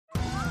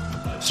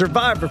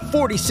Survivor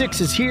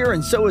 46 is here,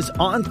 and so is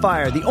On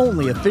Fire, the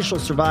only official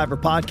Survivor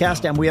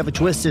podcast, and we have a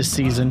twist this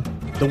season.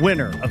 The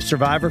winner of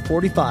Survivor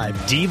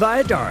 45, Dee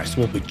Valladares,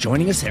 will be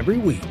joining us every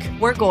week.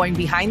 We're going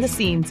behind the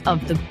scenes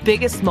of the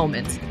biggest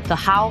moments, the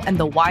how and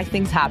the why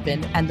things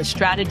happen, and the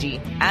strategy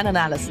and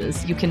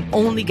analysis you can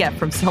only get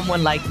from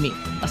someone like me,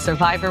 a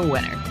Survivor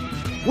winner.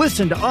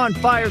 Listen to On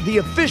Fire, the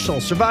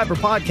official Survivor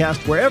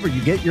podcast, wherever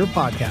you get your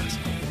podcast.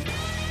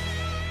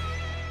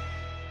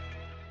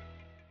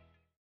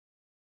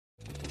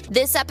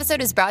 This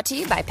episode is brought to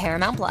you by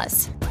Paramount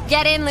Plus.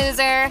 Get in,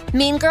 loser!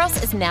 Mean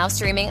Girls is now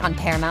streaming on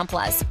Paramount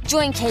Plus.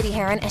 Join Katie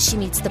Heron as she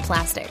meets the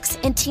plastics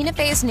in Tina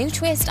Fey's new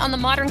twist on the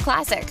modern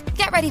classic.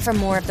 Get ready for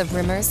more of the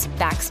rumors,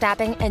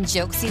 backstabbing, and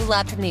jokes you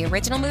loved from the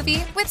original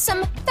movie with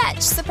some fetch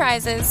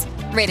surprises.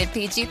 Rated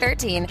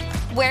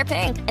PG-13. Wear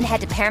pink and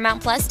head to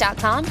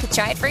ParamountPlus.com to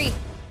try it free.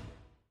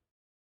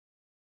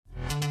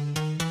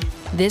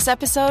 This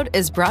episode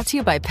is brought to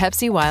you by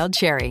Pepsi Wild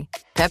Cherry.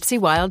 Pepsi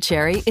Wild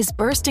Cherry is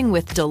bursting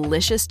with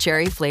delicious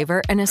cherry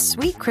flavor and a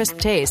sweet, crisp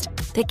taste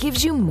that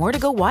gives you more to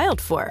go wild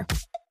for.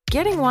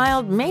 Getting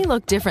wild may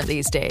look different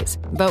these days,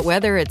 but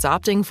whether it's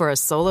opting for a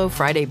solo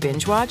Friday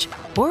binge watch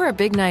or a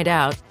big night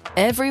out,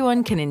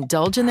 everyone can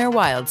indulge in their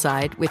wild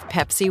side with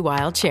Pepsi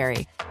Wild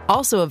Cherry.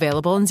 Also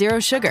available in Zero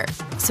Sugar.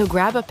 So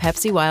grab a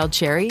Pepsi Wild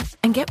Cherry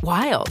and get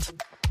wild.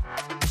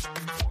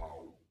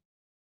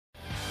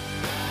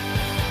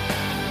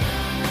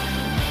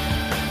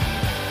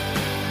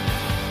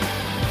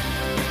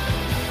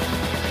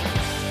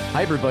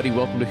 Hi, everybody.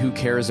 Welcome to Who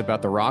Cares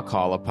About the Rock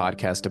Hall, a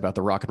podcast about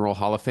the Rock and Roll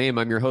Hall of Fame.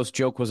 I'm your host,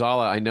 Joe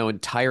Quazala. I know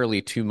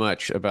entirely too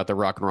much about the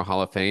Rock and Roll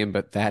Hall of Fame,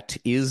 but that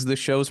is the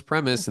show's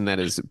premise, and that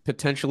is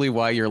potentially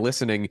why you're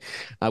listening.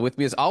 With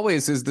me, as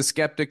always, is the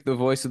skeptic, the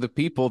voice of the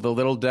people, the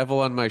little devil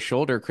on my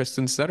shoulder,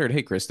 Kristen Studdard.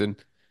 Hey, Kristen.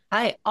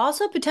 Hi.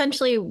 Also,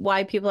 potentially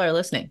why people are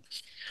listening.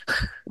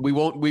 We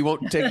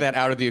won't take that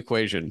out of the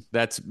equation.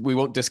 We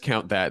won't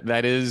discount that.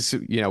 That is,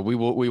 we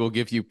will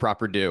give you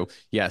proper due.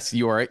 Yes,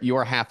 you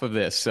are half of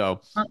this.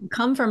 So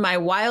come for my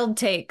wild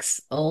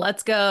takes.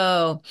 Let's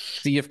go.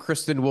 See if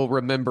Kristen will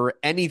remember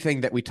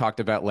anything that we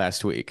talked about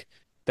last week.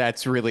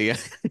 That's really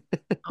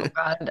Oh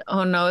God.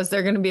 Oh no, is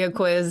there going to be a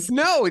quiz?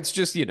 No, it's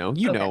just,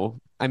 okay.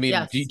 I mean,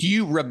 yes. Do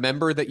you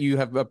remember that you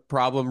have a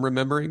problem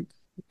remembering?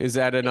 Is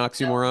that an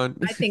oxymoron?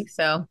 I think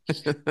so.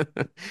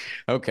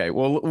 Okay.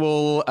 Well,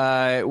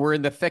 we're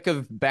in the thick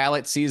of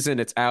ballot season.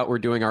 It's out. We're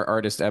doing our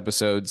artist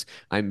episodes.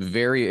 I'm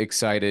very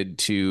excited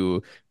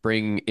to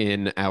bring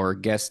in our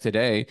guest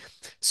today,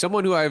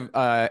 someone who I've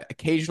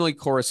occasionally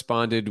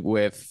corresponded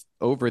with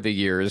over the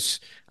years.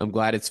 I'm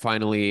glad it's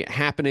finally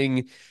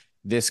happening.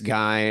 This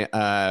guy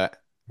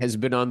has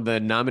been on the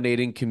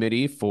nominating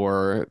committee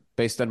for,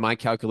 based on my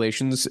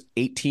calculations,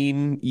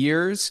 18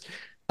 years.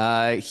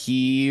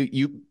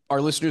 Our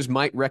listeners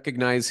might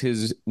recognize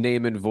his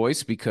name and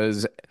voice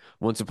because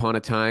once upon a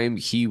time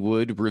he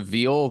would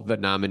reveal the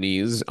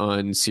nominees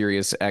on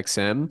Sirius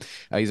XM.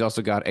 He's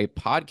also got a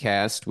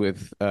podcast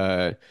with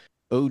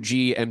OG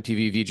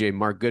MTV VJ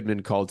Mark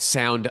Goodman called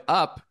Sound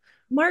Up.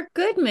 Mark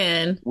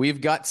Goodman.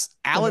 We've got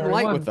Alan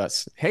Light with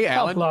us. Hey,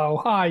 Alan.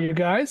 Hello. Hi, you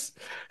guys.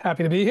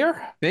 Happy to be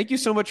here. Thank you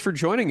so much for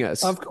joining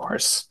us. Of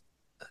course.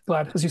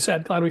 Glad, as you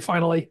said, we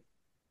finally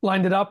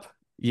lined it up.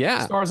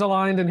 Yeah. Stars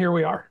aligned, and here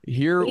we are.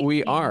 Here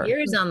we are.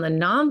 Years on the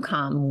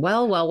nom-com.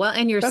 Well.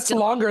 And you're that's still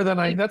longer than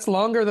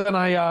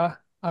I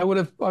would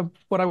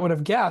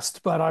have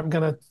guessed, but I'm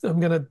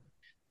gonna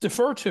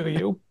defer to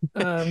you.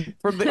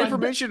 From the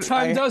information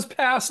time does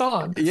pass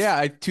on.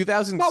 Yeah,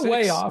 2006. Not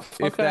way off.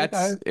 If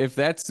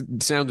that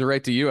sounds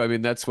right to you, I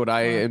mean that's what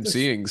I am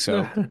seeing.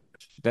 So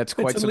that's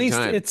quite some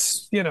time.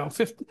 It's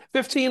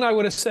 15. I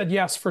would have said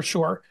yes for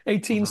sure.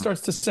 18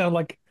 starts to sound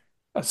like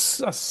a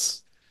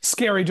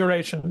scary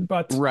duration,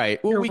 but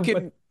right. Well, we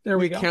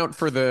count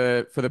for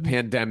the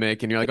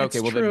pandemic, and you're like, okay,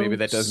 well then maybe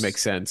that does make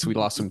sense. We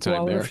lost some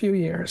time there. A few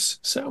years.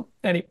 So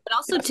anyway, but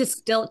also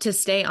to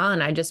stay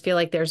on, I just feel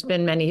like there's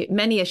been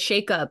many a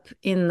shakeup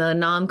in the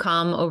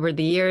nom-com over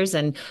the years,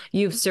 and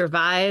you've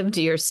survived.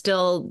 You're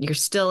still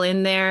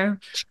in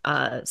there.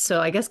 So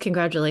I guess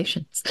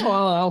congratulations.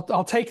 Well,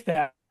 I'll take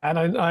that, and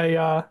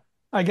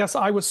I guess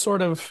I was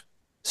sort of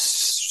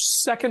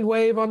second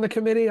wave on the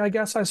committee. I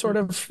guess I sort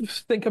of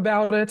think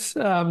about it,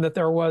 that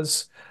there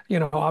was,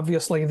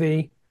 obviously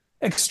the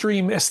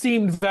extreme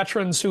esteemed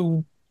veterans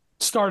who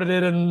started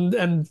it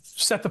and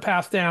set the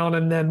path down.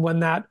 And then when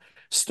that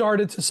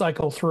started to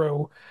cycle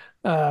through,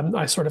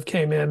 I sort of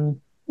came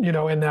in,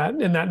 in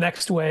that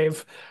next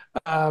wave.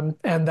 And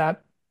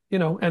that,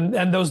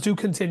 and those do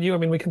continue. I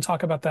mean, we can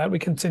talk about that. We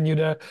continue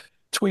to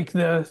tweak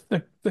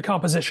the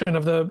composition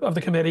of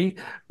the committee.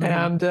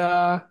 Mm-hmm.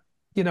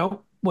 And,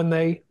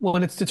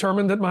 when it's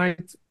determined that my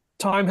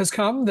time has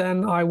come,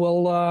 then I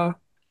will.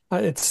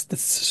 It's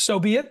so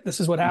be it.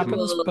 This is what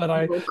happens. But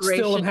I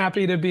still am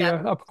happy to be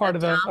a part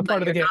of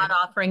the game. Not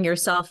offering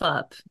yourself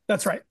up.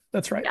 That's right.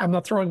 Yeah. I'm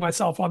not throwing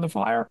myself on the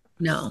fire.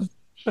 No.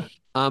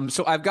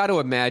 So I've got to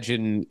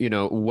imagine,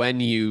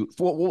 when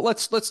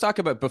let's talk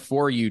about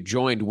before you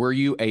joined. Were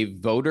you a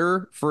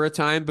voter for a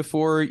time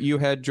before you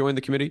had joined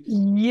the committee?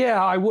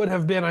 Yeah, I would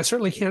have been. I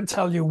certainly can't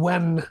tell you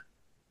when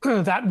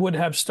that would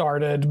have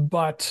started,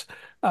 but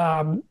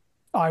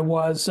I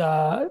was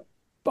a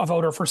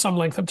voter for some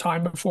length of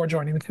time before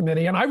joining the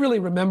committee. And I really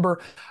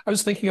remember, I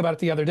was thinking about it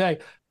the other day.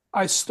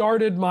 I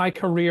started my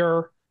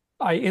career,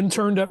 I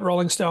interned at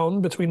Rolling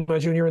Stone between my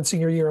junior and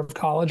senior year of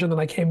college, and then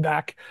I came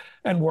back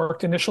and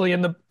worked initially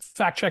in the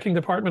fact-checking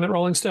department at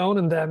Rolling Stone,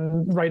 and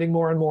then writing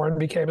more and more, and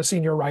became a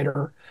senior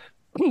writer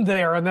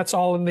there. And that's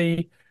all in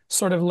the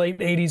sort of late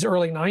 80s,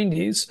 early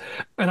 90s.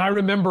 And I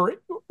remember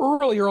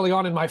early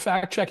on in my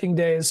fact-checking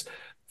days,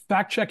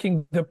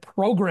 fact-checking the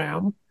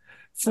program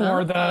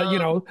for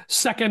the,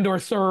 second or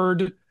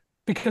third,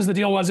 because the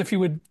deal was if you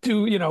would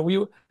do,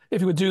 if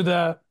you would do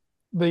the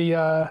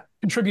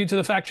contribute to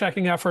the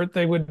fact-checking effort,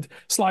 they would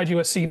slide you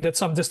a seat at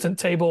some distant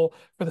table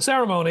for the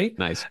ceremony.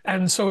 Nice.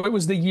 And so it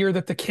was the year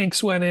that the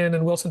Kinks went in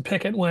and Wilson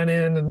Pickett went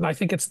in, and I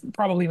think it's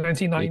probably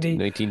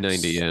 1990.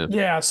 1990, yeah.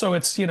 Yeah, so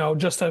it's,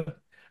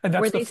 and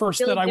that's the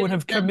first that I would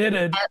have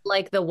committed. At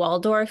like the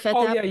Waldorf at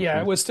that point? Yeah.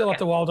 It was still at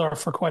the Waldorf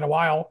for quite a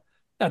while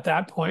at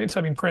that point.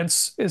 I mean,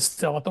 Prince is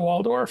still at the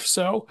Waldorf.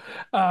 So,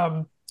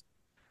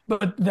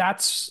 but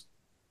that's,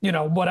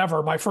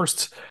 whatever. My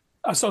first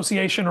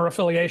association or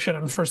affiliation,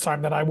 and the first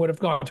time that I would have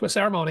gone to a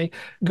ceremony,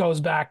 goes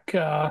back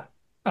a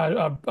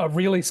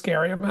really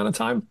scary amount of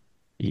time.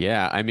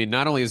 Yeah, I mean,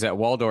 not only is that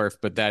Waldorf,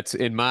 but that's,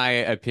 in my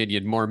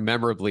opinion, more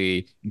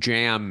memorably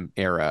Jam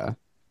era.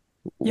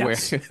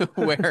 Yes.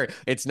 where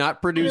it's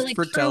not produced like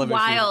for television.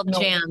 Wild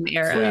Jam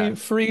era.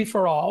 Free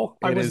for all.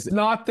 I was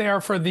not there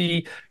for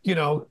the,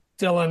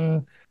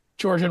 Dylan,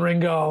 George and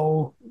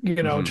Ringo,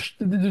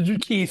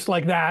 Keith,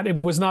 like that.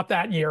 It was not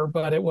that year,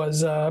 but it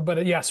was.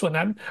 Yes,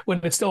 when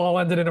it still all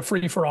ended in a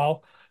free for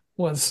all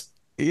was.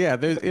 Yeah,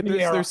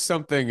 there's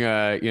something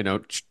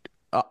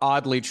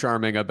oddly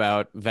charming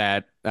about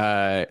that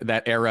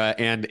era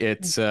and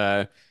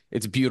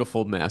its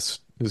beautiful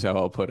mess is how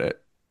I'll put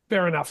it.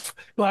 Fair enough.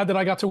 Glad that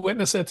I got to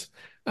witness it.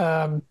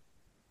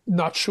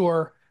 Not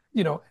sure,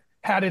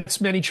 had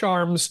its many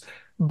charms,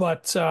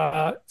 but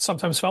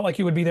sometimes felt like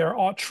you would be there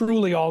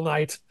truly all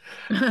night.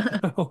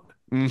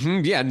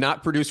 Yeah,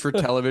 not produced for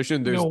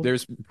television.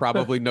 There's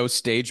probably no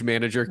stage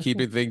manager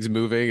keeping things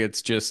moving.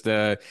 It's just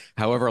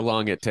however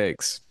long it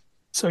takes.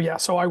 So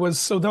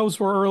those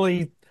were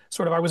early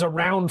I was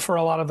around for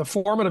a lot of the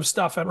formative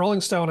stuff at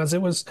Rolling Stone as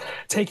it was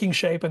taking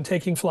shape and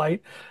taking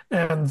flight.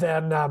 And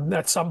then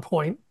at some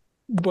point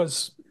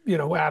was,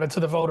 added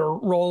to the voter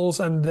rolls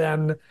and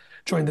then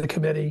joined the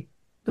committee.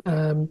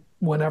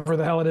 Whenever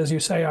the hell it is you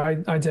say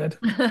I did.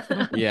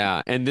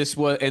 Yeah, and this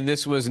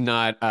was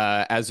not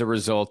as a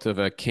result of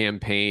a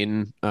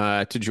campaign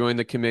to join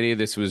the committee.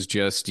 This was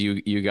just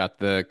you got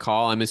the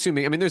call. I'm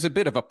assuming. I mean, there's a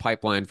bit of a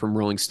pipeline from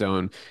Rolling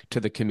Stone to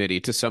the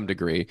committee to some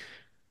degree.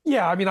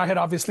 Yeah, I mean, I had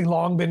obviously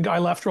I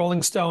left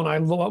Rolling Stone. I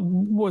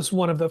was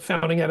one of the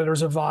founding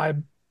editors of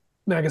Vibe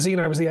magazine.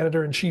 I was the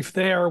editor-in-chief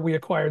there. We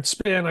acquired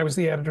Spin. I was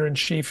the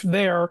editor-in-chief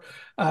there.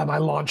 I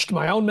launched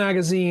my own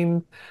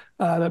magazine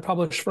that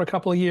published for a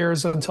couple of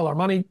years until our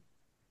money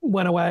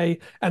went away.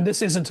 And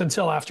this isn't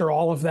until after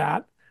all of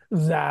that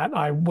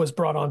I was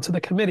brought onto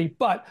the committee.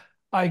 But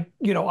I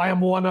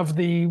am one of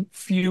the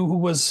few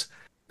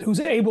who's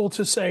able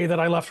to say that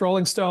I left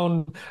Rolling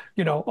Stone,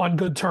 on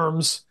good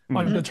terms,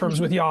 on good terms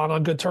with Jan,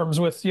 on good terms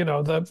with,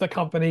 the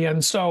company.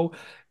 And so,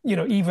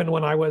 even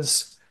when I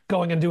was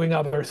going and doing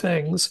other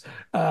things,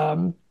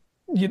 that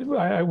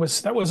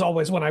was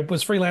always when I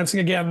was freelancing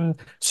again.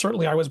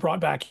 Certainly I was brought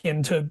back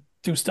in to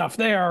do stuff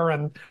there.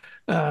 And,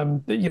 I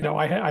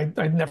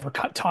never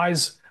cut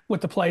ties with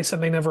the place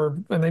and they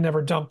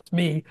never dumped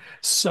me.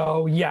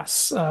 So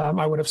yes,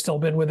 I would have still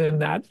been within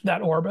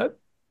that orbit.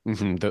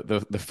 Mm-hmm.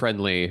 The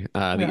friendly,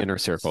 the inner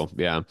circle.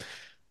 Yeah.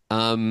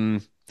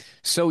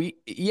 So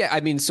yeah, I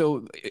mean,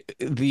 so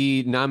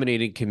the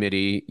nominating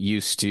committee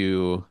used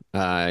to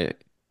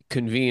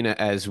convene,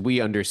 as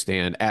we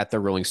understand, at the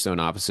Rolling Stone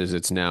offices.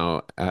 It's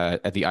now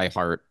at the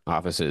iHeart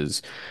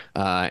offices,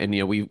 and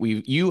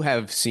you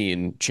have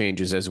seen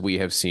changes as we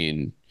have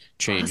seen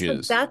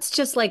changes. So that's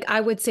just like,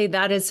 I would say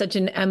that is such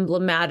an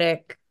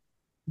emblematic.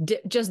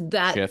 Just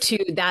that shift.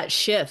 To that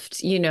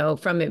shift,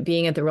 from it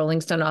being at the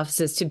Rolling Stone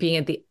offices to being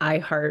at the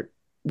iHeart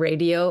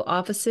Radio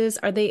offices.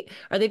 Are they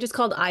just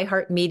called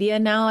iHeart Media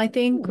now? I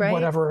think, right?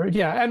 Whatever,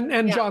 yeah.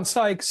 And yeah. John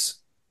Sykes,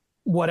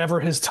 whatever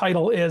his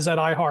title is at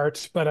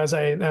iHeart, but as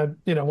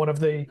one of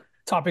the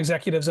top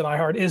executives at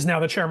iHeart, is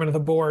now the chairman of the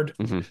board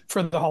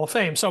for the Hall of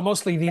Fame. So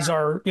mostly these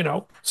are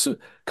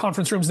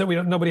conference rooms that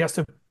nobody has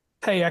to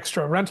pay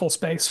extra rental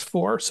space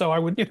for. So I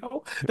would,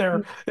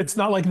 it's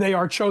not like they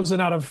are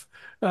chosen out of,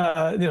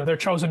 they're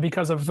chosen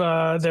because of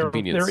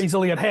they're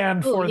easily at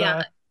hand for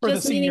the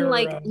just senior,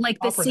 meaning like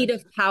the seat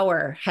of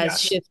power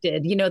has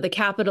shifted. The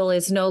capital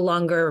is no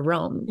longer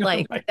Rome.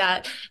 Like right.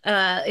 That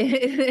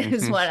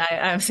is what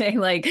I'm saying.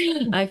 Like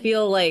I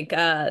feel like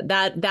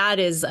that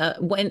is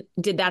when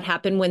did that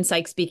happen? When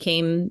Sykes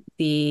became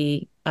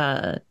the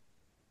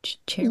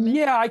chairman?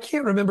 Yeah, I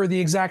can't remember the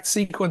exact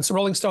sequence.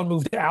 Rolling Stone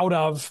moved out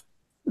of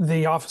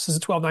the offices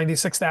at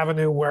 1296th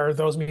Avenue, where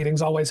those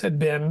meetings always had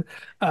been,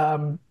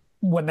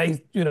 when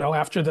they,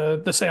 after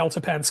the sale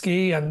to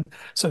Penske. And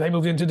so they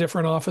moved into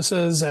different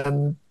offices,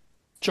 and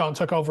John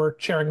took over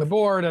chairing the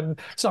board, and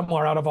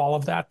somewhere out of all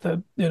of that,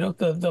 the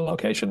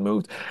location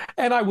moved.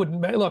 And I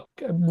wouldn't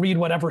read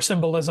whatever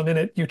symbolism in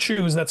it you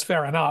choose. That's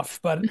fair enough.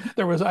 But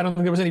I don't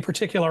think there was any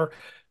particular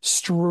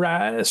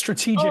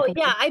strategic. Oh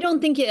yeah, I don't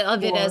think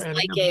of it as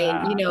like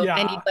Yeah.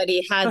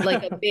 anybody had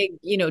like a big,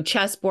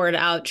 chessboard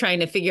out trying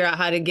to figure out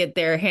how to get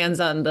their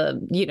hands on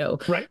the,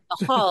 Right.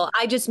 the hall.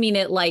 I just mean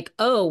it like,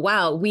 oh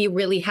wow, we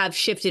really have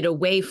shifted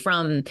away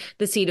from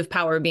the seat of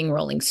power being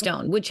Rolling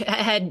Stone, which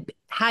had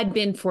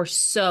been for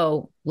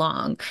so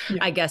long. Yeah.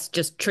 I guess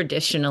just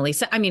traditionally.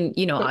 So I mean,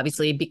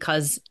 obviously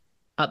because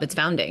of its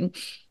founding.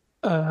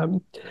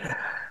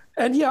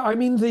 And yeah, I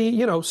mean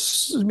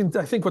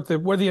I think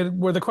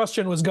where the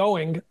question was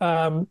going,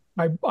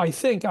 I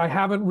think I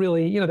haven't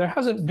really, there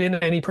hasn't been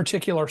any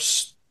particular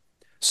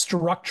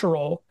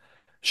structural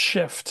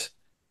shift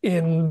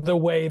in the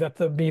way that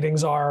the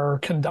meetings are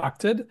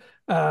conducted.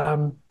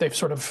 They've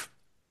sort of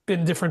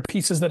been different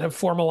pieces that have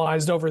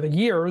formalized over the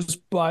years,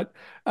 but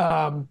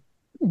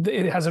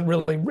it hasn't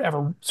really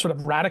ever sort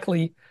of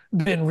radically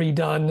been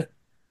redone.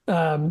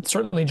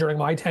 Certainly during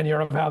my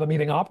tenure of how the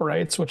meeting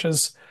operates, which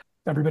is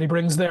everybody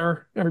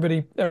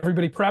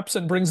preps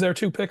and brings their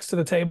two picks to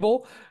the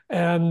table,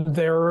 and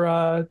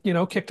they're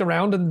kicked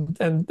around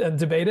and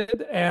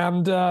debated,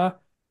 and the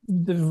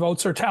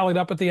votes are tallied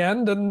up at the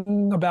end,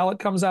 and a ballot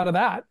comes out of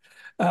that.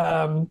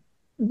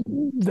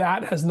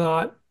 That has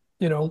not,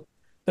 the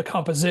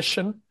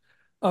composition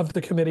of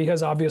the committee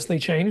has obviously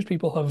changed.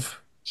 People have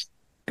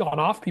gone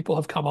off, people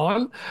have come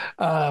on.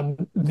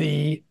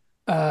 The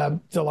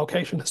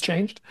location has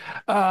changed,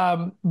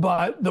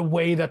 but the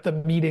way that the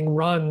meeting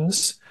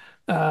runs,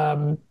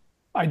 I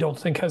don't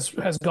think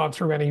has gone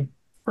through any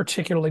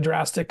particularly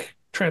drastic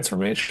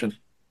transformation.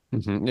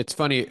 Mm-hmm. It's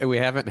funny, we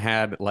haven't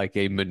had like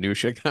a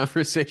minutia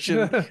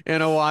conversation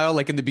in a while.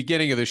 Like in the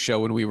beginning of the show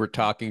when we were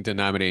talking to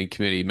nominating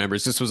committee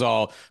members, this was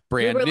all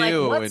brand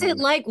new. Like, what's it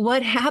like?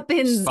 What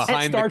happens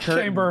behind the curtain?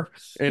 Chamber?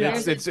 And yeah.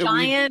 it's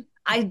giant.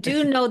 I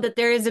do know that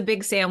there is a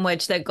big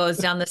sandwich that goes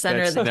down the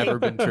center of the table. That's never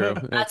been true.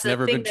 That's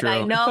never been true.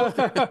 I know.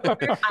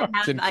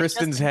 It's in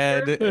Kristen's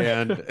head,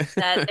 and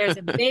that there's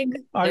a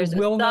big. I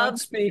will not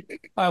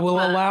speak. I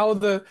will allow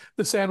the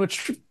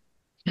sandwich.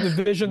 The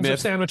visions of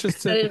sandwiches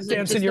to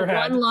dance in your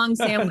head. One long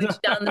sandwich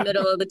down the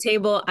middle of the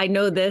table. I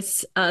know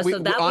this.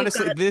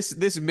 Honestly,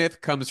 this myth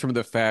comes from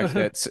the fact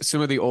that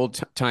some of the old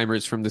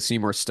timers from the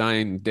Seymour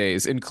Stein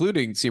days,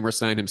 including Seymour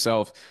Stein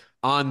himself,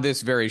 on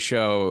this very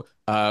show,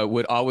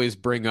 would always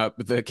bring up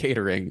the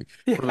catering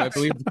from, I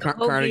believe,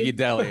 Carnegie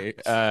Deli.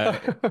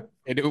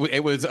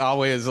 It was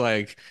always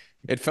like.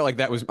 It felt like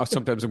that was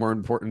sometimes more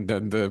important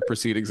than the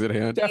proceedings at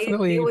hand.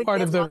 Definitely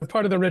part of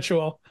the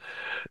ritual.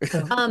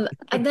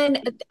 And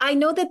then I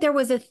know that there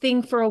was a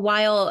thing for a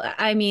while.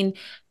 I mean,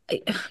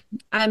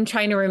 I'm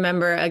trying to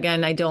remember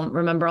again. I don't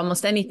remember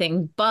almost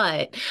anything,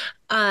 but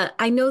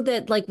I know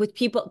that like with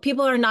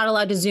people are not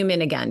allowed to zoom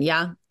in again.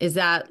 Yeah, is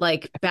that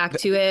like back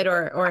to it,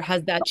 or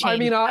has that changed? I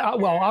mean,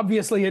 well,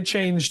 obviously it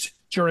changed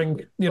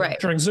during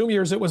during Zoom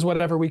years. It was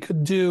whatever we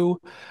could do,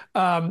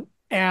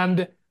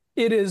 and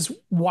it is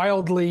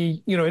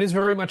wildly, it is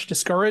very much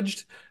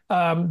discouraged.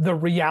 The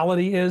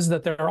reality is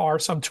that there are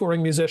some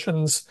touring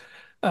musicians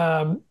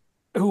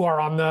who are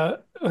on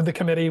the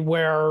committee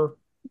where,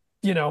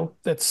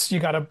 that's, you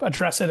got to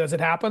address it as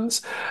it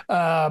happens.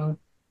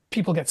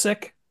 People get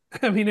sick.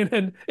 I mean,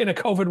 in a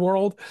COVID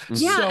world.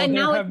 Yeah, so and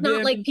now it's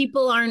not like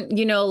people aren't,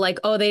 like,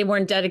 oh, they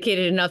weren't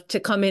dedicated enough to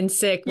come in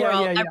sick.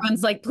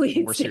 Everyone's like,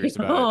 please stay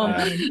home.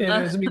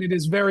 It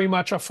is very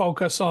much a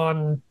focus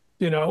on,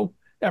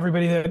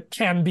 everybody that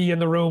can be in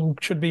the room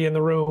should be in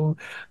the room.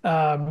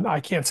 I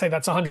can't say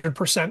that's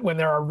 100% when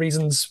there are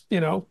reasons,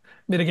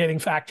 mitigating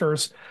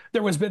factors.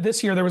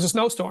 This year there was a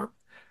snowstorm.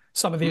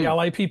 Some of the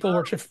LA people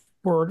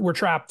were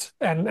trapped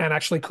and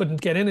actually couldn't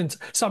get in, and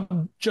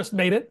some just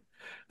made it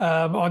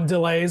on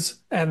delays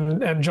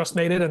and just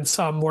made it, and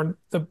some were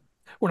not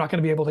going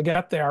to be able to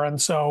get there.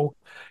 And so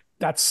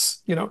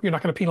that's, you're not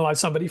going to penalize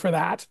somebody for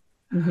that.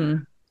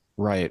 Mm-hmm.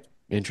 Right.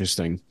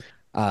 Interesting.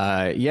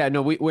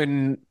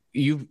 When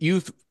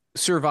you've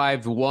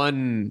survived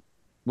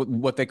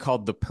what they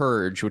called the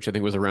purge, which I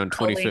think was around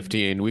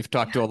 2015. We've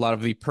talked to a lot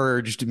of the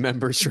purged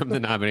members from the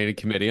nominating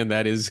committee, and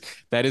that is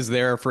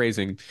their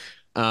phrasing.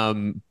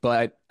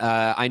 But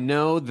I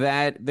know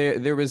that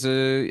there was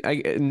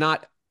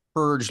not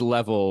purge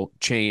level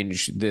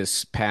change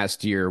this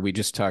past year. We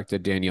just talked to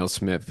Danielle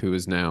Smith, who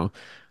is now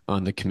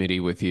on the committee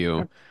with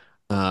you.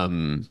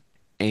 And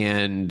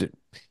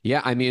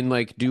yeah, I mean,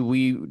 like, do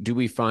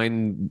we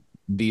find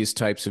these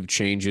types of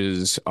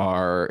changes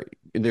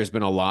there's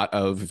been a lot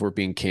of, if we're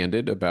being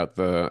candid about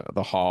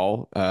the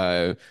hall,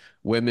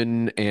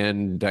 women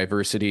and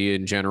diversity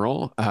in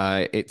general.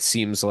 It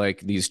seems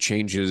like these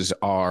changes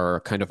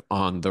are kind of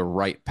on the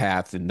right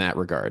path in that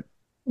regard.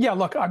 Yeah,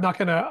 look, I'm not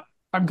going to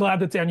I'm glad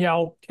that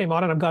Danielle came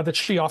on, and I'm glad that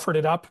she offered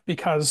it up,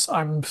 because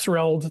I'm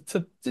thrilled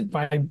to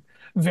my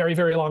very,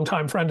 very long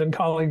time friend and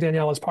colleague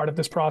Danielle is part of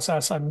this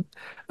process. I'm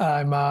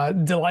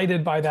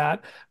delighted by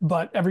that.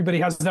 But everybody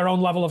has their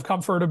own level of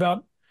comfort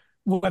about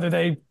whether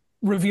they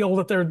reveal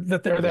that they're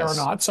there or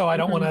not. So I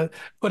don't want to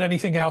put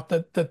anything out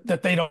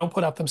that they don't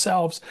put up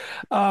themselves.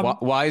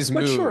 Wise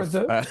but move.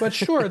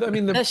 Sure, I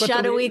mean the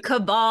shadowy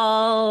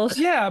cabal.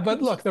 Yeah,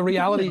 but look, the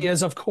reality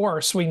is, of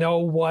course, we know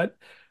what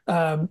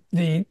that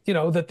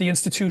the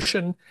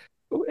institution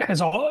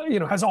has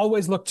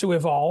always looked to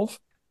evolve,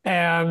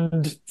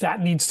 and that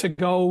needs to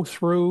go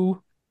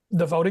through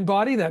the voting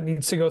body, that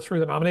needs to go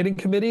through the nominating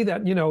committee,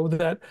 that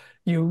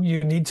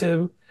you need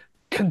to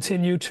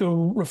continue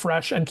to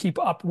refresh and keep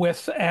up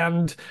with,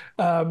 and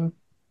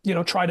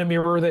try to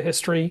mirror the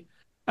history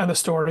and the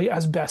story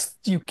as best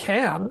you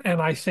can.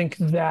 And I think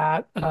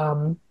that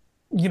I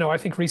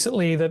think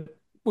recently that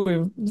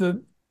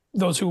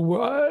those who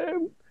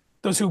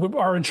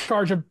are in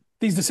charge of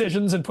these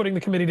decisions and putting the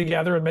committee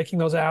together and making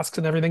those asks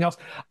and everything else,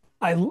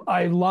 I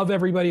love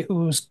everybody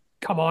who's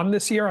come on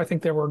this year. I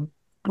think there were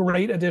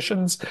great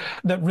additions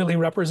that really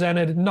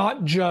represented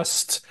not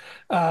just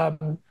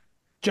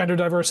gender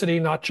diversity,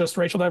 not just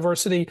racial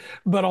diversity,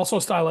 but also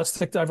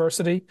stylistic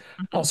diversity.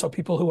 Also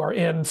people who are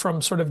in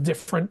from sort of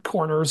different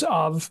corners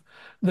of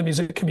the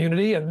music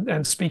community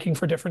and speaking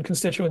for different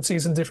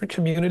constituencies and different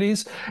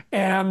communities.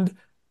 And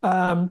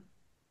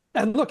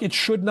look, it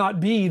should not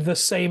be the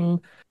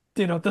same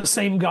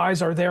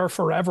guys are there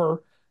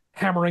forever,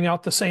 hammering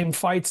out the same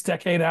fights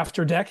decade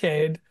after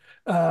decade.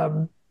 I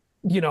don't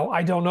know,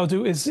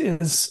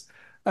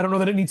 I don't know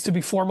that it needs to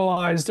be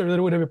formalized, or that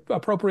it would be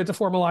appropriate to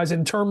formalize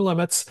in term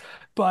limits.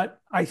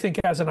 But I think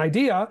as an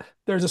idea,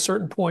 there's a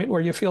certain point where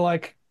you feel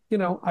like,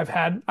 I've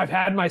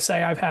had my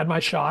say, I've had my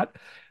shot.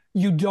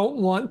 You don't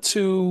want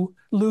to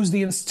lose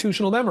the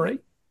institutional memory.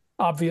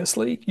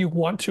 Obviously, you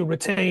want to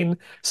retain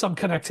some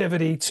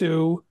connectivity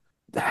to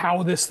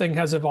how this thing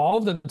has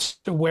evolved and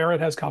to where it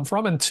has come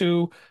from, and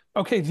to,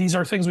 okay, these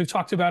are things we've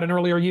talked about in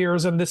earlier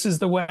years, and this is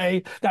the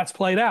way that's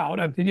played out,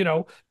 and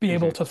be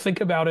able to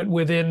think about it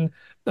within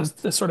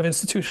the sort of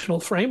institutional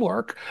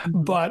framework.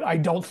 But I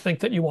don't think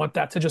that you want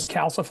that to just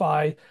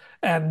calcify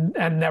and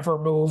never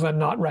move and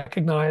not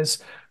recognize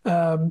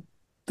those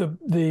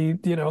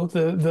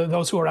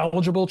who are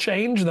eligible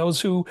change, those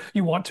who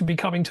you want to be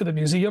coming to the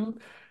museum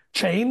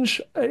change.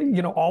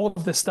 All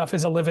of this stuff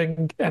is a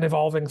living and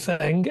evolving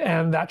thing,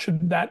 and that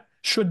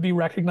should be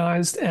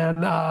recognized.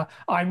 And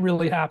I'm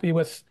really happy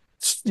with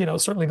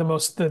certainly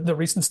the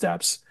recent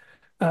steps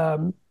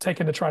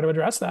taken to try to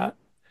address that.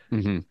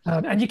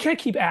 And you can't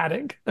keep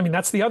adding. I mean,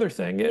 that's the other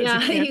thing is you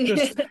can't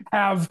just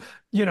have,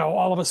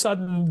 all of a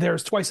sudden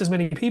there's twice as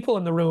many people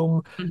in the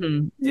room.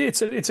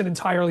 It's an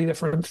entirely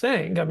different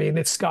thing. I mean,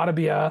 it's got to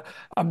be a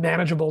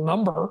manageable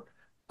number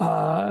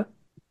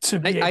to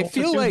be able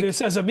to do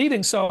this as a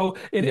meeting. So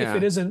if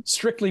it isn't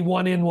strictly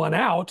one in, one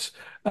out,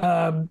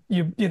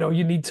 you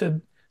need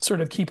to sort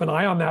of keep an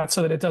eye on that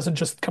so that it doesn't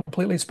just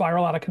completely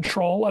spiral out of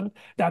control. And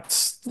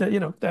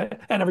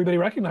and everybody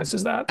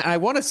recognizes that. I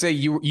want to say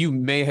you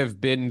may have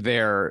been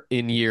there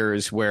in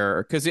years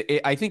where, because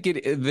I think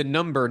the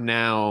number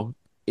now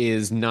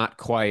is not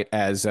quite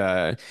as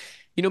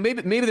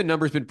maybe the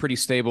number's been pretty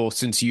stable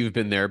since you've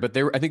been there, but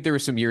I think there were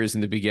some years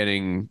in the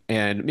beginning,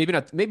 and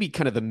maybe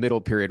kind of the middle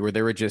period, where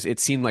it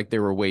seemed like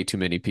there were way too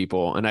many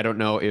people. And I don't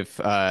know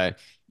if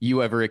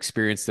you ever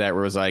experienced that,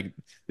 where it was like,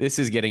 this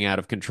is getting out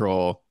of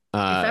control.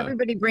 If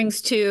everybody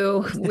brings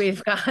two,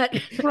 we've got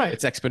right.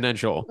 It's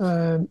exponential.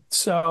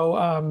 So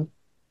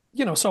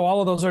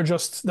all of those are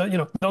just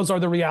those are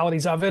the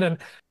realities of it. And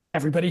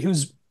everybody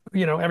who's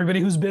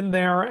been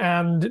there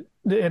and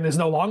is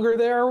no longer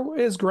there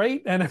is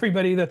great. And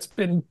everybody that's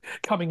been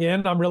coming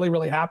in, I'm really,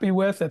 really happy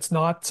with. It's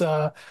not,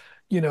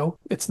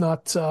 it's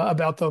not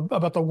about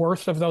the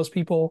worth of those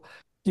people,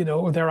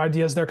 their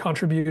ideas, their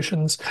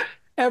contributions.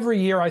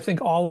 Every year, I think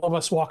all of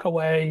us walk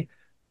away.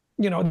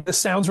 This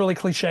sounds really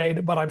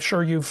cliched, but I'm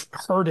sure you've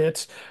heard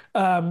it.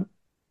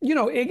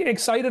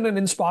 Excited and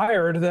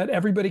inspired that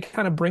everybody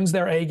kind of brings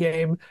their A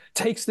game,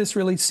 takes this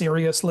really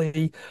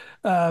seriously,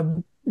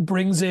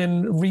 brings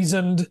in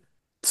reasoned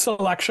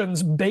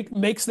selections,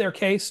 makes their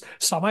case.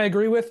 Some I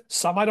agree with,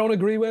 some I don't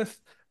agree with,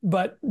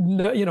 but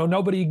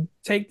nobody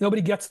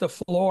gets the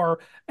floor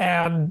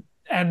and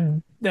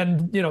then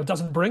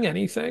doesn't bring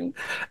anything.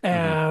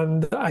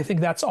 And I think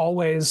that's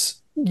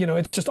always,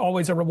 it's just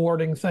always a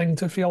rewarding thing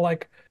to feel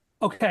like,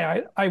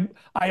 okay, I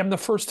am the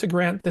first to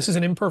grant this is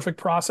an imperfect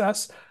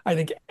process. I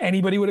think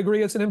anybody would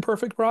agree it's an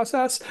imperfect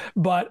process,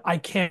 but I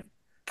can't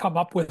come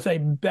up with a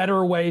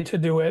better way to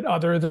do it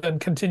other than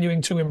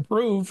continuing to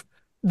improve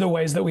the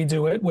ways that we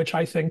do it, which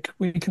I think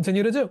we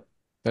continue to do.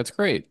 That's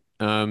great.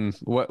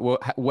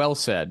 Well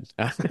said.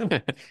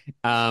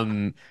 Now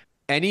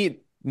you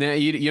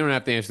don't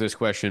have to answer this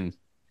question.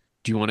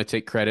 Do you want to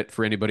take credit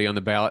for anybody on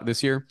the ballot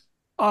this year?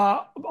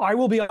 I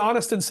will be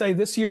honest and say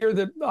this year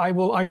that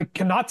I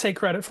cannot take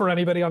credit for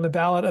anybody on the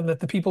ballot, and that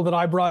the people that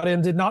I brought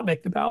in did not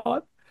make the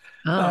ballot.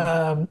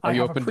 Are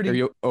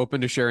you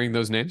open to sharing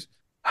those names?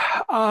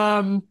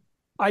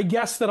 I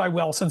guess that I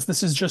will, since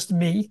this is just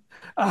me.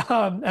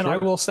 And I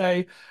will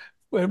say,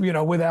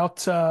 without,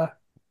 the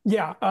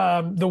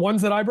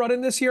ones that I brought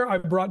in this year, I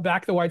brought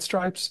back the White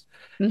Stripes,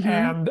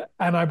 and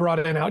I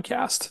brought in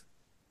Outcast.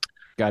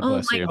 God Oh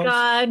bless my you.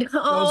 God.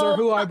 Those are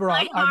who I My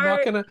brought.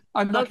 heart.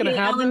 I'm not gonna Okay,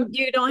 have Ellen, them.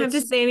 you don't have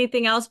to say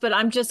anything else, but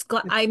I'm just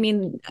glad. I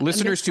mean,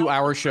 Listeners to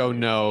our show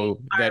know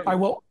that I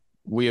will.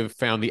 we have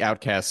found the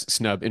Outcast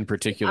snub in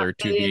particular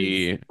to it is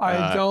be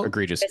I don't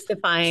egregious.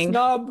 mystifying.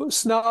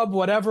 snub,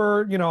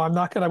 whatever.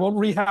 I won't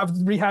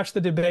rehash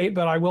the debate,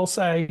 but I will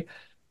say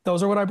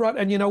those are what I brought.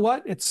 And you know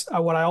what? It's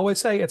what I always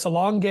say. It's a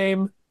long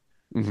game.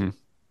 Mm-hmm.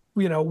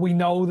 We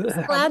know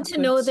that Glad to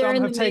know they're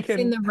in the mix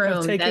in the have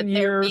room, that taken they're being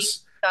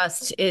years.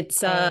 discussed.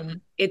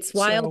 It's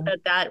wild So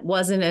that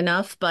wasn't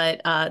enough,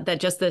 but that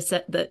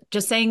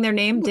just saying their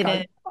name look,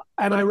 didn't.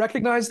 I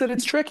recognize that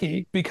it's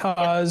tricky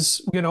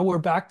because we're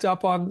backed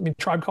up on,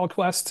 Tribe Called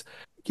Quest.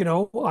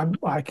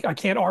 I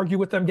can't argue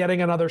with them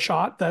getting another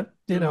shot. That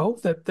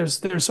that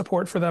there's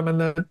support for them, and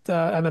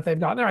that they've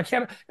gotten there. I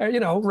can't.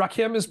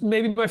 Rakim is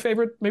maybe my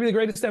favorite, maybe the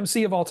greatest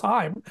MC of all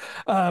time.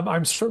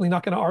 I'm certainly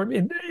not going to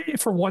argue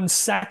for 1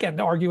 second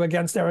argue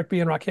against Eric B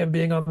and Rakim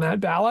being on that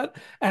ballot.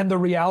 And the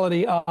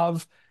reality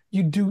of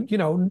you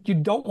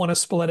don't want to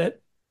split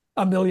it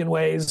a million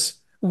ways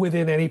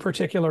within any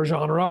particular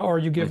genre, or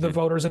you give the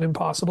voters an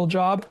impossible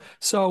job.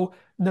 So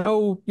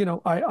no,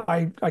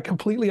 I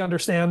completely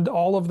understand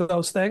all of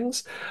those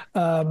things,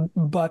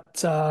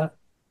 but I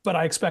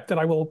expect that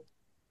I will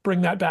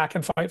bring that back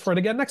and fight for it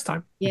again next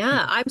time.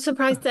 Yeah, I'm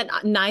surprised that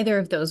neither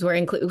of those were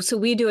included. So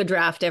we do a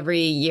draft every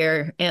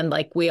year, and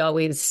we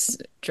always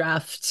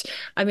draft.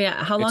 I mean,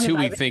 how long? It's who have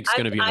we I been- think's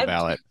going to be on the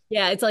ballot.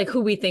 Yeah, it's like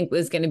who we think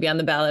was going to be on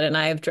the ballot, and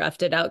I have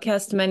drafted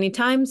Outcast many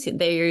times.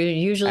 They're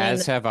usually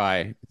As have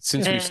I,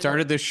 since we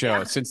started this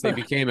show, since they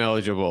became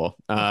eligible.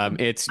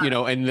 It's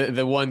and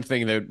the one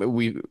thing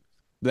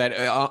that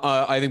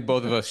I think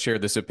both of us share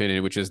this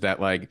opinion, which is that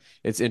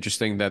it's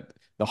interesting that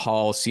the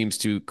Hall seems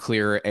to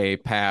clear a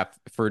path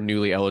for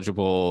newly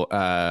eligible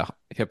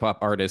hip hop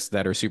artists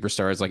that are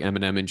superstars like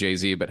Eminem and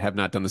Jay-Z, but have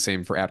not done the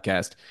same for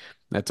Outkast.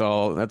 That's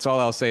all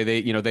I'll say.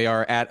 They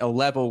are at a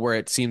level where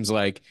it seems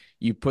like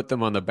you put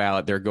them on the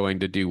ballot, they're going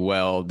to do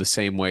well the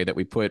same way that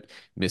we put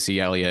Missy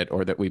Elliott,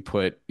 or that we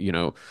put,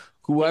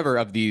 whoever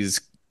of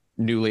these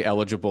newly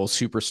eligible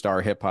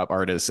superstar hip hop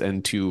artists,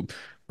 and to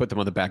put them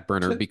on the back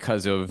burner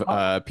because of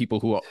people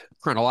who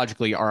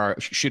chronologically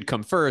should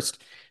come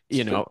first,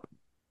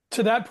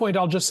 To that point,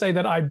 I'll just say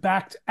that I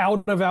backed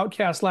out of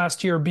Outkast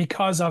last year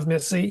because of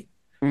Missy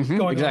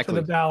going onto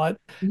the ballot.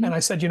 And I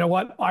said, you know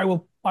what?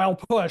 I'll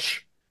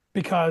push,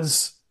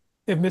 because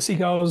if Missy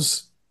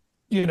goes,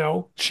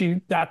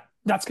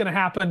 that's going to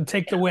happen.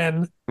 Take the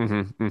win.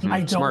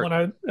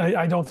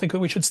 I don't think that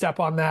we should step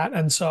on that.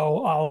 And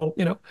so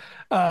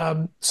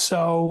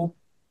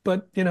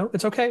but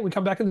it's okay. We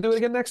come back and do it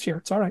again next year.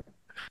 It's all right.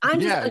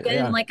 I'm just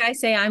like I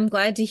say, I'm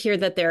glad to hear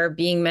that they're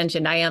being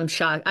mentioned. I am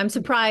shocked. I'm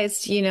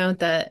surprised,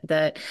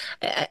 that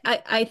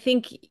I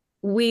think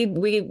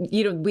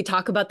we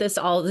talk about this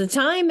all the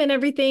time and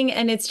everything,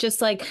 and it's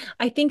just I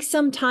think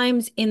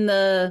sometimes in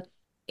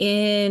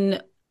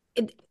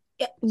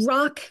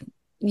rock,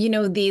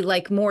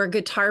 the more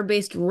guitar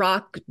based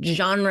rock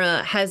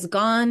genre has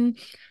gone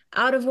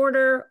out of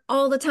order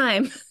all the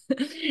time,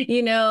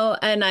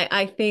 and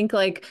I think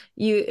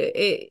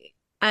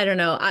I don't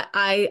know.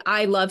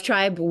 I love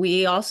Tribe.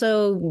 We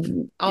also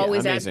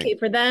always advocate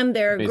for them.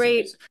 They're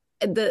great.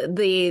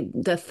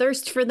 The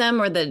thirst for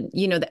them, or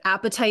the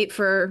appetite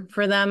for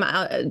them,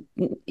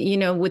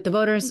 with the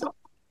voters.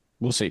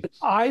 We'll see.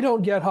 I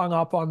don't get hung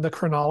up on the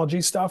chronology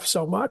stuff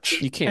so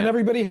much. You can't. And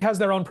everybody has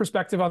their own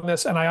perspective on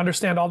this, and I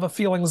understand all the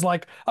feelings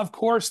of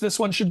course this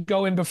one should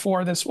go in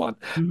before this one.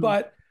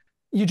 But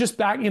you just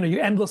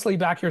you endlessly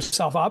back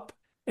yourself up.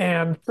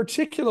 And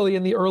particularly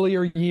in the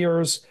earlier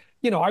years,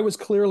 I was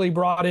clearly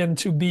brought in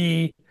to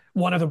be,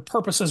 one of the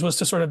purposes was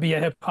to sort of be a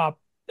hip hop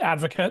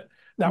advocate.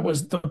 That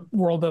was the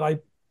world that I,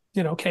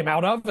 came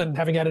out of, and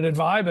having edited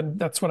Vibe, and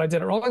that's what I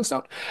did at Rolling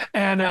Stone.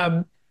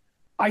 And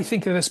I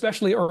think that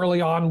especially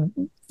early on,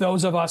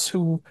 those of us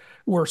who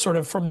were sort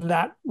of from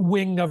that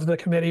wing of the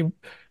committee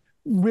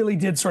really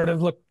did sort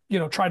of look,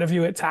 try to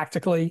view it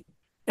tactically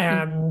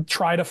and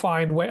try to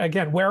find,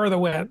 where are the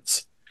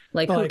wins?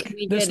 Who can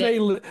we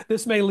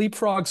This may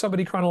leapfrog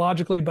somebody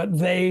chronologically, but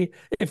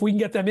if we can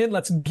get them in,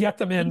 let's get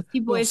them in.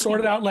 We'll sort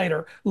it out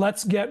later.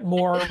 Let's get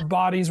more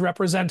bodies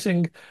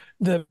representing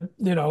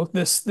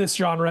this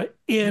genre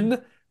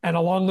in, and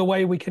along the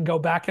way we can go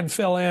back and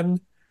fill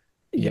in,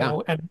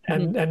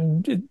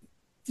 and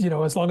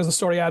as long as the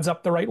story adds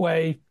up the right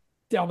way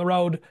down the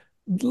road,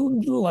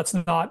 let's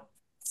not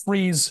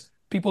freeze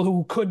people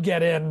who could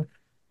get in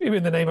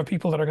the name of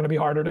people that are going to be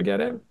harder to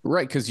get in.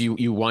 Right, because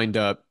you wind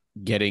up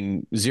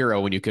getting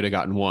 0 when you could have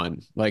gotten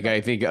 1. I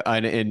think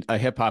a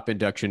hip hop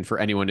induction for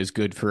anyone is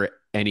good for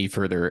any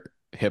further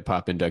hip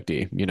hop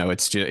inductee.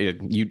 It's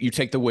just you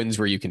take the wins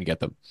where you can get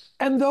them.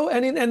 And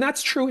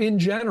that's true in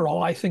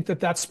general. I think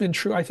that's been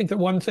true. I think that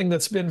one thing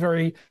that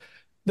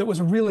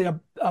was really a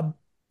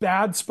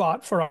bad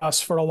spot for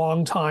us for a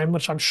long time,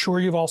 which I'm sure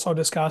you've also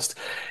discussed,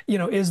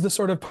 is the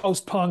sort of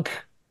post-punk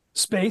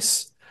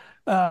space.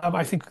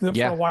 I think that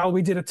for a while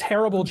we did a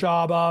terrible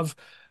job of,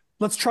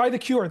 let's try the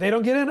Cure. They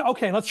don't get in.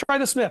 Okay, let's try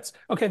the Smiths.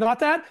 Okay, not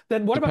that.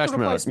 Then what about the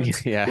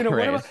replacements?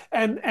 Right.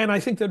 And I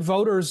think that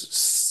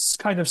voters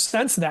kind of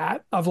sense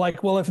that of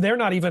like, well, if they're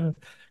not even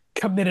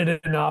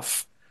committed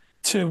enough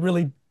to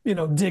really,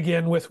 dig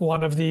in with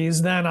one of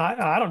these, then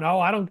I don't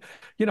know. I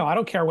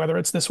don't care whether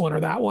it's this one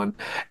or that one.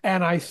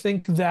 And I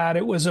think that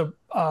it was a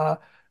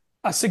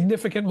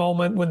significant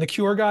moment when the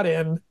Cure got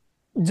in,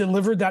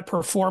 delivered that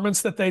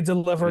performance that they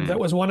delivered. That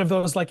was one of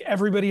those, like,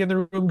 everybody in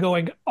the room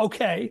going,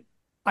 okay,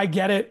 I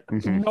get it.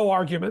 No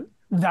argument.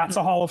 That's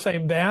a Hall of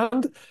Fame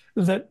band.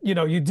 That,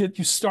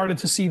 you started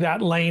to see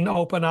that lane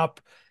open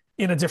up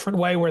in a different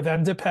way, where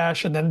then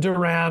Depeche and then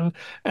Duran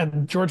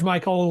and George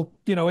Michael,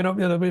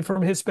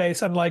 from his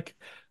space, and like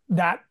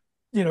that,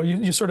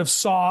 you sort of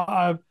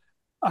saw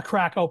a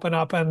crack open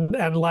up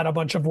and let a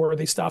bunch of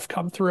worthy stuff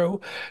come through.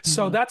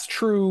 So that's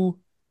true.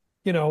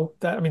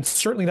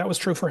 Certainly that was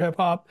true for hip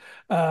hop,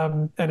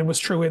 and it was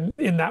true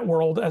in that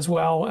world as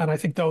well. And I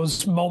think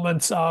those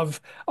moments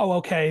of, oh,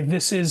 okay,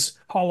 this is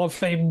Hall of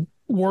Fame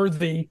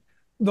worthy,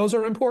 those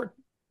are important.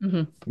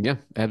 Yeah,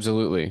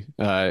 absolutely.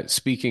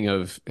 Speaking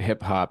of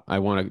hip hop, I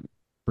want to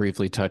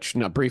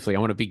I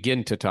want to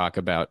begin to talk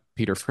about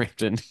Peter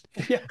Frampton,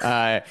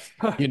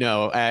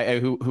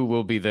 who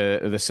will be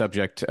the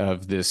subject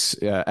of this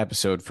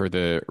episode for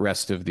the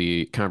rest of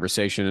the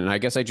conversation. And I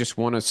guess I just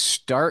want to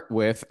start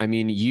with,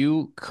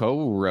 you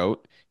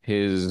co-wrote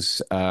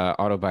his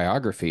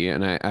autobiography,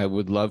 and I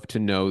would love to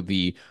know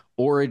the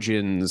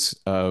origins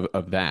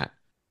of that.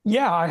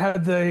 Yeah, I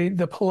had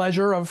the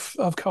pleasure of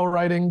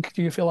co-writing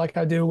Do You Feel Like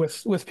I Do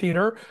with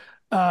Peter.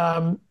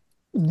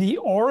 The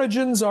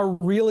origins are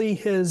really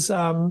his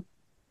management.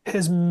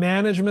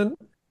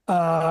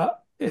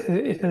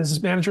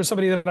 His manager is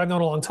somebody that I've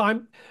known a long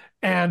time,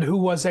 and who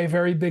was a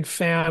very big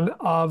fan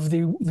of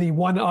the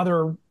one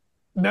other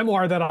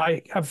memoir that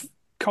I have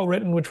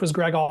co-written, which was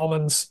Greg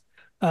Allman's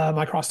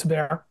My Cross to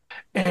Bear.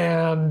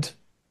 And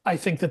I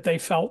think that they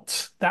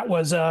felt that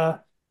was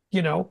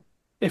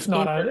if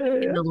not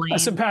a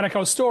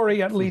simpatico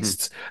story, at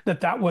least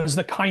that was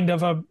the kind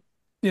of a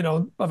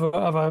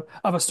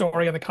of a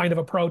story and the kind of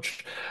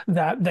approach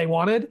that they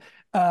wanted.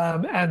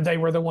 And they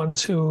were the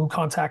ones who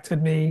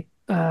contacted me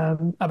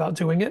about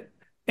doing it.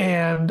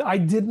 And I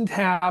didn't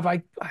have,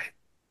 I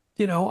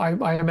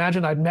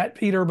imagine I'd met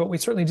Peter, but we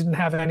certainly didn't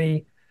have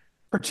any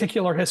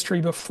particular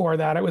history before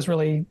that. It was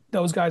really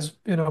those guys,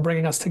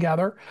 bringing us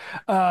together.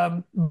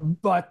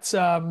 But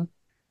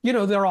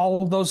they're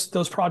all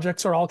those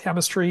projects are all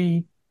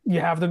chemistry. You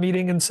have the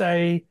meeting and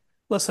say,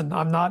 listen,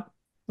 I'm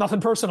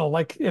nothing personal.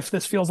 Like, if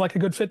this feels like a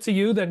good fit to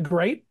you, then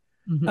great.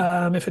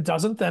 If it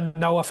doesn't, then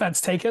no offense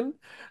taken.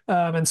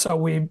 And so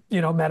we,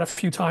 met a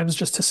few times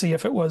just to see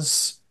if it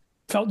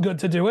felt good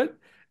to do it.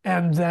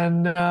 And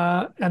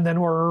then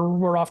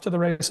we're off to the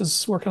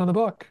races working on the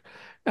book.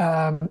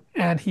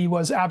 And he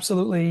was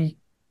absolutely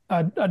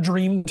a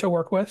dream to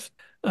work with.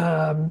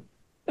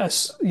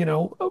 As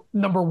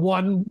number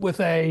one,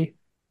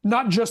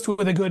 not just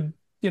with a good,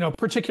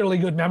 particularly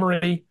good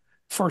memory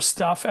for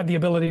stuff and the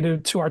ability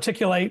to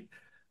articulate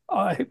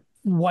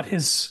what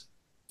his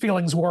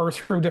feelings were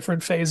through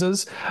different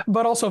phases,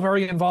 but also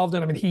very involved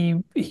in.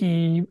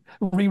 He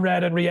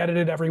reread and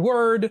re-edited every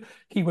word.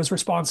 He was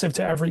responsive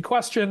to every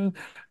question.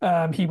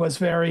 He was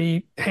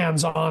very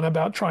hands-on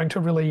about trying to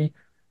really,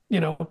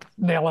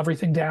 nail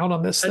everything down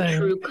on this thing. A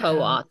true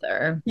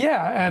co-author.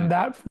 Yeah, and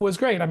that was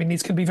great.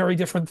 These can be very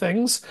different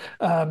things.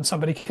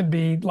 Somebody can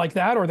be like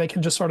that, or they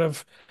can just sort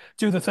of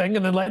do the thing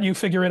and then let you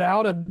figure it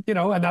out, and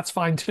and that's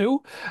fine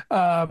too.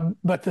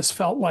 But this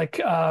felt like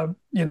a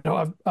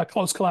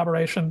close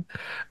collaboration,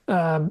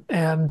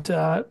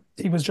 and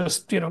he was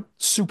just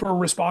super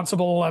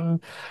responsible and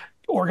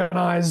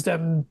organized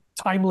and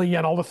timely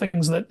and all the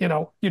things that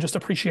you just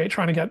appreciate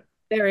trying to get.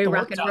 Very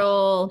rock and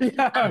roll.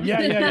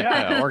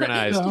 Yeah.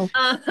 Organized.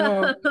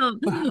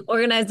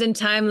 Organized and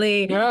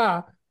timely.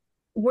 Yeah.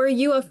 Were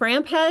you a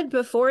Framp head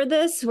before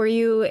this? Were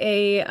you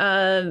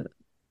a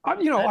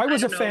I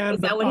was a fan,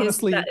 but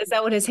honestly, is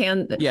that what his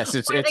hand? Yes,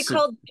 Are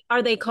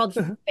they called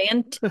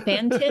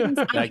Fantins?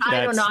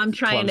 I don't know. I'm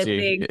trying clumsy. to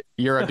think.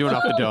 You're doing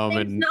off the dome,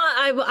 It's and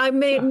not. I'm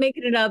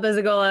making it up as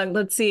I go along.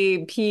 Let's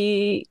see.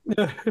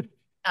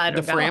 I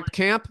don't know. Framp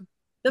camp.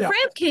 The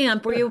Framp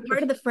camp. Were you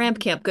part of the Framp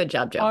camp? Good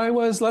job, Joe. I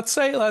was. Let's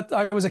say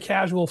I was a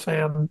casual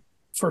fan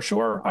for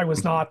sure. I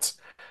was not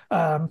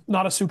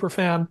a super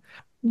fan,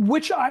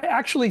 which I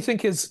actually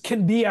think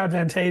can be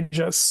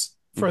advantageous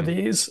for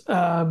these,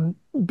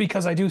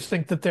 because I do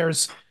think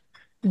that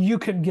you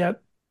can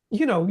get,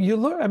 you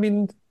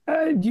learn.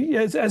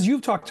 As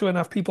you've talked to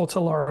enough people to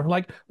learn,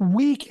 like,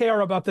 we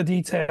care about the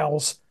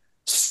details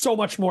so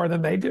much more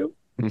than they do,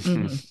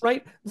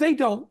 right? They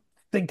don't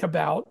think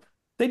about.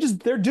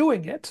 They're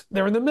doing it.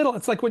 They're in the middle.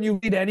 It's like when you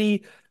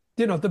read the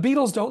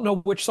Beatles don't know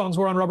which songs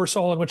were on Rubber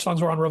Soul and which songs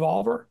were on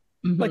Revolver.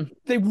 Like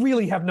they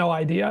really have no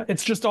idea.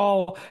 It's just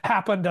all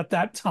happened at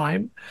that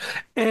time.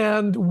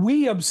 And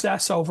we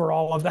obsess over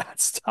all of that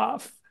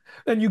stuff.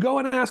 And you go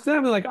in and ask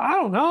them, they're like, I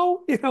don't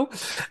know,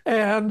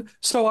 And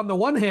so on the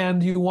one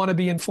hand, you want to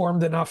be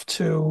informed enough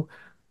to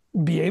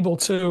be able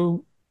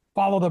to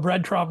follow the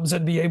breadcrumbs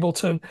and be able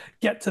to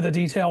get to the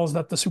details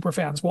that the super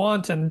fans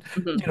want and,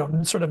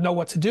 sort of know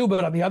what to do.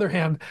 But on the other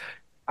hand,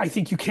 I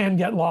think you can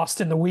get lost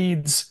in the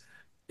weeds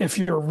if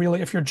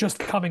you're just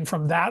coming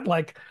from that.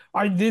 Like,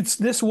 it's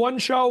this one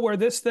show where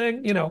this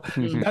thing,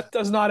 that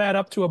does not add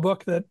up to a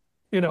book that,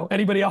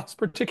 anybody else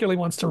particularly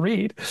wants to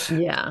read.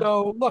 Yeah.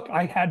 So look,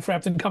 I had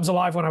Frampton Comes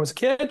Alive when I was a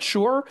kid.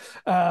 Sure.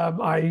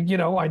 I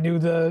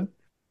knew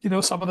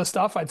some of the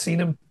stuff. I'd seen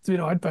him,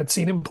 I'd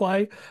seen him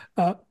play.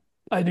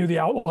 I knew the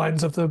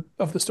outlines of the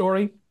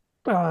story.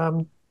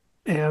 And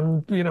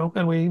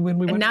when we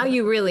went. And now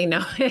you really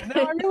know it.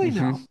 Now I really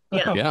know.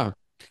 Yeah. Yeah.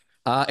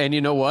 And you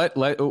know what?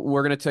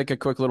 We're going to take a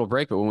quick little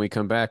break, but when we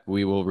come back,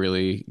 we will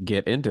really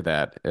get into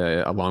that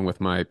along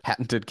with my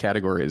patented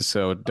categories.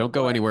 So don't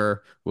go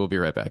anywhere. We'll be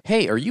right back.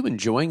 Hey, are you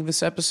enjoying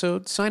this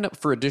episode? Sign up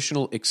for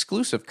additional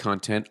exclusive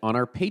content on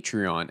our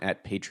Patreon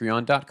at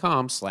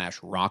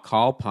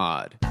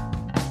patreon.com/rockhallpod.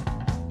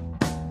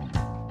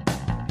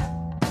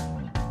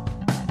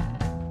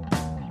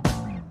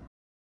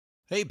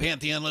 Hey,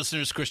 Pantheon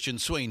listeners, Christian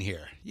Swain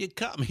here. You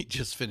caught me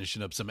just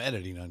finishing up some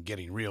editing on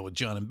Getting Real with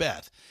John and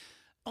Beth.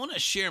 I want to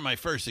share my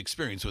first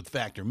experience with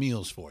Factor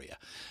meals for you.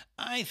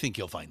 I think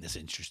you'll find this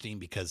interesting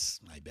because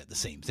I bet the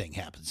same thing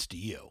happens to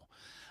you.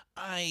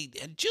 I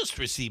had just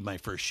received my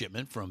first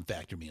shipment from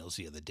Factor Meals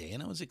the other day,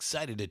 and I was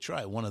excited to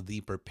try one of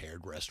the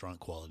prepared restaurant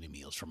quality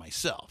meals for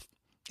myself.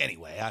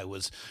 Anyway, I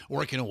was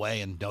working away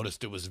and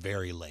noticed it was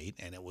very late,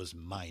 and it was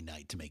my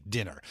night to make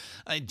dinner.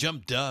 I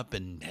jumped up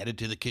and headed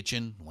to the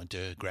kitchen, went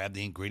to grab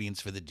the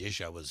ingredients for the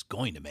dish I was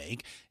going to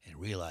make, and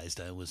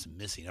realized I was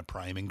missing a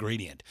prime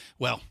ingredient.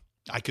 Well,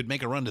 I could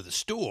make a run to the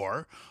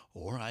store,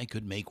 or I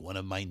could make one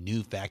of my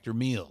new Factor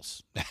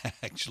meals.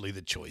 Actually,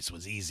 the choice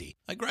was easy.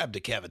 I grabbed a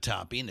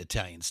cavatappi, an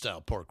Italian-style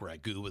pork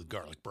ragu with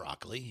garlic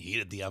broccoli,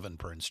 heated the oven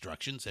per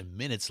instructions, and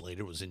minutes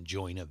later was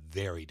enjoying a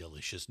very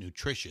delicious,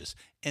 nutritious,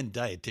 and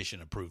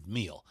dietitian-approved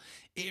meal.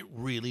 It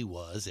really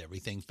was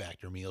everything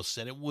Factor Meals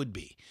said it would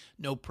be.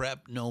 No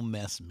prep, no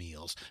mess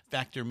meals.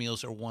 Factor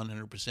Meals are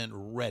 100%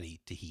 ready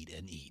to heat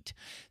and eat.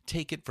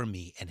 Take it from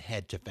me and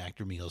head to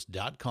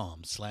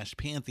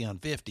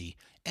factormeals.com/Pantheon50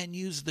 and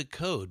use the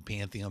code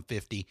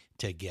Pantheon50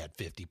 to get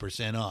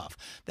 50% off.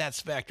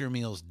 That's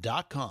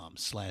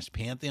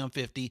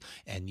factormeals.com/Pantheon50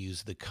 and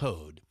use the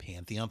code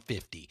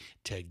Pantheon50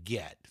 to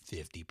get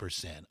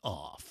 50%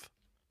 off.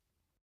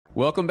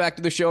 Welcome back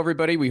to the show,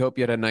 everybody. We hope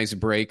you had a nice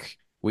break.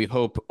 We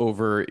hope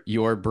over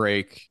your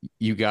break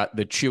you got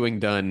the chewing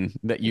done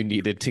that you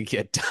needed to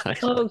get done.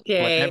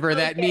 Okay. Whatever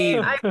that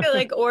means. I feel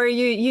like, or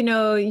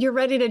you're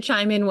ready to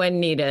chime in when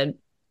needed.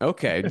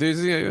 Okay,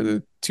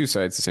 there's two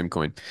sides to the same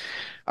coin.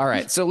 All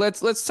right, so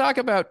let's talk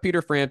about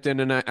Peter Frampton,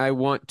 and I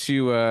want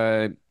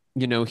to,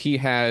 he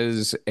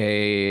has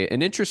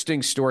an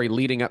interesting story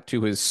leading up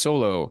to his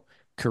solo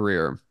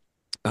career.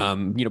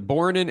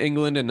 Born in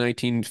England in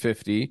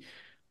 1950,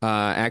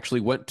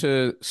 actually went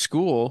to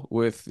school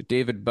with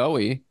David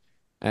Bowie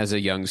as a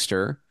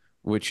youngster,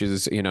 which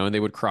is, and they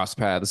would cross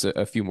paths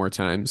a few more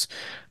times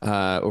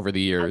over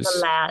the years. As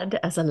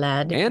a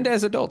lad. And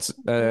as adults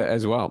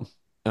as well.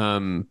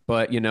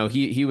 But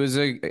he was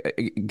a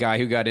guy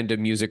who got into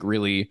music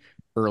really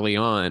early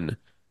on,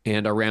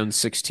 and around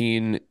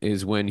 16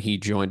 is when he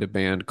joined a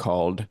band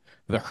called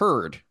The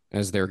Herd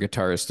as their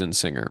guitarist and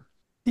singer.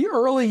 The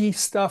early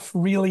stuff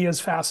really is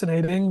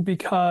fascinating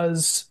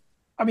because,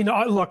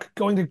 look,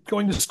 going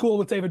to school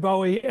with David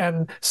Bowie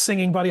and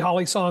singing Buddy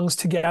Holly songs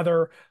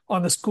together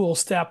on the school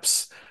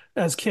steps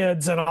as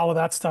kids and all of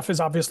that stuff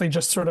is obviously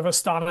just sort of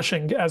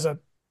astonishing as a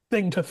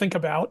thing to think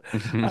about.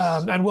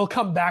 And we'll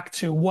come back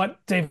to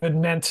what David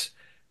meant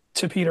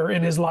to Peter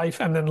in his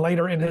life and then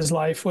later in his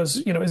life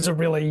is a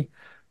really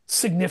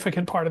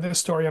significant part of this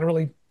story and a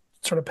really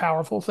sort of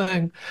powerful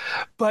thing.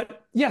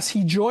 But yes,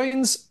 he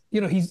joins,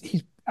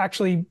 he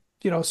actually,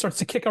 starts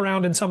to kick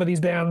around in some of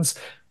these bands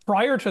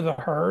prior to The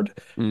Herd.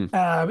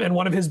 And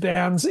one of his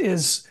bands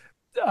is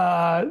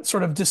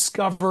sort of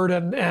discovered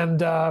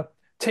and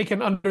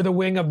taken under the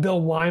wing of Bill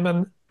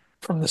Wyman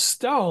from the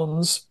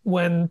Stones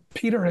when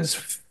Peter is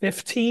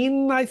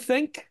 15, I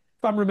think,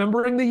 if I'm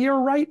remembering the year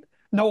right.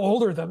 No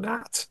older than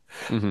that.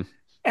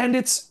 And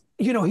it's,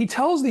 he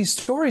tells these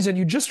stories and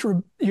you just,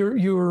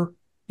 you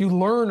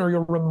learn or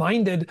you're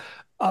reminded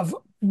of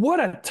what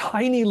a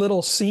tiny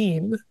little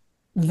scene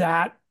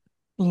that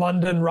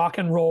London rock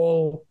and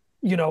roll,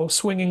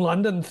 swinging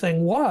London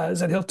thing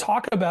was. And he'll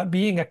talk about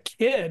being a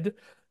kid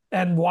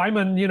and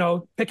Wyman,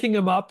 picking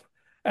him up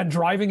and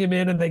driving him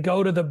in, and they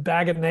go to the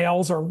Bag of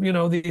Nails or,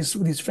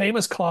 these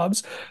famous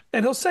clubs.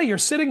 And he'll say, you're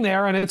sitting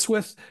there and it's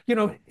with,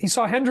 he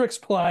saw Hendrix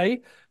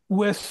play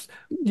with,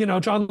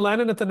 John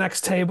Lennon at the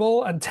next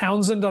table and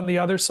Townsend on the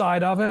other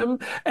side of him.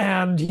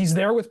 And he's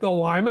there with Bill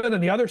Wyman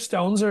and the other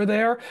Stones are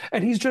there.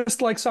 And he's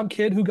just like some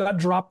kid who got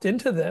dropped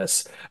into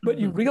this. But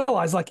you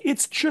realize like,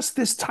 it's just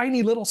this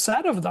tiny little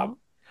set of them.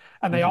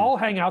 And they all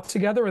hang out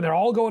together and they're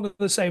all going to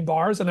the same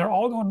bars and they're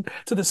all going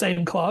to the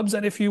same clubs.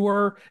 And if you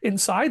were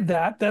inside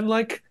that, then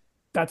like,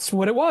 that's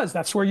what it was.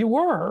 That's where you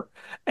were.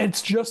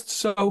 It's just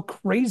so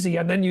crazy.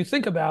 And then you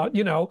think about,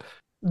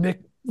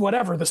 Mick,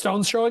 whatever, the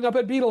Stones showing up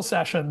at Beatles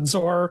sessions,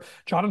 or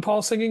John and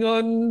Paul singing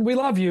on We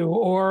Love You,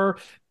 or,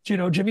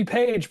 Jimmy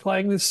Page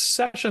playing these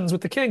sessions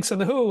with the Kinks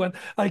and the Who. And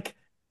like,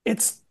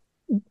 it's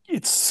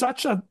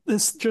such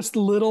this just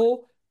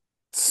little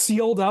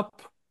sealed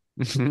up,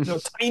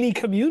 tiny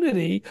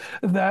community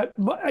that,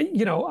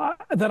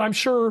 that I'm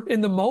sure in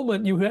the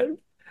moment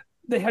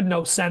they had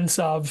no sense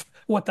of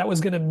what that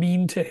was going to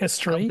mean to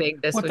history,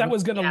 what that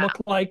was going to look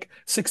like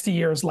 60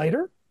 years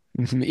later.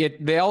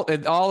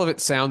 All of it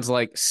sounds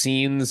like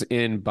scenes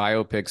in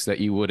biopics that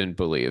you wouldn't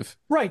believe.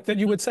 Right, that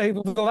you would say,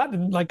 well, that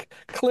like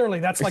clearly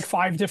that's like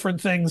 5 different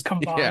things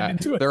combined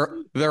into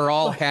it. They're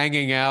all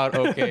hanging out.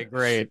 Okay,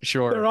 great,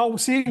 sure. They're all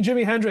seeing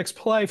Jimi Hendrix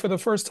play for the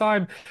first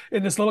time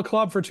in this little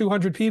club for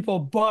 200 people,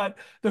 but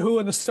the Who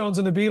and the Stones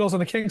and the Beatles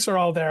and the Kinks are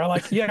all there.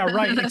 Like, yeah,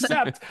 right.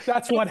 Except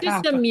that's what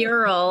happened. Just a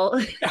mural.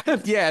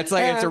 Yeah, it's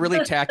like it's a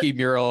really tacky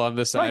mural on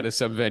the side of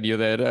some venue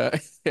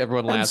that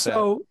everyone laughs at.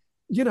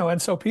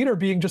 And so Peter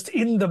being just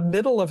in the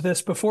middle of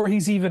this before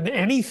he's even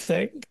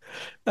anything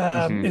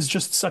is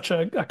just such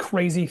a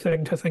crazy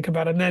thing to think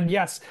about. And then,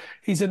 yes,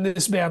 he's in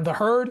this band, The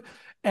Herd,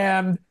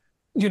 and,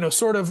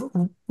 sort of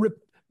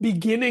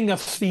beginning a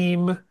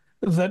theme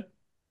that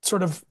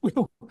sort of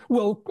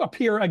will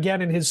appear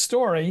again in his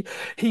story.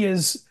 He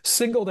is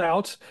singled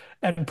out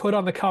and put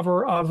on the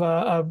cover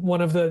of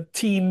one of the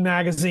teen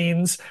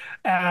magazines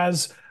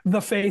as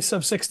the face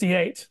of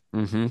 68.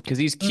 Because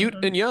he's cute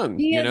and young.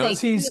 Because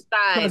he's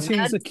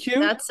a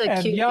cute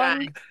and young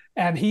guy.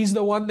 And he's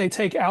the one they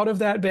take out of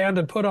that band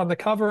and put on the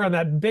cover, and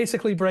that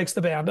basically breaks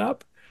the band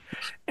up.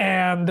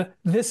 And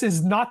this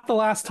is not the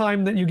last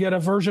time that you get a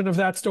version of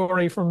that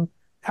story from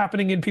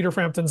happening in Peter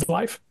Frampton's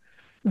life.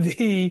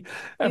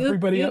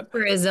 Everybody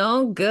for his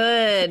own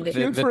good.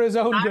 For his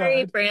own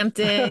Sorry, good.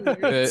 Frampton.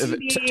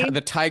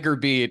 the Tiger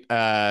Beat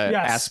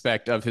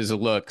aspect of his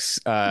looks.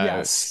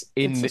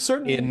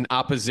 In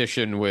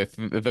opposition with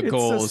the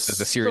goals as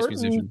a serious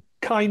musician.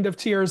 Kind of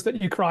tears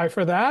that you cry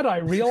for that, I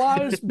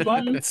realize,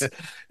 but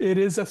it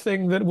is a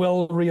thing that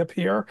will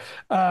reappear.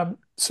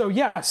 So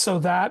that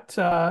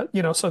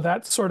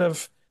sort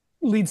of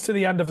leads to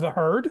the end of The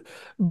Herd,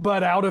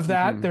 but out of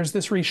that there's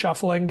this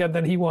reshuffling, and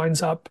then he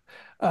winds up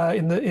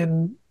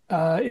in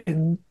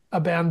a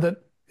band that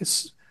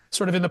is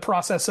sort of in the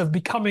process of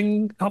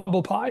becoming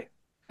Humble Pie.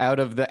 Out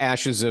of the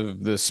ashes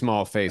of the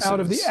Small Faces. Out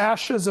of the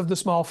ashes of the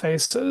Small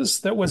Faces.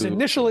 That was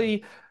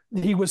initially,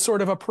 he was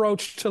sort of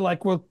approached to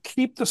like, we'll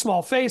keep the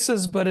Small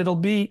Faces, but it'll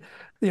be,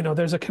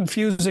 there's a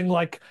confusing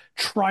like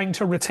trying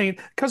to retain,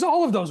 because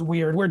all of those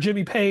weird, where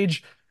Jimmy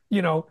Page,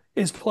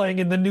 is playing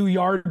in the new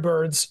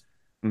Yardbirds,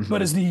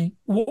 but is the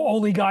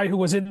only guy who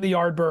was in the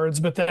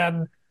Yardbirds, but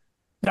then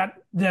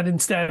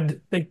instead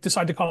they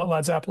decide to call it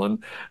Led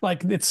Zeppelin.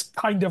 Like, it's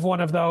kind of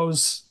one of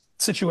those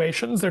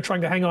situations. They're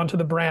trying to hang on to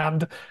the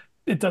brand.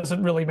 It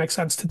doesn't really make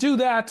sense to do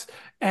that.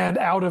 And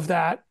out of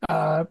that,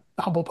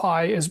 Humble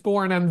Pie is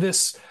born. And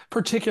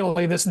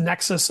particularly this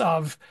nexus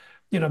of,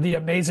 the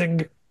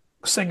amazing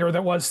singer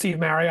that was Steve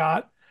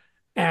Marriott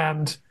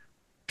and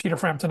Peter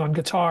Frampton on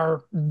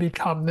guitar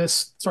become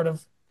this sort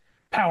of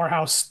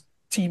powerhouse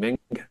teaming.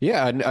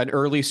 Yeah, an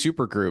early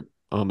supergroup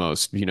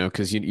almost,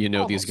 because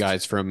these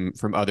guys from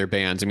other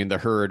bands. I mean, The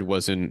Herd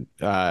wasn't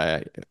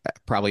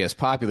probably as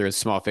popular as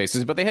Small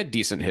Faces, but they had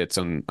decent hits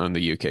on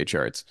the UK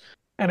charts.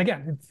 And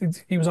again,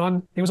 he was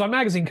on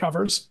magazine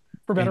covers,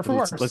 for better or for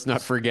worse. Let's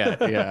not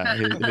forget,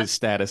 his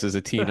status as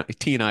a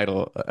teen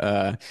idol.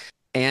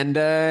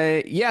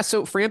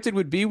 So Frampton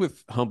would be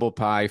with Humble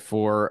Pie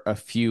for a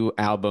few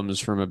albums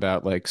from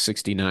about like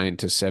 69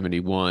 to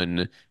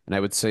 71, and I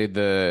would say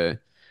the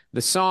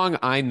song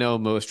I know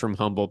most from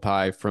Humble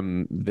Pie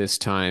from this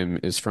time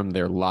is from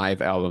their live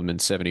album in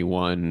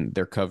 71,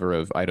 their cover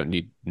of I Don't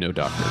Need No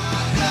Doctor.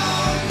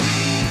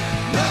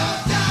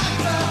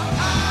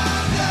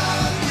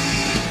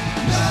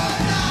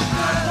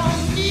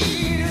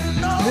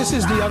 This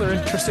is the other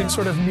interesting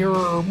sort of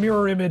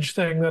mirror image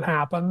thing that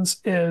happens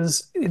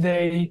is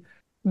they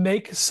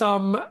make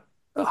some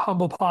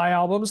Humble Pie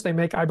albums. They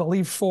make, I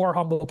believe, 4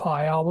 Humble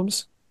Pie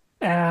albums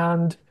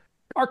and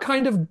are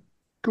kind of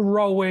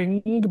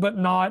growing but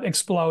not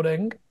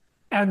exploding,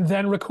 and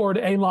then record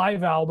a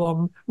live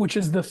album, which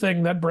is the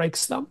thing that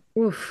breaks them.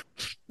 Oof.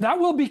 That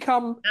will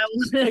become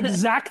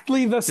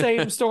exactly the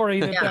same story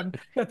that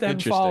then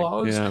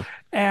follows. Yeah.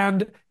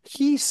 And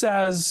he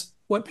says,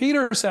 what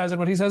Peter says and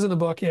what he says in the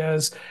book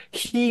is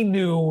he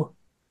knew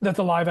that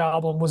the live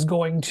album was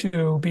going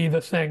to be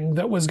the thing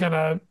that was going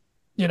to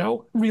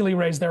really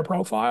raise their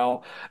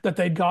profile, that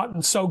they'd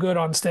gotten so good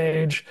on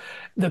stage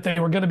that they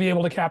were going to be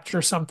able to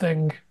capture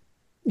something,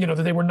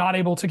 that they were not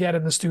able to get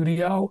in the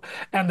studio,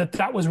 and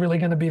that was really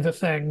going to be the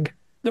thing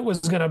that was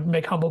going to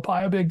make Humble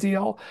Pie a big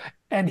deal.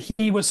 And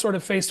he was sort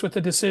of faced with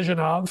the decision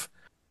of,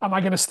 am I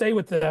going to stay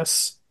with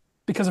this?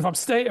 Because if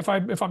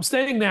I'm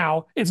staying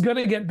now, it's going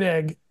to get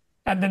big,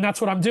 and then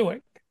that's what I'm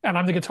doing. And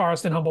I'm the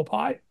guitarist in Humble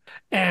Pie.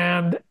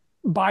 And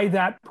by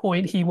that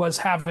point, he was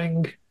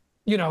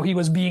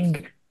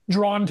being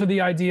drawn to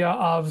the idea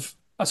of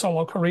a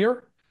solo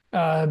career,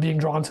 being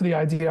drawn to the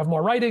idea of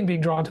more writing, being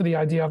drawn to the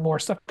idea of more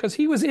stuff. Because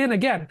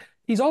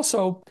he's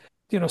also,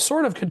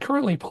 sort of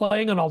concurrently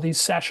playing on all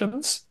these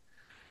sessions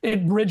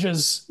in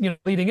bridges,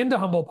 leading into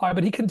Humble Pie,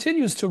 but he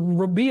continues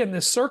to be in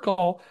this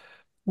circle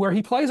where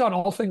he plays on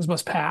All Things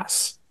Must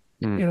Pass.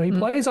 He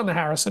plays on the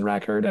Harrison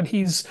record, and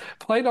he's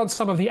played on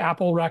some of the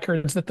Apple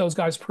records that those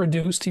guys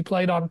produced. He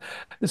played on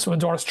this one,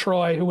 Doris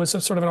Troy, who was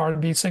a sort of an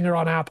R&B singer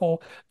on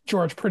Apple.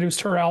 George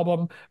produced her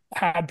album,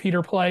 had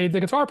Peter play the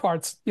guitar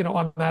parts,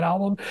 on that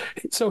album.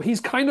 So he's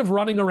kind of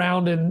running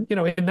around in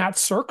that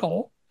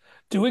circle,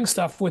 doing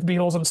stuff with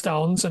Beatles and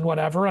Stones and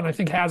whatever, and I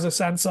think has a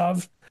sense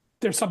of,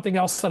 there's something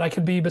else that I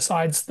can be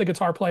besides the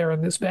guitar player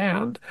in this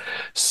band.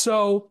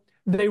 So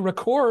they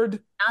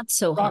record not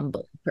so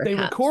humble. Perhaps. They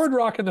record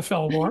Rock in the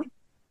Fillmore,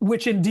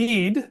 which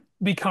indeed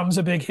becomes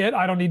a big hit.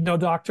 I Don't Need No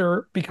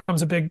Doctor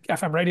becomes a big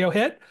FM radio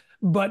hit,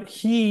 but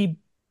he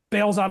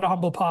bails out of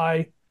Humble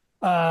Pie,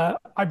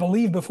 I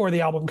believe, before the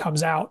album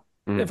comes out,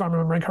 if I'm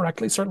remembering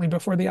correctly, certainly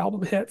before the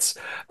album hits,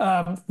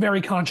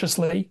 very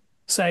consciously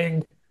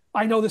saying,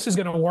 I know this is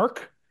going to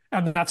work,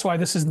 and that's why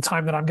this is the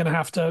time that I'm going to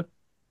have to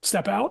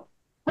step out.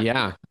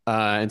 Yeah.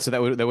 And so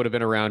that would have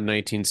been around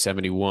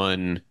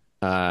 1971.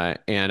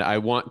 And I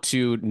want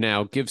to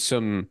now give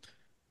some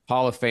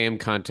Hall of Fame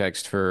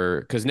context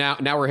because now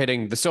we're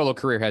hitting the solo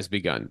career has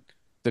begun.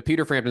 The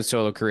Peter Frampton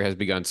solo career has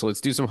begun. So let's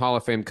do some Hall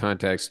of Fame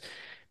context,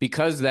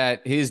 because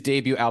that his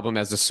debut album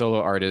as a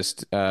solo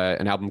artist,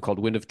 an album called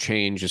Wind of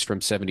Change, is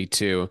from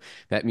 72.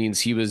 That means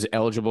he was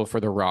eligible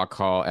for the Rock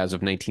Hall as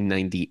of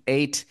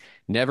 1998.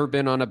 Never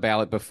been on a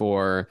ballot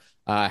before.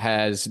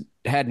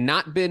 Had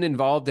not been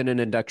involved in an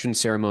induction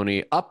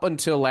ceremony up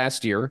until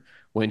last year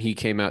when he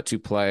came out to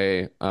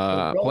play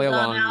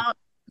along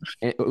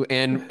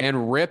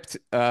and ripped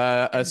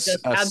a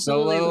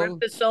solo.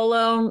 Ripped a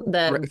solo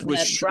that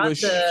was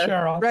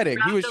shredding.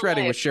 He was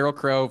shredding with Sheryl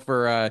Crow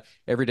for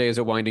Every Day is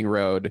a Winding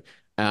Road,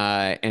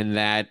 and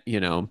that,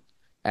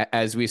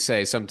 as we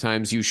say,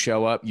 sometimes you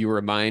show up, you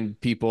remind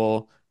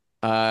people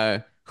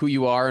who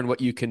you are and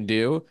what you can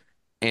do,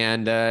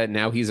 and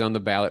now he's on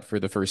the ballot for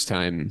the first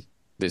time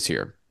this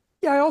year.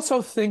 Yeah, I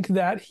also think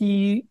that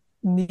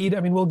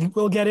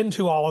we'll get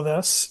into all of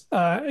this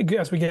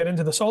as we get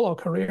into the solo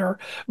career,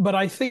 but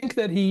I think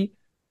that it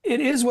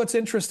is what's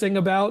interesting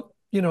about,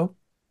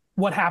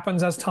 what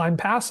happens as time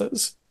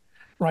passes,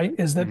 right?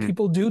 Is that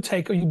people do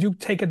take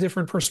a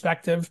different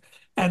perspective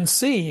and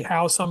see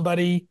how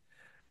somebody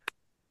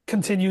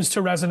continues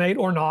to resonate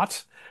or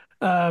not,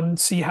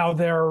 see how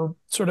their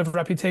sort of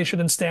reputation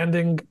and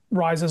standing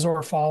rises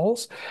or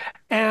falls.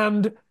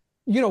 And,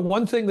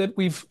 one thing that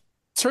we've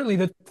certainly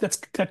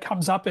that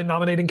comes up in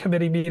nominating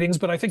committee meetings,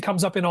 but I think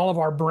comes up in all of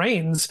our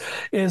brains,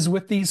 is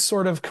with these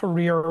sort of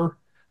career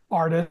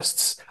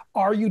artists,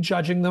 are you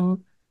judging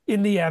them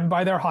in the end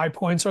by their high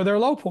points or their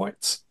low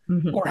points?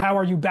 Or how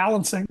are you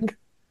balancing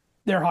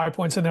their high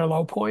points and their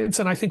low points?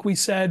 And I think we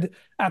said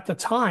at the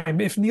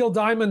time, if Neil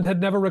Diamond had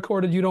never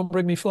recorded You Don't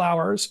Bring Me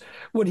Flowers,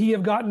 would he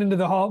have gotten into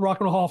the Rock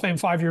and Roll Hall of Fame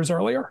 5 years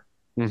earlier?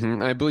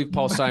 I believe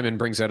Paul Simon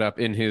brings that up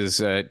in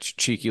his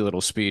cheeky little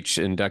speech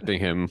inducting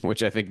him,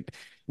 which I think,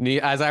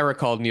 as I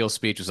recall, Neil's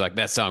speech was like,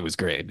 that song was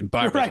great.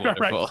 Barbara's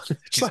wonderful. Right.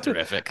 She's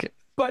terrific.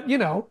 But,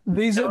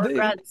 these are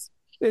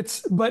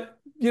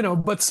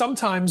but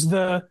sometimes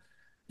the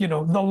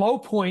low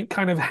point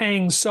kind of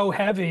hangs so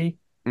heavy.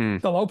 The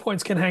low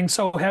points can hang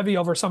so heavy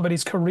over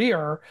somebody's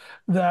career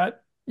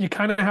that you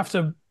kind of have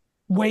to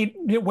wait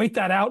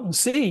that out and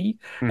see.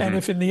 And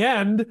if in the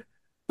end,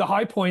 the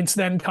high points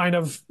then kind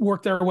of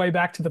work their way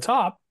back to the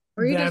top.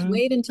 Or you just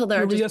wait until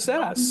there are just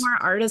more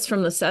artists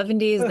from the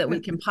 70s that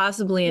we can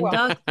possibly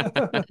induct.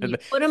 You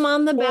put them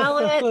on the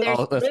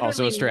ballot. There's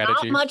also a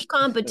strategy. Not much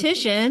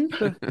competition,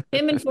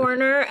 him and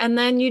Foreigner, and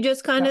then you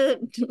just kind of,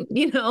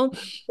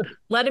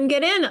 let him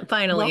get in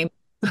finally.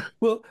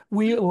 We'll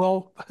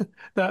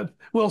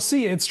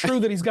see. It's true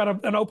that he's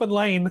got an open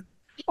lane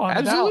on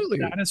Absolutely.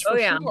 That is for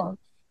sure.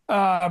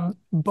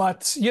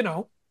 But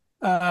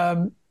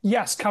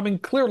yes, coming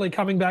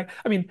back.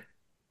 I mean,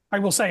 I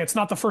will say it's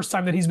not the first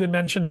time that he's been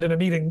mentioned in a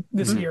meeting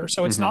this year,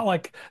 so it's not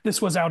like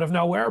this was out of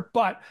nowhere.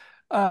 But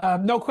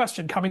no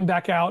question, coming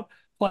back out,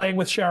 playing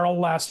with Sheryl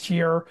last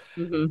year.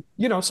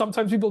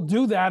 Sometimes people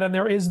do that, and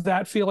there is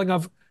that feeling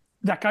of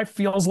that guy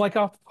feels like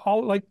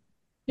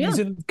he's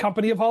in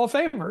company of Hall of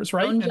Famers,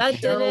 right? And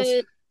did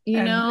it,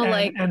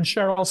 and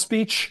Cheryl's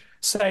speech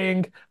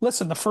saying,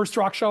 "Listen, the first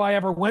rock show I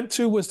ever went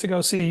to was to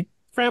go see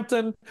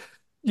Frampton.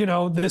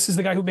 this is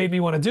the guy who made me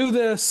want to do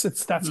this.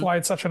 That's why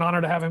it's such an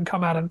honor to have him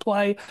come out and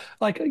play.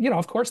 Like,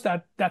 of course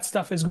that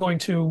stuff is going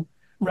to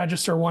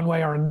register one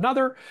way or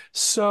another.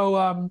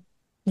 So,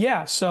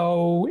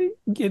 so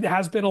it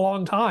has been a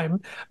long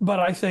time, but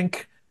I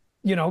think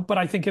in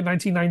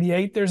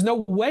 1998, there's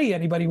no way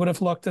anybody would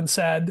have looked and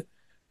said,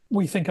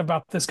 we think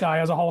about this guy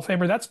as a Hall of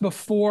Famer. That's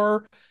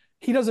before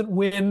he doesn't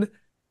win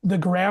the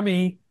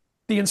Grammy,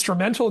 the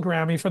instrumental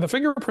Grammy for the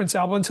Fingerprints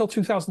album until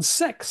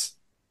 2006.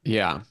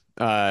 Yeah.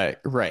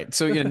 Right.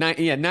 So you're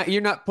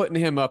not putting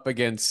him up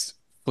against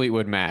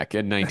Fleetwood Mac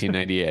in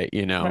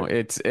 1998. Right.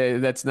 It's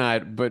that's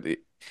not. But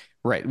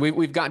right,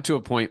 we've gotten to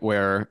a point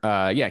where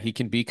he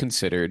can be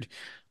considered.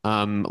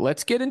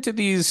 Let's get into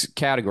these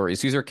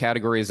categories. These are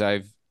categories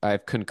I've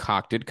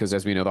concocted because,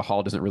 as we know, the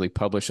Hall doesn't really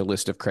publish a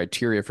list of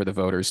criteria for the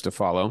voters to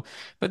follow.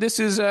 But this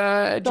is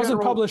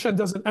doesn't publish and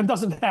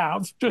doesn't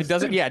have. It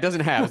doesn't. Yeah, it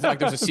doesn't have. It's not like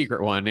there's a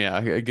secret one.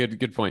 Yeah,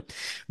 good point.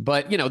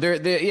 But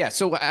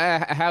So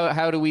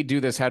how do we do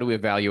this? How do we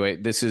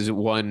evaluate? This is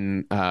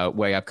one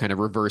way I've kind of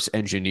reverse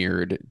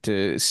engineered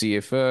to see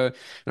if an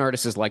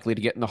artist is likely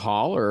to get in the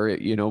Hall, or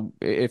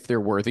if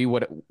they're worthy.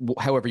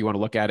 However you want to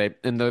look at it.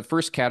 And the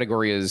first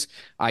category is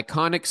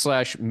iconic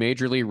 /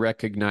 majorly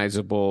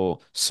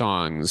recognizable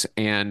songs.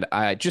 And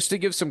just to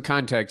give some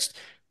context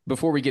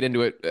before we get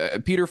into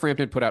it, Peter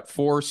Frampton put out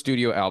 4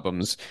 studio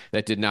albums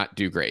that did not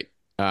do great.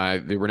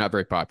 They were not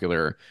very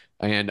popular.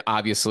 And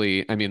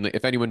obviously, I mean,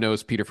 if anyone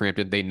knows Peter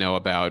Frampton, they know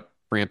about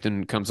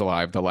Frampton Comes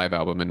Alive, the live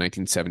album in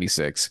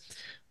 1976.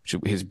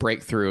 His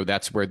breakthrough,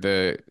 that's where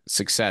the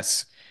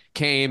success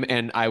came.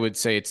 And I would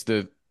say it's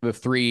the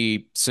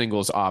 3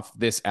 singles off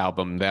this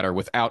album that are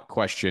without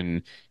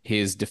question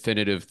his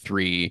definitive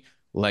 3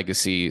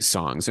 legacy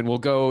songs. And we'll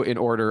go in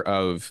order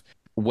of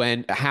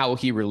how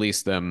he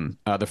released them.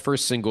 The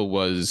first single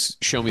was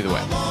Show Me the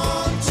Way.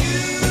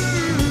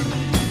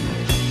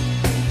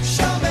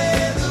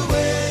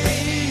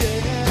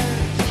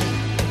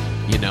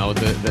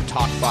 The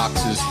talk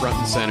box is front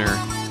and center.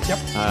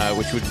 Yep.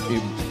 Which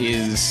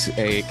is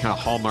a kind of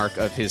hallmark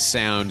of his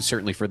sound,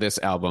 certainly for this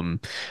album.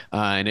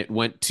 And it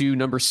went to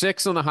number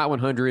 6 on the Hot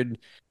 100.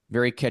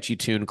 Very catchy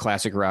tune,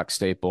 classic rock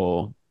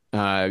staple.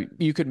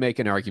 You could make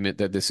an argument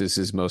that this is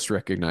his most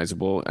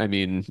recognizable. I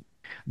mean,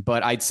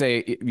 but I'd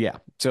say, yeah.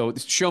 So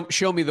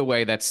show me the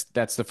way. That's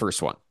the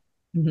first one.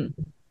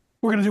 Mm-hmm.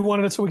 We're gonna do one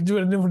at a so we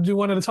can do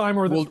one at a time,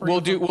 or we'll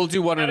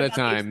do one at a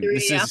time.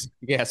 This is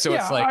So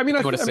it's like, I mean,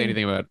 you want to say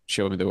anything about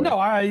Show Me the Way? No,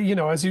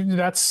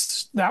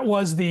 that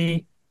was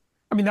the.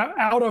 I mean, that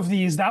out of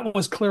these, that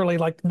was clearly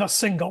like the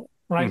single,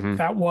 right? Mm-hmm.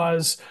 That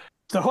was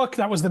the hook.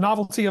 That was the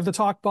novelty of the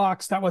talk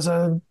box. That was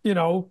a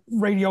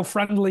radio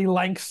friendly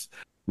length.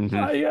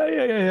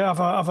 Mm-hmm.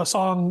 Of a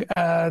song,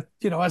 as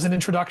an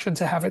introduction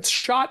to have its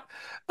shot.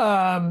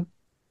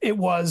 It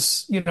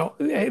was,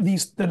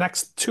 the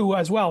next 2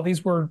 as well.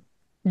 These were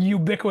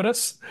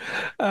ubiquitous,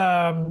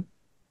 one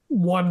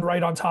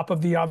right on top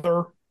of the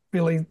other,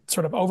 really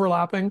sort of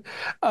overlapping.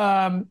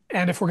 And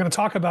if we're going to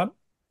talk about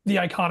the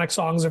iconic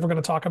songs, if we're going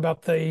to talk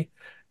about the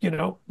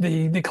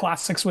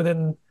classics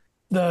within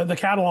the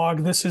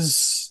catalog, this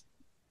is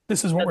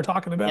what we're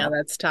talking about. Yeah,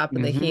 that's top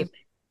of the heap.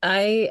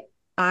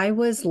 I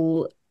was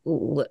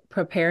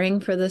preparing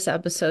for this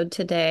episode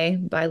today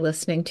by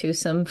listening to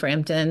some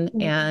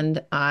Frampton,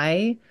 and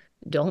I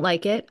don't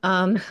like it.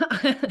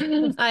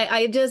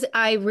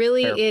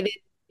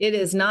 It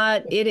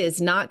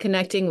is not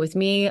connecting with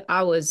me.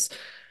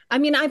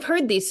 I've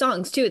heard these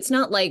songs too. It's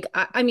not like,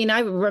 I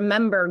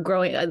remember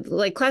growing,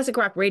 like classic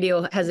rock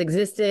radio has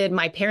existed.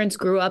 My parents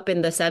grew up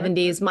in the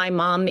 70s. My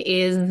mom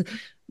is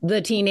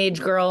the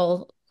teenage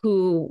girl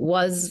who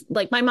was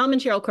like, my mom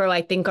and Sheryl Crow,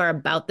 I think, are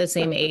about the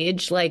same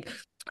age. Like,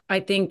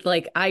 I think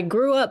like I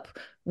grew up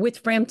with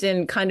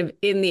Frampton kind of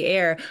in the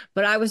air,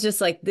 but I was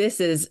just like,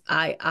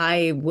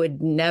 I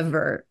would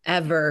never,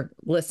 ever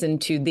listen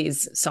to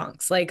these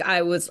songs. Like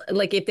I was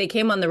like, if they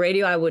came on the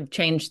radio, I would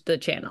change the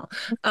channel.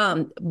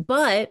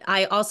 But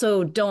I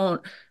also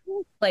don't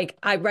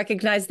I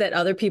recognize that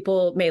other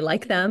people may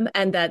like them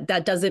and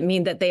that doesn't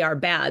mean that they are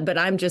bad, but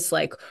I'm just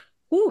like,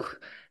 ooh,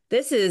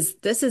 this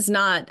is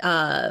not,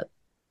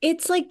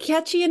 it's like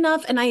catchy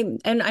enough. And I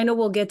know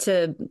we'll get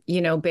to,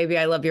 Baby,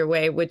 I Love Your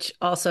Way, which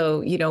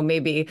also,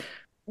 maybe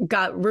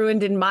got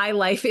ruined in my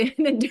life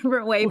in a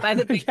different way by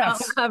the big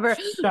album cover.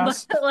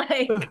 Yes.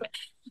 But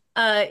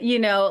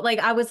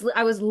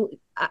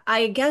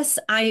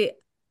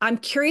I'm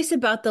curious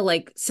about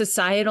the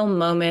societal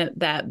moment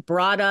that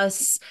brought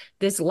us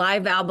this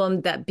live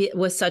album that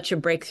was such a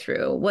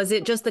breakthrough. Was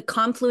it just the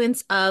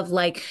confluence of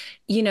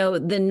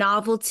the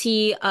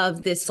novelty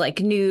of this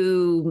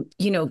new,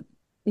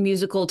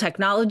 musical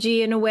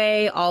technology in a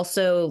way,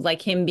 also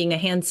him being a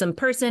handsome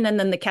person, and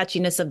then the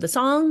catchiness of the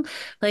song?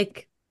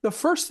 The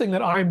first thing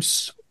that I'm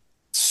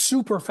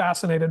super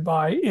fascinated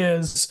by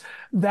is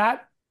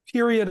that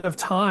period of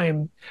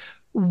time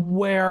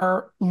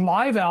where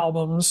live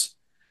albums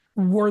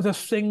were the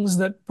things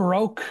that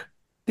broke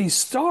these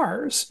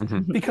stars.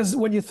 Mm-hmm. Because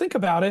when you think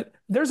about it,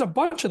 there's a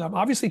bunch of them.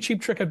 Obviously,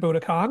 Cheap Trick at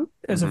Budokan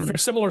is a very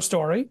similar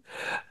story.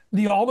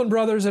 The Allman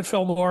Brothers at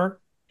Fillmore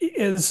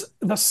is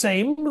the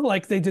same.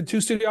 Like, they did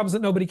 2 studio albums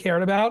that nobody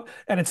cared about,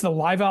 and it's the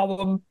live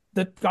album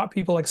that got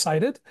people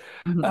excited.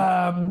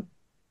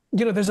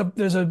 There's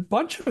a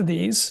bunch of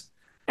these,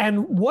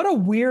 and what a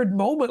weird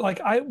moment.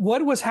 Like,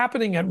 what was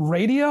happening at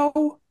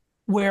radio,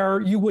 where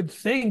you would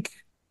think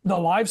the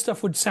live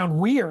stuff would sound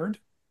weird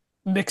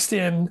mixed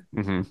in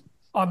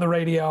on the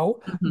radio,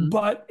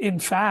 but in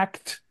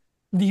fact,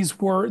 these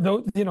were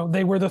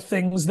they were the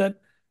things that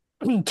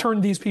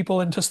turned these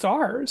people into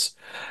stars.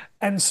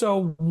 And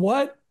so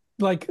what,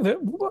 like,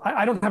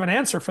 I don't have an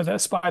answer for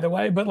this, by the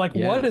way, but like,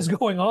 what is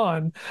going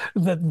on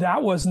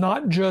that was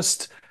not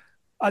just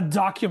a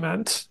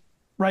document,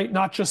 right?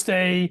 Not just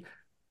a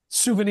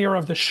souvenir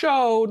of the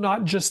show,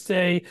 not just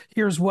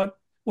here's what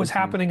was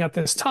happening at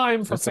this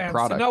time for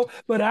fans to know,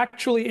 but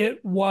actually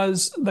it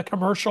was the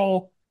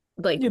commercial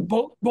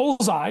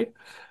bullseye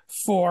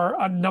for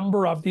a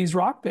number of these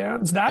rock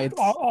bands. That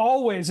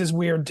always is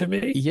weird to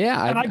me.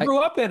 Yeah. And I grew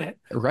up in it.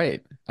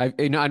 Right.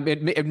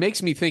 It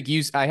makes me think,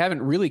 I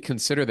haven't really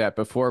considered that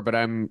before, but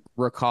I'm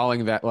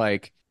recalling that,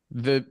 like,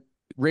 the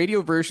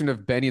radio version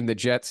of Benny and the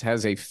Jets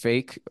has a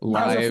fake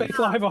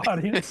live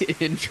audience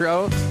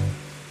intro.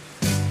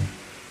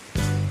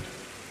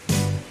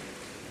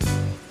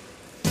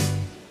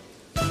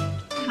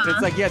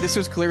 It's like, this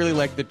was clearly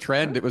like the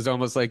trend. It was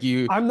almost like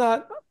I'm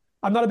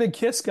not a big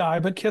Kiss guy,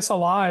 but Kiss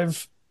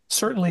Alive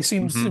certainly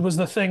seems it was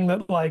the thing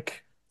that,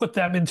 like, put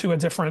them into a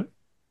different.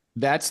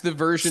 That's the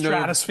version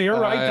stratosphere, of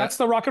right? That's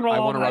the Rock and Roll I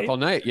All Want to Rock All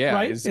Night. Yeah,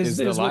 right? Is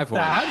the live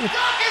one. Rock and roll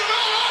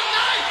all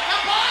night, the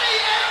party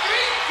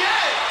every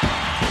day.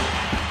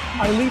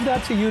 I leave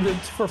that to you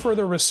for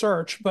further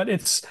research, but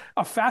it's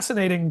a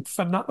fascinating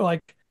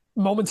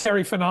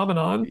momentary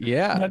phenomenon.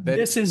 Yeah, that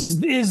this is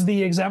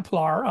the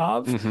exemplar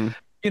of.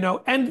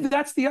 And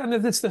that's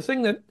the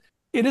thing, that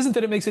it isn't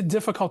that it makes it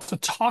difficult to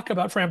talk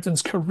about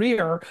Frampton's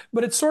career,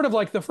 but it's sort of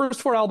like the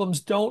first 4 albums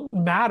don't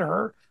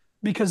matter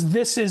because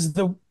this is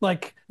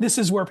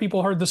where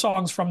people heard the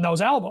songs from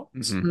those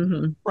albums,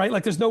 right?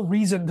 Like, there's no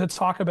reason to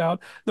talk about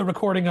the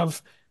recording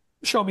of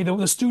Show Me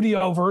the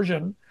studio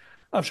version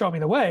of Show Me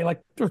the Way.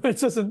 Like,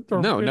 it doesn't.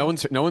 No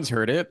one's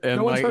heard it. And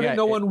no one's heard it.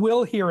 No one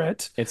will hear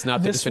it. It's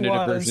not the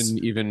definitive version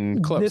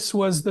even close. This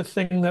was the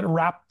thing that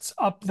wrapped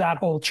up that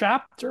whole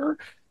chapter.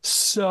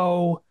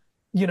 So,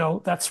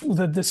 that's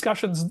the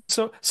discussions.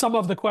 So some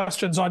of the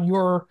questions on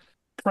your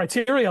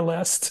criteria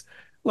list,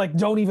 like,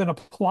 don't even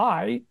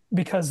apply,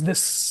 because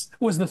this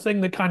was the thing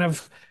that kind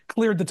of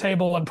cleared the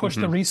table and pushed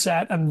the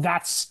reset. And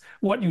that's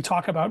what you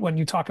talk about when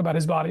you talk about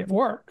his body of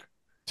work.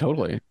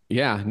 Totally.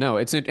 Yeah, no,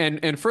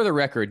 and for the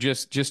record,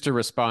 just to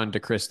respond to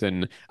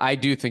Kristen, I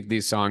do think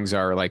these songs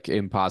are, like,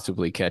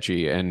 impossibly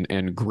catchy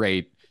and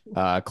great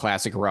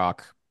classic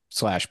rock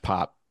 /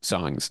 pop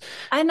songs.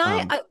 And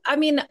I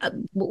mean,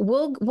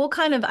 we'll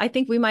kind of, I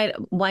think we might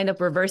wind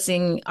up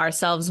reversing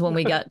ourselves when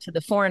we get to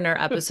the Foreigner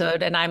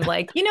episode. And I'm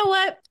like, you know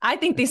what? I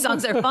think these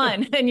songs are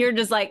fun. And you're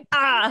just like,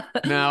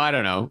 No, I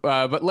don't know.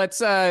 But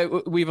let's,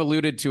 we've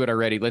alluded to it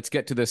already. Let's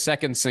get to the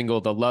second single,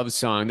 the love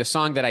song, the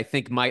song that I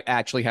think might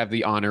actually have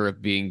the honor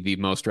of being the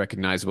most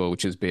recognizable,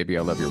 which is Baby,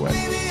 I Love Your Way.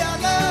 Baby, I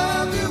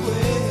love your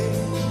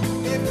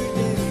way every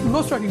day.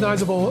 Most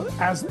recognizable,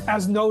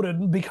 as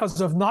noted, because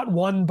of not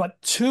one,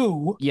 but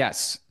 2.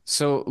 Yes.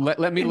 So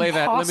let me lay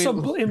that.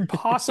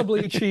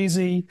 Impossibly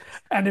cheesy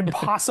and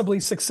impossibly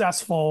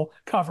successful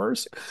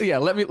covers. Yeah,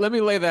 let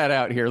me lay that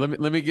out here. Let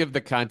me give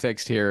the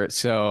context here.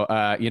 So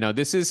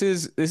this is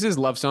his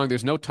love song.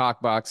 There's no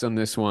talk box on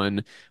this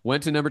one.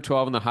 Went to number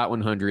 12 in the Hot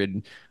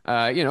 100.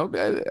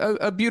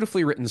 A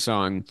beautifully written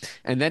song.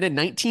 And then in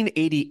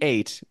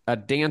 1988, a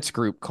dance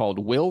group called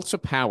Will to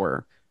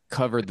Power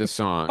covered the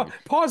song.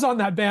 Pause on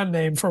that band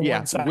name for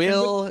 1 second.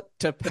 Will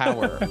to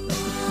Power.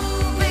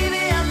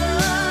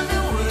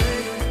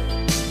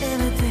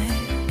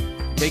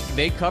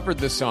 They covered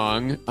the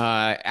song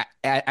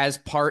as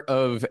part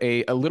of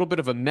a little bit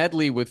of a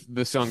medley with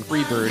the song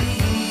Freebird.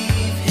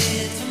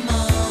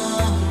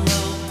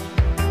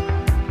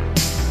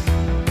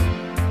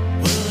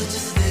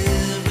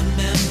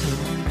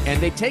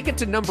 And they take it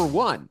to number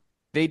 1.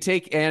 That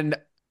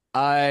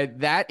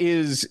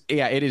is,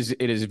 it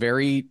is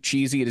very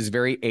cheesy. It is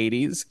very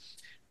 80s.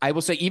 I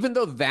will say, even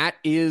though that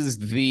is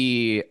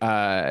the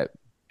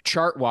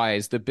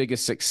chart-wise the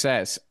biggest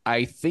success,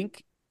 I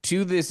think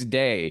to this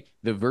day,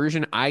 the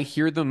version I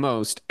hear the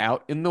most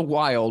out in the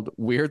wild,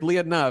 weirdly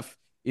enough,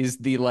 is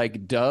the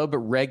dub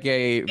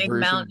reggae Big version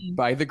Mountain.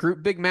 by the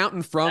group Big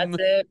Mountain from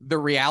the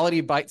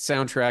Reality Bites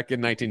soundtrack in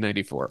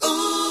 1994.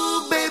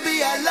 Ooh,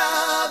 baby, I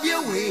love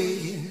your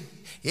way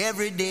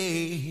every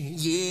day.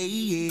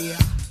 Yeah.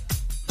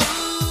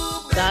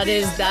 That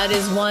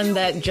is one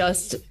that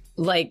just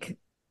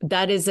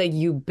that is a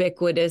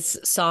ubiquitous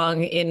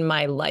song in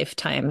my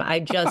lifetime.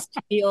 I just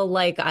feel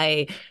like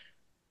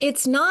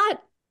it's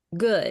not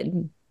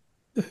good,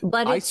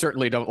 but I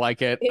certainly don't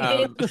like it.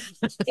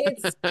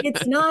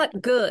 It's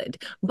not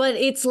good, but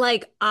it's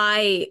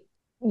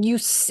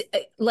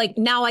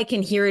now I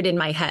can hear it in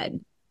my head.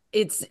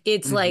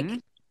 it's like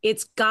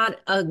it's got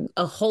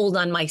a hold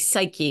on my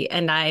psyche,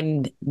 and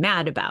I'm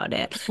mad about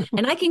it.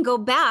 And I can go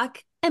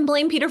back and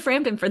blame Peter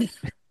Frampton for this.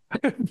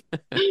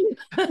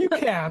 You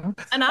can.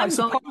 And I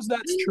suppose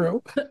that's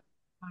true.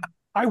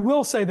 I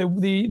will say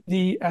that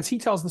the as he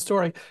tells the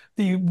story,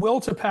 the will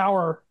to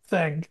power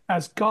thing,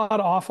 as god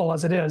awful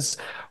as it is,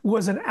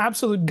 was an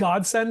absolute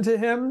godsend to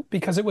him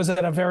because it was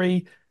at a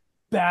very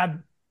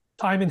bad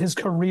time in his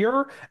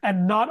career.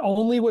 And not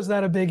only was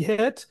that a big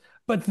hit,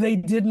 but they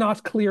did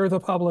not clear the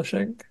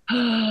publishing.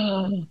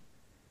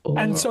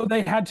 And so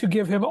they had to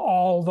give him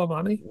all the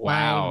money.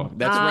 Wow.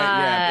 That's right.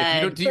 Yeah. If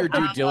you don't do your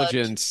due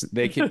diligence,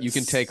 you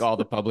can take all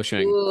the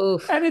publishing.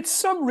 Oof. And it's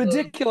some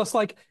ridiculous,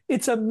 like,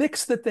 it's a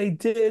mix that they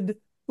did,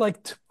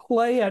 like, to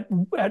play at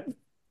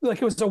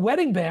like, it was a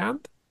wedding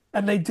band.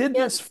 And they did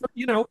this, for,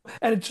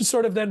 and it just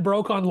sort of then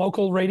broke on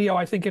local radio,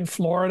 I think, in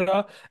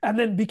Florida, and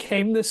then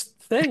became this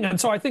thing. And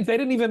so I think they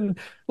didn't even,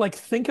 like,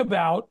 think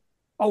about,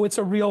 oh, it's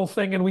a real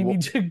thing and we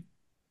need to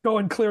go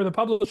and clear the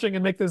publishing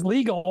and make this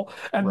legal.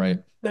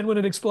 And then when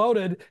it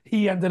exploded,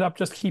 he ended up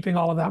just keeping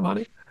all of that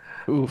money.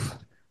 Oof.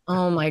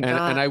 Oh my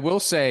God. And I will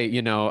say,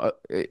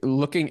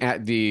 looking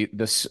at the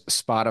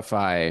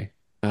Spotify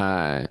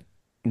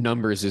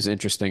numbers is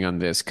interesting on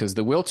this because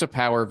the Will to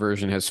Power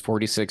version has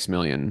 46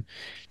 million.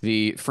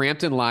 The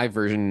Frampton Live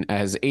version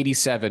has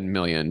 87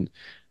 million.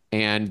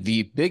 And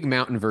the Big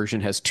Mountain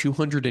version has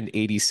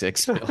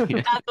 286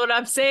 million. That's what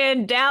I'm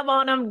saying. Dab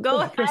on them. Go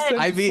ahead.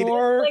 I mean,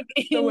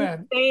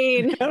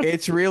 insane.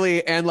 It's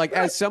really, and like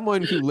as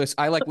someone who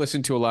I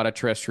listen to a lot of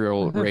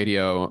terrestrial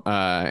radio,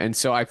 and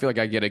so I feel like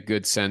I get a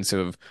good sense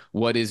of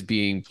what is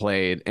being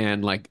played,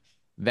 and like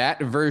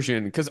that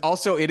version, because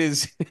also it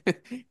is.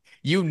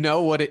 You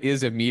know what it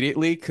is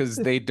immediately because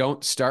they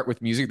don't start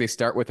with music. They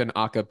start with an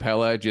a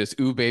cappella, just,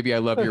 ooh, baby, I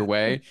love your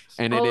way.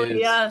 And it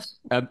is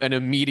an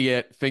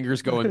immediate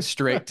fingers going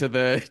straight to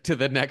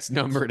the next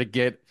number to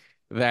get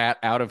that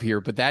out of here.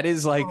 But that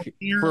is like,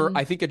 for,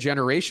 I think, a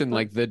generation,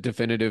 like the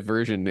definitive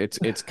version.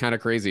 It's kind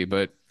of crazy,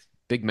 but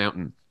Big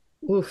Mountain.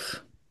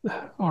 Oof.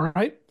 All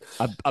right.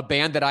 A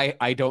band that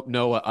I don't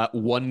know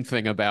one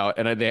thing about,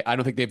 and I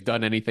don't think they've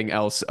done anything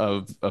else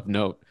of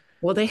note.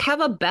 Well, they have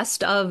a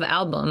best of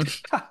album.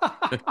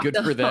 Good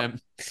for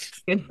them.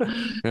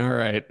 All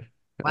right.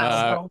 Wow.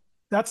 So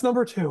that's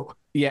number 2.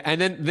 Yeah,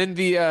 and then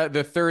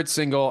the third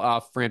single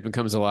off Frampton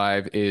Comes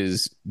Alive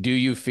is Do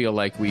You Feel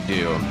Like We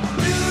Do?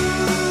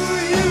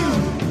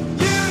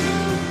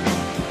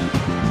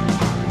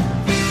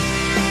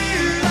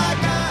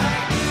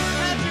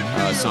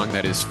 A song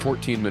that is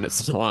 14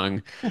 minutes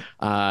long,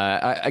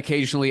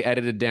 occasionally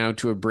edited down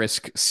to a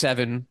brisk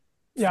 7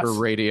 for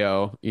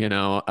radio,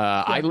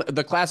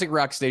 the classic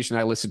rock station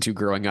I listened to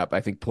growing up,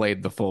 I think,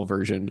 played the full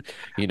version.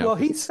 Well,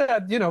 he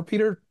said,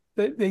 Peter,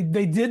 they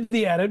did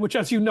the edit, which,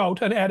 as you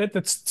note, an edit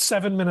that's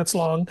 7 minutes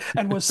long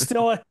and was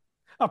still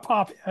a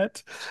pop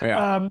hit.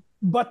 Yeah.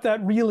 But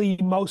that really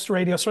most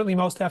radio, certainly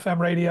most FM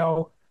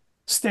radio,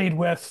 stayed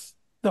with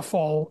the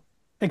full,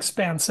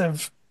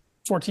 expansive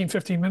 14,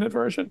 15-minute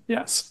version.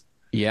 Yes.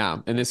 Yeah,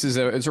 and it's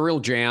a real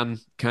jam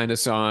kind of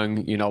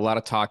song. A lot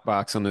of talk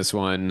box on this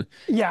one.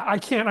 Yeah, I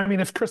can't. I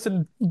mean, if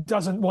Kristen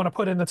doesn't want to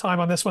put in the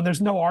time on this one,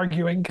 there's no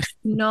arguing.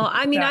 No,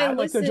 I mean, I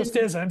listened. There just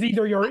isn't.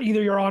 Either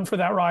you're on for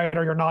that ride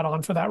or you're not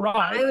on for that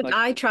ride.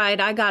 I tried.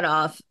 I got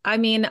off. I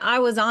mean, I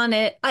was on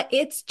it.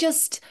 It's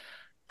just.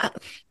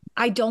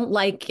 I don't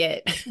like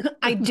it.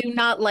 I do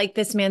not like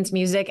this man's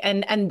music.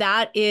 And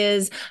that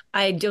is,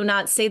 I do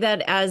not say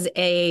that as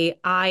I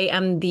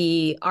am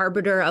the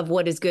arbiter of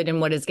what is good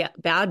and what is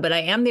bad, but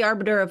I am the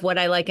arbiter of what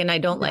I like and I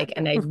don't like.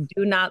 And I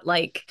do not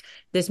like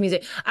this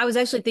music. I was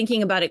actually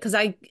thinking about it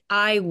because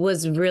I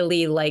was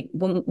really like,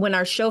 when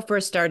our show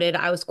first started,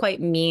 I was quite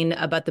mean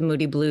about the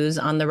Moody Blues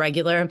on the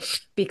regular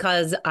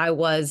because I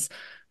was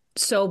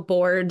so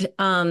bored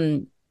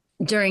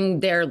during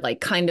their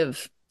like kind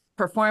of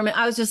performance.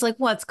 I was just like,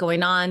 what's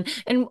going on?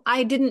 And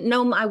I didn't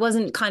know, I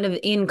wasn't kind of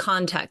in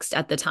context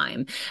at the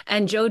time.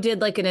 And Joe did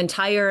like an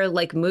entire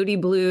like Moody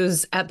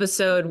Blues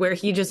episode where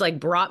he just like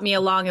brought me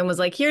along and was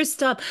like, here's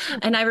stuff.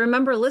 And I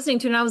remember listening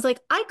to it and I was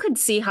like, I could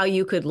see how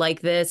you could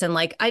like this. And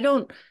like,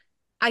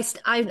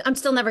 I'm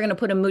still never going to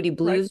put a Moody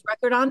Blues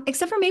record on,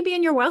 except for maybe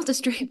in your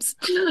wildest dreams.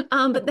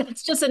 But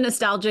that's just a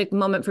nostalgic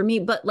moment for me.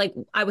 But like,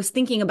 I was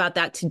thinking about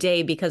that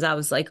today because I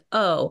was like,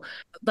 oh,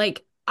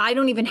 like, I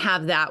don't even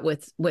have that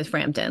with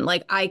Frampton.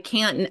 Like I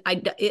can't,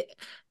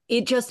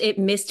 it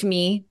missed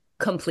me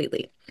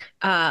completely.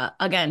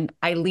 Again,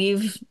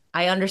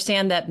 I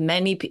understand that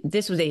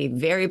this was a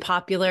very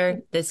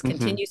popular, this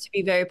continues to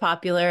be very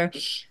popular.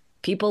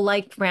 People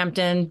like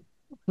Frampton,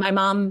 my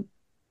mom,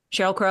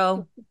 Sheryl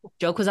Crow,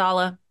 Joe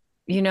Quazala,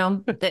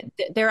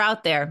 they're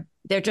out there.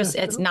 They're just,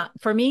 it's not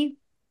for me.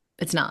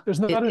 It's not. There's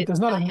not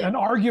an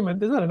argument.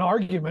 There's not an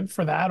argument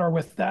for that or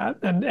with that.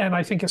 And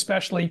I think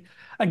especially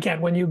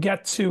again when you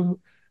get to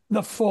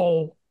the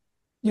full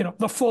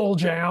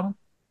jam,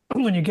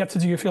 when you get to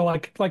Do You Feel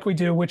Like We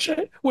Do, which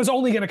was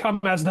only going to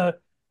come as the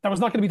That was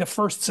not going to be the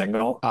first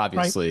single,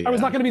 Obviously, right? That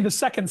was not going to be the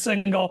second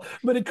single,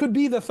 but it could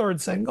be the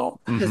third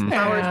single. His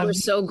powers were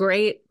so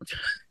great.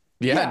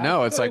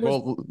 No, it's like,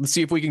 well, let's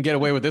see if we can get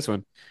away with this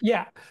one.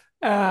 Yeah.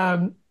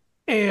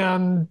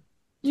 And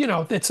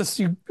it's just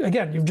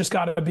you've just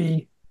got to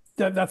be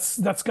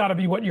that's got to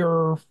be what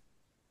you're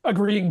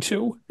agreeing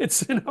to.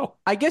 It's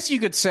I guess you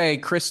could say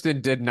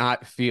Kristen did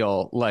not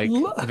feel like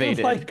they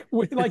did.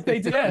 like they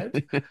did.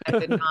 I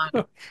did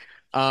not.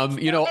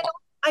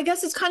 I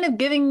guess it's kind of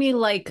giving me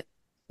like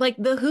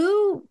the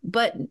Who,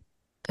 but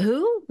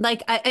who?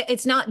 Like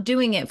it's not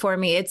doing it for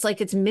me. It's like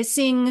it's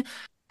missing.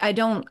 I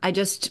don't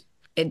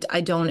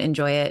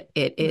enjoy it.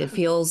 It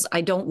feels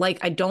I don't like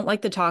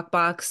the talk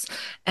box,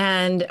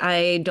 and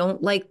I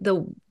don't like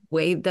the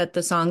way that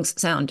the songs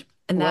sound.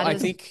 And I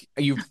think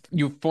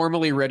you've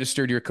formally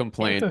registered your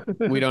complaint.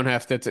 We don't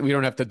have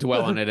to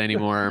dwell on it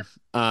anymore.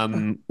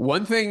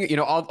 One thing,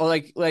 all,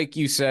 like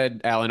you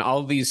said, Alan,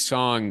 all these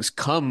songs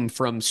come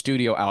from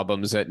studio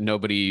albums that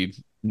nobody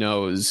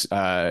knows.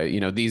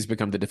 These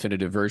become the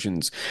definitive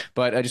versions.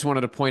 But I just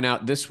wanted to point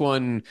out this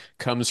one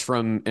comes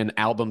from an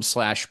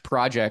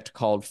album/project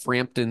called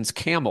Frampton's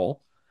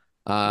Camel.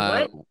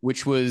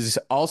 Which was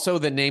also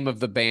the name of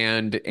the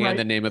band and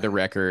the name of the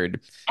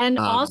record. And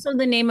also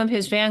the name of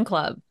his fan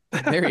club.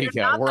 There you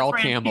go. We're all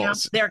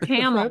camels. They're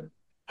camel.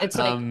 It's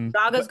like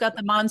Gaga's got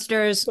the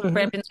monsters,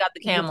 Frampton's got the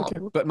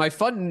camel. But my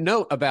fun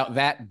note about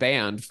that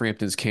band,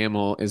 Frampton's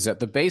Camel, is that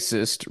the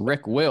bassist,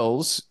 Rick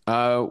Wills,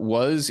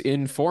 was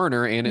in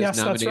Foreigner and is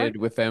nominated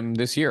with them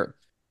this year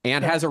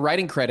and has a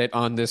writing credit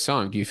on this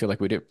song. Do you feel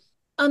like we do?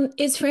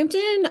 Is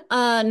Frampton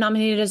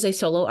nominated as a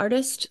solo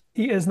artist?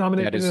 He is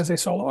nominated as a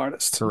solo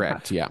artist.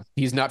 Correct. Yeah,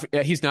 he's not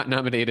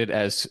nominated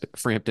as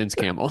Frampton's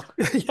Camel.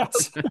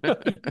 Yes.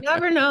 You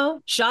never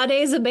know.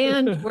 Sade's a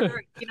band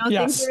where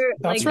yes,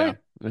 that's right. Yeah,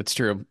 that's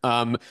true.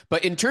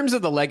 But in terms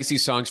of the legacy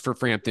songs for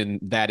Frampton,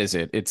 that is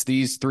it. It's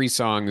these 3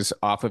 songs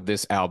off of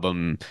this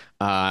album.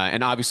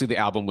 And obviously the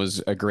album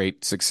was a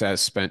great success,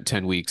 spent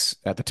 10 weeks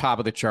at the top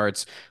of the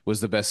charts, was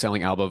the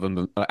best-selling album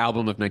of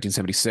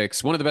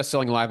 1976. One of the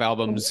best-selling live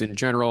albums in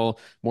general,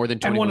 more than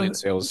 20 million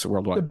sales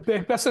worldwide. The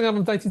best-selling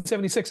album of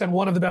 1976 and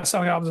one of the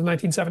best-selling albums of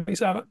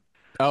 1977.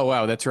 Oh,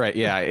 wow. That's right.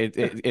 Yeah.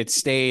 It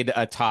stayed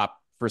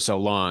atop for so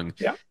long.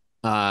 Yeah.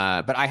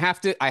 But I have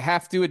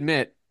to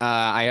admit,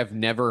 I have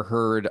never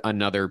heard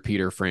another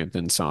Peter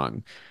Frampton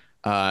song.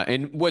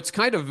 And what's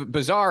kind of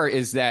bizarre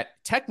is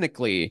that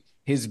technically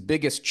his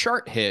biggest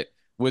chart hit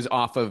was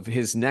off of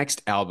his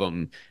next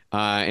album,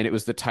 and it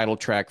was the title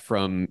track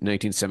from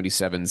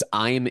 1977's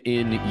I'm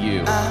in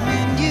You. I'm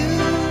in you.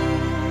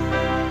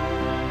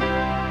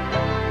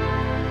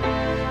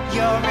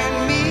 You're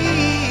in me.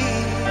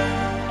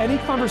 Any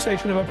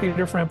conversation about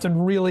Peter Frampton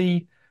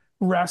really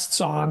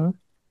rests on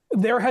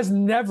there has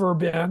never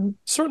been,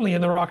 certainly in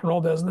the rock and roll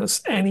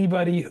business,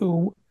 anybody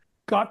who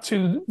got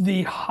to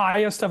the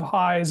highest of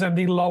highs and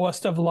the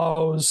lowest of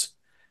lows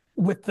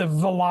with the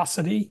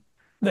velocity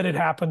that it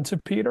happened to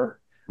Peter.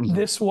 Mm-hmm.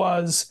 This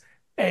was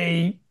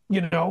a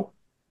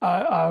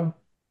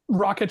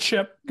rocket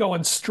ship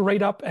going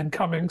straight up and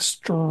coming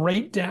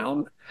straight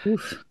down.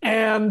 Oof.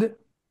 And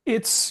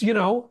it's,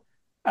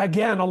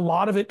 again, a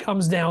lot of it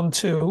comes down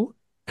to,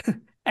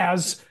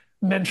 as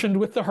mentioned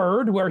with The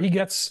Herd, where he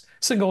gets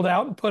singled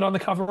out and put on the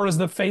cover as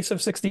the face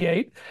of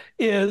 68,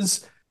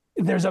 is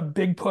there's a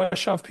big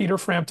push of Peter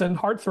Frampton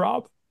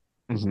heartthrob.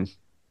 Mm-hmm.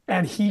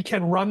 And he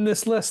can run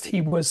this list.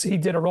 He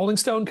did a Rolling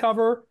Stone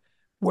cover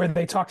where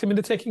they talked him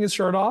into taking his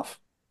shirt off.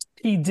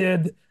 He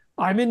did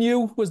I'm in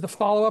You was the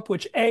follow-up,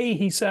 which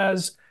he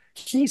says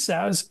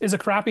is a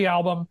crappy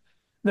album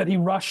that they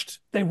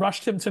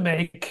rushed him to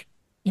make.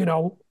 He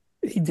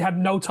had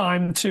no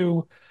time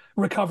to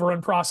recover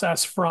and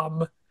process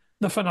from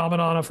the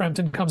phenomenon of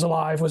Frampton Comes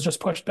Alive, was just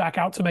pushed back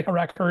out to make a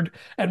record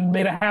and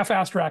made a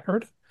half-assed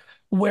record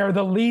where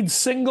the lead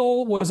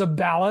single was a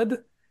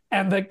ballad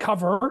and the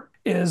cover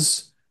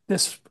is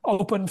this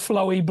open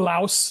flowy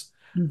blouse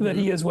that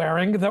he is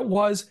wearing that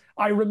was,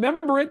 I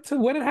remember it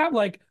when it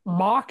happened,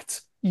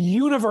 mocked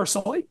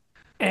universally.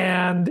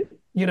 And,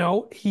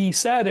 he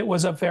said it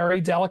was a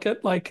very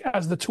delicate,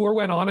 as the tour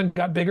went on and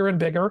got bigger and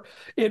bigger,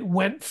 it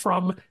went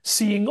from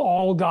seeing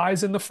all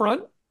guys in the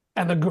front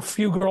and the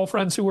few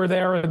girlfriends who were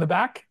there in the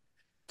back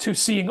to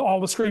seeing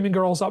all the screaming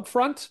girls up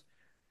front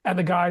and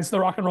the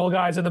rock and roll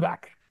guys in the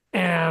back.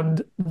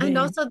 And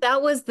also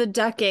that was the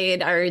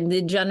decade, or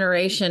the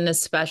generation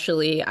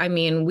especially. I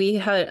mean,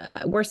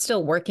 we're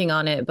still working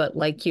on it, but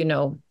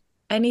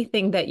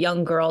anything that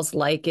young girls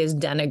like is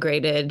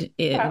denigrated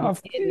in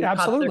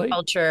popular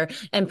culture,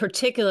 and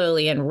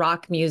particularly in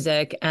rock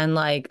music, and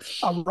a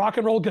rock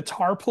and roll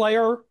guitar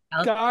player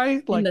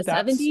guy in the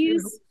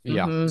 70s.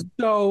 Yeah. Mm-hmm.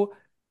 So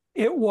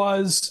it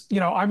was,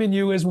 I'm in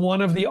You is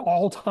one of the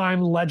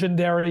all-time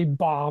legendary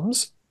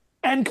bombs.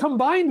 And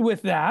combined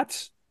with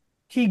that,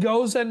 he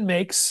goes and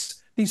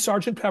makes the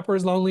Sgt.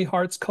 Pepper's Lonely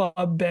Hearts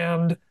Club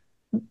Band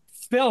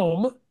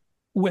film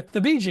with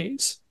the Bee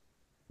Gees.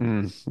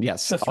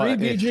 Yes. The 3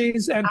 Bee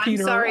Gees and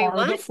Peter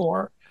are the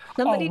 4.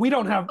 Somebody we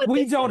don't tell me have what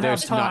we this don't is. have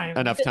There's not time.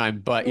 enough time,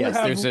 but You yes,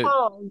 have- there's a.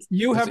 Called.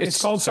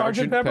 It's called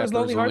Sergeant Pepper's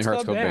Lonely Hearts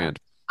Club Band.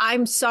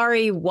 I'm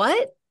sorry,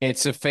 what?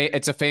 It's a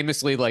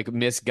famously like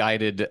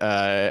misguided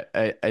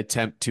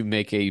attempt to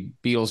make a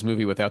Beatles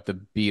movie without the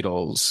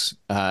Beatles,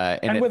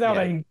 And without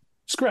a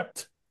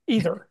script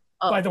either,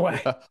 by the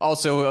way.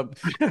 Also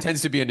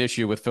tends to be an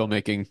issue with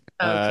filmmaking.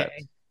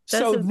 Okay.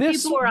 So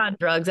people are on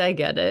drugs. I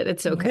get it.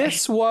 It's okay.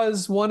 This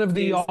was one of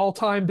the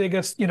all-time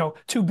biggest,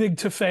 too big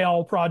to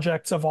fail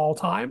projects of all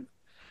time.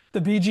 The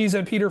Bee Gees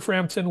and Peter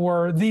Frampton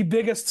were the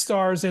biggest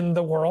stars in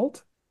the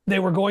world. They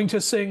were going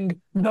to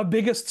sing the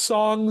biggest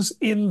songs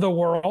in the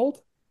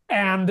world.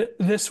 And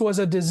this was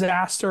a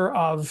disaster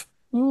of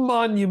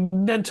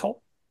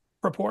monumental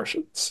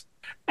proportions.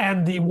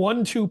 And the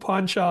 1-2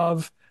 punch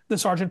of the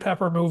Sgt.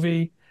 Pepper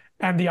movie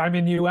and the I'm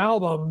in You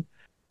album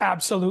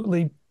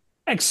absolutely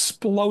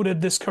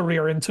exploded this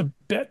career into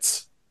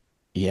bits.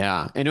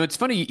 Yeah. And it's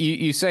funny,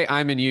 you say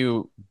I'm in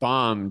You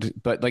bombed,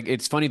 but like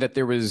it's funny that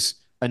there was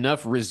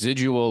enough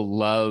residual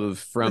love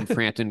from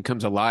Frampton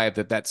Comes Alive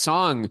that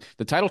song,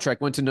 the title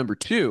track, went to number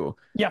 2.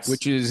 Yes.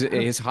 Which is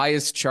his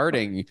highest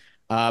charting.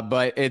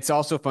 But it's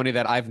also funny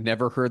that I've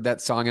never heard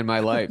that song in my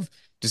life.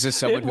 Just as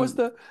someone it was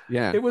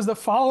the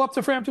follow-up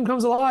to Frampton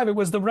Comes Alive. It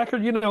was the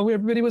record,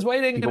 everybody was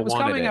waiting and it was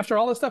coming after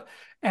all this stuff.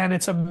 And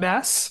it's a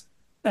mess.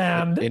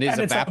 And it is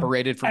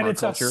evaporated from our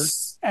culture.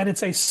 And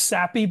it's a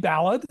sappy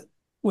ballad,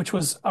 which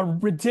was a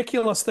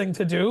ridiculous thing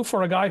to do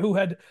for a guy who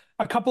had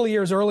a couple of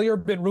years earlier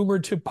been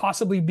rumored to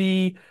possibly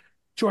be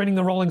joining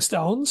the Rolling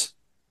Stones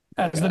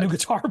as the new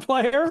guitar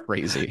player.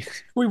 Crazy.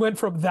 We went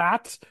from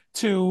that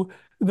to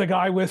the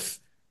guy with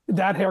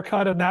that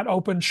haircut and that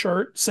open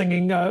shirt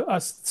singing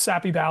a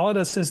sappy ballad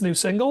as his new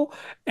single.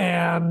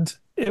 And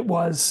it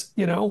was,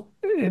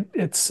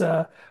 it's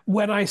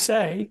when I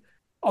say,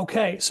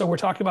 okay, so we're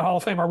talking about Hall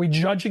of Fame. Are we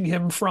judging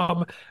him from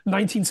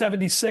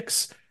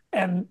 1976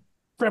 and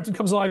Frampton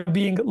Comes Alive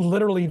being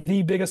literally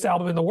the biggest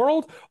album in the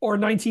world, or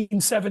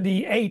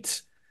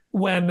 1978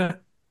 when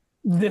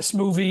this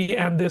movie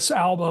and this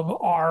album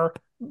are,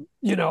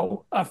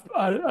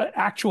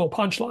 actual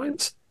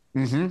punchlines?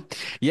 Mm-hmm.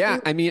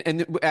 Yeah, I mean,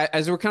 and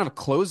as we're kind of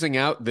closing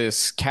out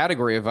this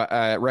category of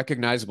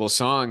recognizable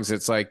songs,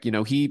 it's like,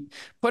 he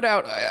put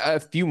out a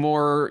few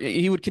more.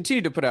 He would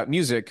continue to put out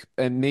music,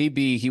 and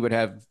maybe he would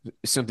have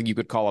something you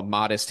could call a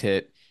modest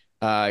hit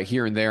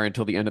here and there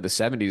until the end of the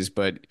 70s.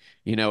 But,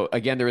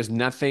 again, there is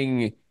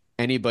nothing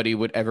anybody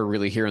would ever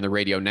really hear on the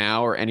radio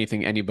now, or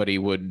anything anybody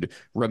would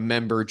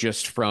remember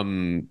just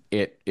from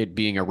it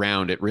being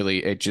around. It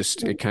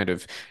kind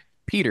of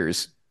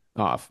peters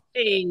off.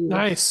 Hey.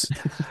 Nice.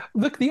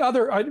 Look, the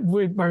other,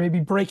 we may be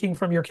breaking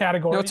from your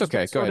category. No, it's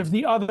okay. Go ahead.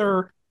 The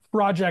other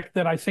project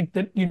that I think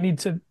that you need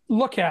to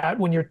look at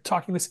when you're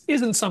talking, this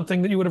isn't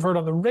something that you would have heard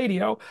on the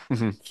radio.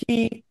 Mm-hmm.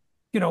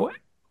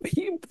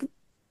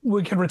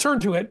 We can return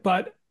to it,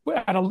 but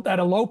at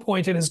a low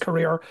point in his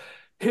career,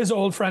 his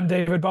old friend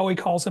David Bowie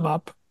calls him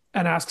up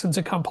and asks him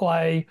to come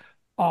play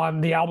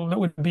on the album that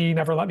would be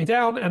Never Let Me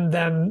Down, and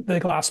then the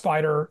Glass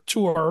Spider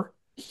tour.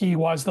 He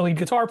was the lead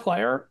guitar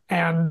player,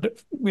 and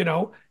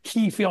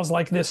he feels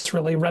like this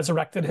really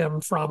resurrected him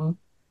from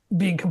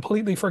being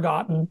completely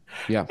forgotten,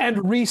 and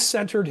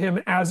recentered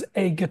him as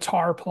a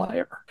guitar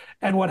player.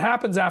 And what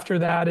happens after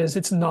that is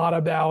it's not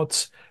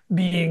about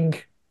being,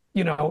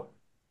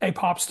 a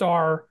pop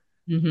star,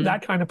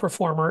 that kind of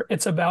performer.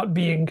 It's about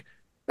being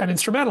an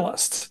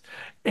instrumentalist.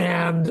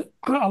 And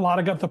a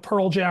lot of the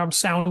Pearl Jam,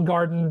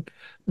 Soundgarden,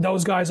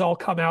 those guys all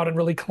come out and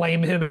really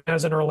claim him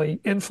as an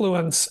early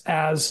influence,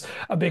 as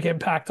a big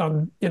impact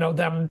on,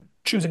 them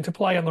choosing to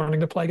play and learning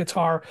to play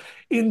guitar.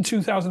 In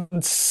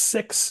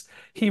 2006,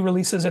 he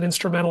releases an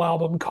instrumental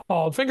album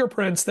called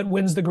Fingerprints that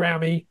wins the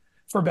Grammy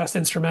for Best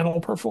Instrumental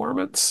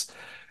Performance.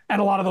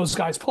 And a lot of those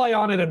guys play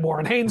on it, and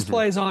Warren Haynes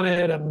plays on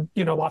it, and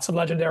lots of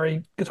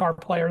legendary guitar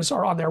players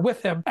are on there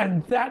with him.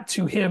 And that,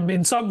 to him,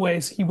 in some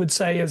ways, he would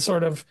say is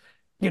sort of,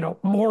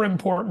 more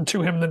important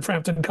to him than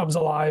Frampton Comes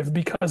Alive,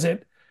 because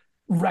it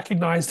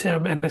recognized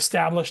him and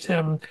established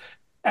him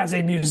as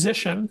a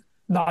musician,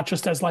 not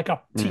just as like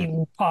a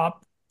teen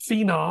pop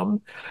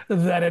phenom,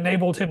 that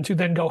enabled him to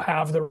then go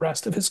have the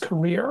rest of his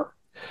career.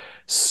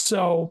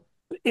 So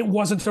it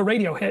wasn't a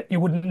radio hit. You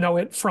wouldn't know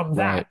it from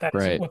that. That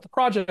isn't what the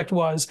project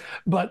was.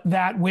 But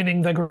that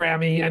winning the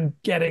Grammy and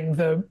getting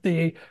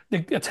the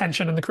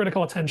attention and the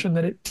critical attention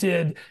that it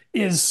did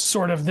is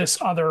sort of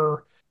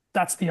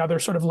that's the other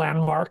sort of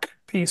landmark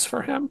piece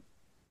for him.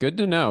 Good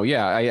to know.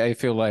 Yeah, I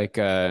feel like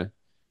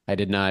I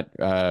did not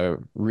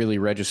really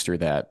register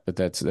that, but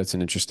that's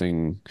an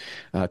interesting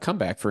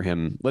comeback for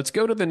him. Let's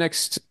go to the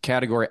next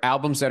category: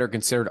 albums that are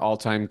considered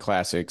all-time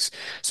classics.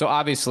 So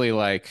obviously,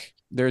 like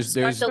there's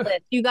the list.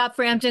 You got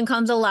Frampton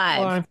Comes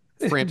Alive.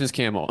 Frampton's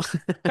Camel.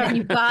 And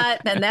you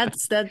got, and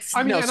that's.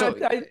 I mean,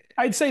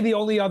 I'd say the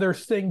only other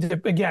thing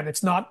again,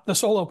 it's not the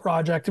solo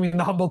project. I mean,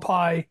 the Humble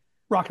Pie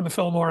Rockin' the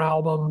Fillmore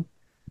album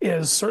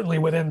is certainly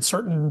within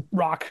certain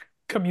rock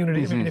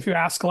communities. I mean, if you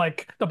ask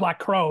like the Black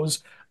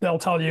Crowes, they'll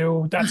tell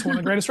you that's one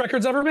of the greatest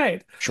records ever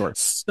made. Sure.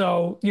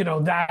 So,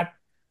 that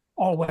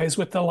always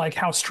with the like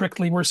how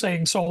strictly we're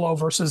saying solo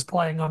versus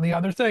playing on the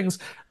other things.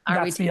 Are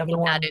we That's the other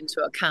taking one. that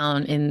into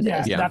account in Yeah,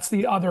 this? Yeah. that's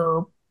the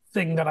other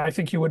thing that I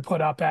think you would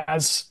put up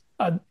as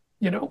a,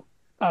 you know,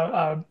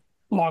 a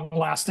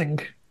long-lasting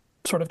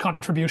sort of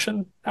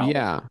contribution album.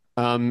 Yeah.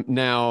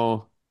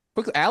 Now,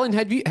 Alan,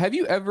 have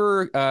you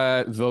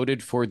ever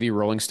voted for the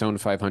Rolling Stone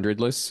 500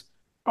 list?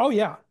 Oh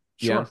yeah,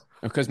 Yeah. sure.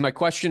 Because my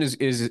question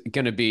is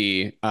going to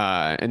be,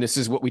 and this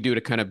is what we do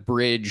to kind of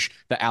bridge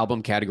the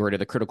album category to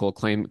the critical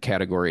acclaim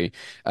category.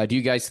 Do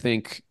you guys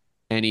think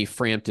any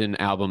Frampton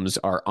albums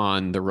are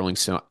on the Rolling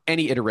Stone,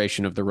 any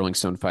iteration of the Rolling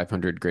Stone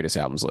 500 greatest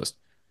albums list?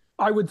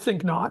 I would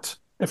think not.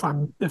 If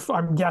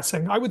I'm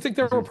guessing, I would think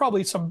there were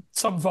probably some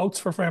votes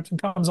for Frampton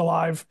Comes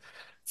Alive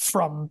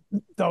from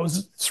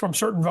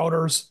certain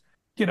voters,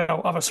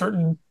 of a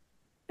certain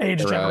age,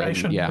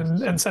 generation, Yeah.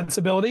 and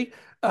sensibility.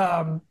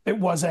 It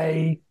was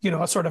a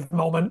sort of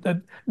moment that,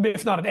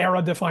 if not an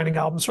era-defining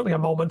album, certainly a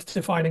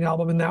moment-defining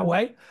album in that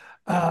way.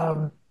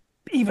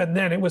 Even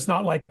then, it was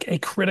not like a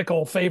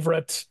critical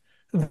favorite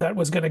that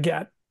was going to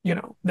get,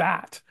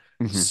 that.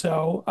 Mhm.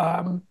 So,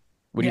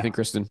 What do you think,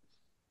 Kristen?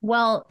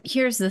 Well,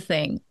 here's the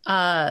thing.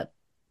 I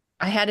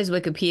had his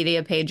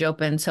Wikipedia page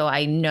open, so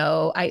I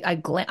know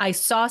I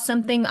saw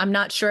something. I'm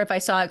not sure if I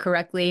saw it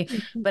correctly,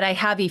 but I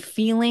have a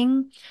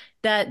feeling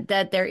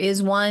that there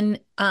is one.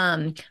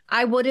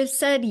 I would have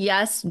said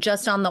yes,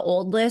 just on the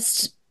old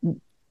list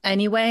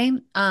anyway,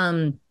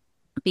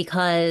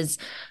 because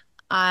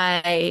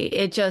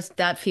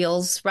that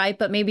feels right.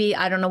 But maybe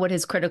I don't know what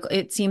his critical.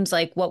 It seems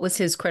like what was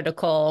his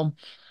critical.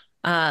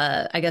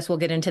 I guess we'll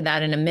get into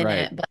that in a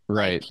minute. Right. But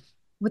Right.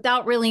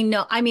 without really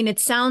I mean, it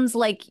sounds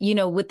like,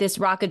 with this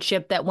rocket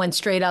ship that went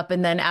straight up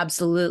and then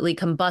absolutely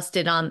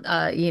combusted on,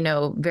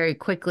 very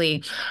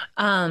quickly,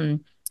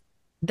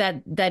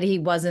 that he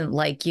wasn't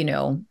like,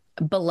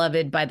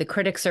 beloved by the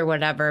critics or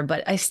whatever.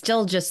 But I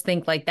still just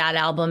think like that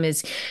album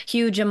is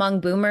huge among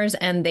boomers,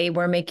 and they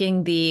were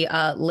making the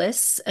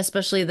lists,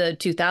 especially the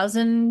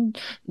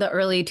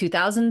early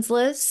 2000s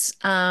lists.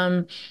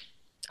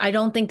 I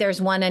don't think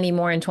there's one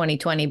anymore in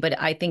 2020, but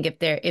I think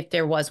if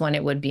there was one,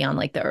 it would be on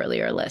like the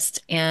earlier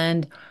list.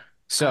 And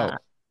So,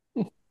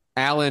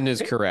 Alan is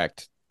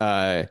correct.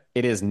 It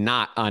is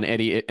not on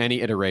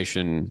any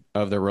iteration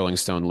of the Rolling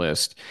Stone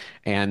list,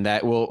 and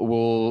that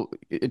will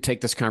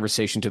take this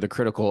conversation to the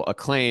critical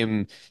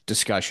acclaim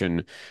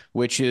discussion,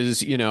 which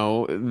is,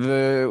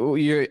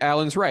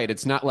 Alan's right.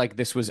 It's not like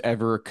this was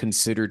ever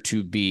considered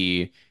to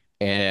be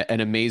an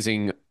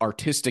amazing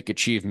artistic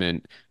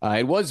achievement.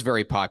 It was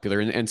very popular,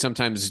 and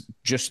sometimes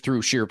just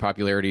through sheer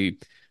popularity,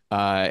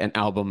 an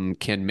album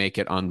can make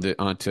it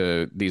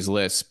onto these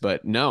lists.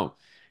 But no,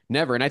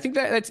 never. And I think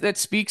that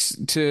speaks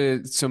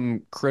to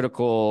some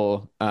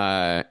critical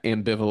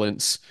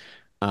ambivalence.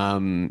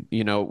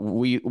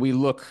 We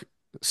look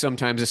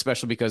sometimes,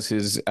 especially because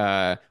his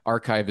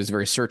archive is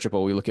very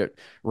searchable. We look at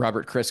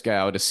Robert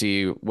Christgau to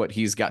see what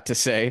he's got to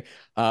say.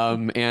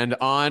 And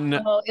on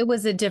it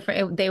was a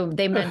different.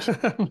 They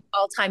mentioned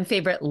all-time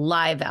favorite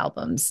live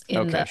albums in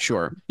okay,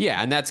 sure,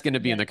 yeah, and that's going to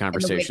be in the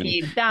conversation.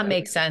 That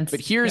makes sense. But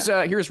here's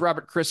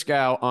Robert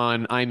Christgau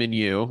on "I'm in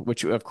You,"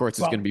 which of course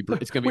is going to be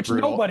which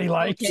brutal. Nobody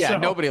likes. Yeah, so.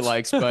 nobody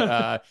likes.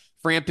 But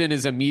Frampton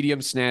is a medium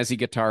snazzy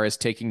guitarist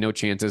taking no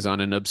chances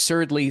on an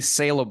absurdly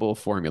saleable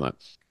formula.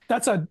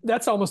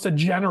 That's almost a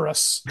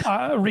generous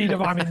read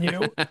of "I'm in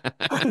You."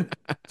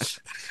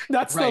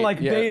 That's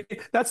Right,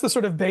 that's the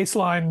sort of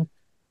baseline.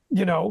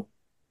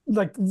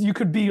 Like you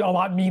could be a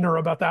lot meaner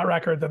about that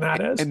record than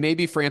that is. And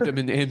maybe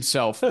Frampton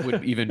himself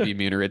would even be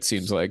meaner, it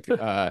seems like.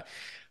 But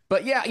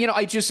yeah,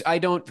 I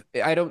don't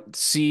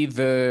see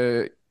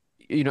the,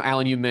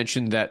 Alan, you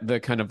mentioned that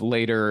the kind of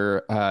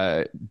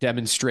later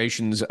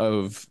demonstrations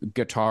of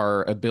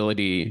guitar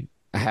ability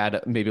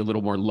had maybe a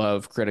little more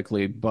love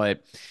critically,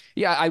 but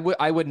yeah,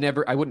 I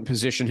wouldn't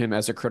position him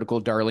as a critical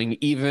darling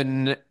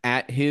even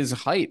at his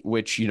height,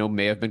 which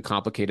may have been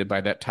complicated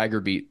by that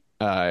Tiger Beat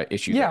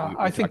issue. Yeah,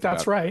 I think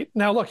that's right.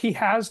 Now, look, he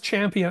has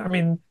championed. I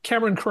mean,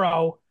 Cameron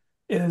Crowe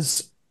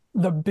is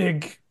the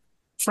big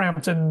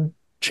Frampton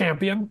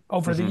champion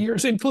over the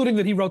years, including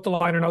that he wrote the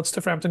liner notes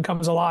to Frampton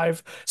Comes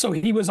Alive. So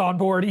he was on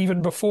board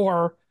even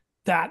before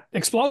that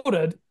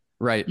exploded.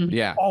 Right.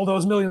 Yeah. All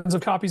those millions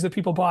of copies that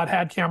people bought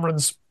had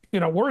Cameron's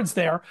words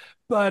there,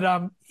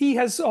 but he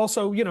has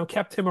also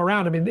kept him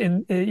around. I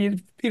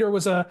mean, Peter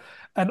was an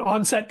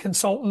on-set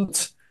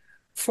consultant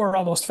for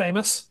Almost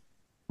Famous.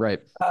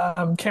 Right.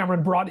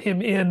 Cameron brought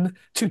him in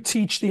to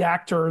teach the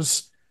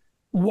actors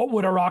what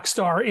would a rock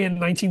star in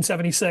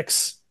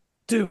 1976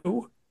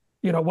 do.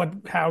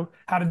 How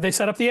did they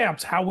set up the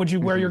amps? How would you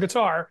wear your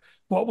guitar?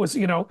 What was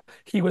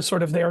he was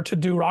sort of there to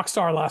do rock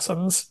star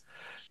lessons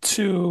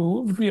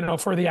to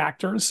for the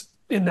actors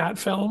in that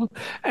film,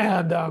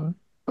 and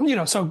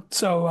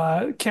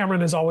so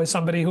Cameron is always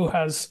somebody who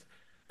has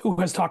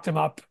talked him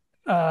up,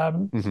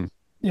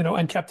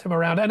 and kept him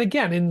around. And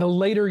again, in the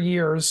later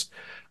years,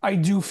 I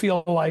do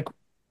feel like,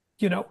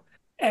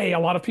 a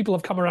lot of people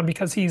have come around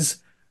because he's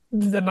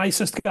the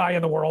nicest guy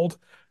in the world,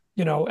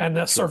 and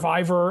a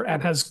survivor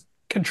and has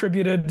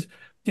contributed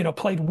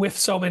played with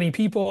so many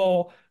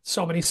people,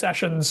 so many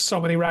sessions,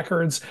 so many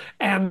records.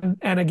 And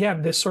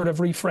again, this sort of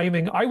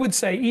reframing, I would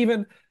say,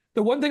 even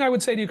the one thing I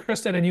would say to you,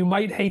 Kristen, and you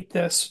might hate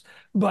this,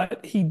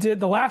 but he did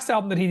the last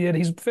album that he did,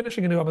 he's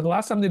finishing a new album. The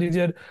last album that he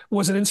did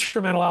was an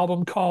instrumental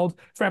album called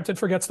Frampton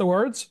Forgets the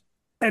Words.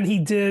 And he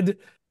did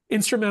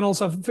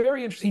instrumentals of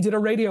very interesting. He did a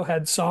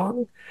Radiohead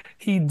song.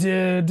 He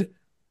did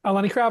a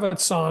Lenny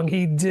Kravitz song.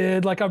 He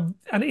did like an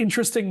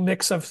interesting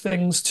mix of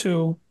things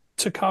to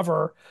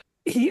cover.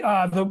 He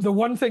the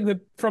one thing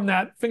that from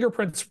that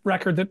Fingerprints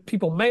record that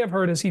people may have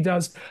heard is he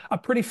does a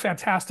pretty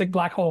fantastic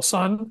Black Hole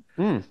Sun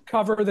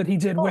cover that he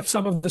did with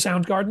some of the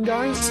Soundgarden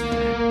guys.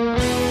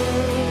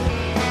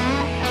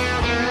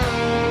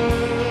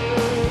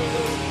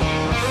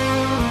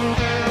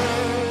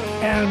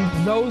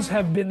 And those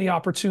have been the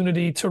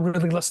opportunity to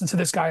really listen to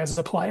this guy as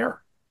a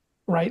player,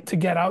 right? To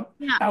get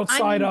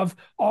outside of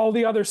all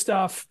the other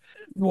stuff,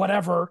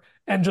 whatever,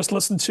 and just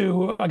listen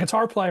to a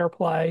guitar player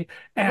play.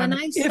 And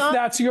if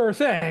that's your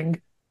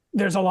thing,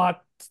 there's a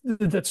lot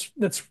that's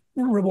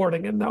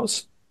rewarding in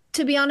those.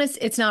 To be honest,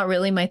 it's not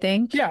really my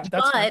thing. Yeah,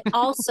 that's but fine.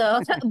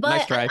 Also, but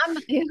Nice try.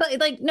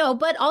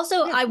 but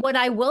also, what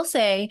I will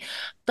say,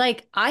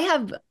 like, I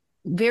have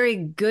very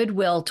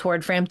goodwill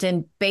toward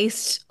Frampton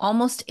based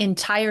almost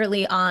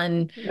entirely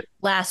on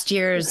last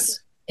year's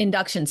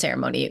induction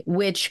ceremony,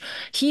 which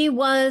he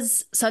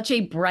was such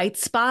a bright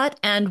spot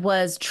and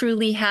was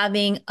truly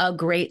having a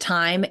great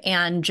time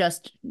and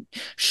just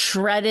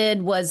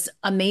shredded, was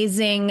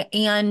amazing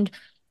and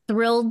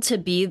thrilled to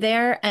be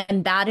there.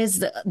 And that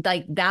is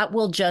that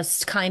will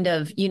just kind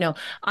of,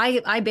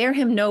 I bear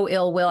him no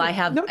ill will. I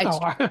have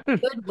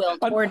goodwill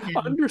toward him.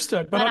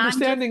 Understood. But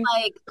understanding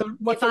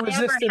what the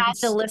resistance... I ever had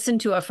to listen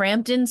to a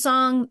Frampton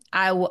song,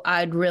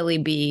 I'd really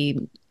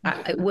be,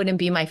 it wouldn't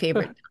be my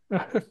favorite.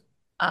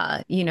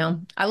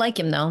 I like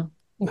him though.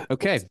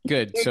 Okay,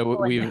 good. So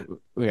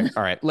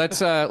all right.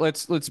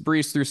 Let's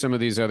breeze through some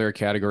of these other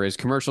categories.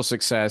 Commercial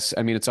success.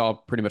 I mean, it's all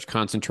pretty much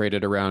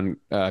concentrated around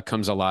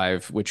Comes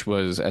Alive, which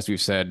was, as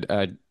we've said,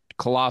 a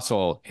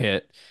colossal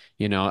hit.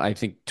 I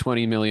think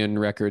 20 million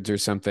records or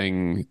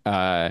something.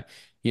 And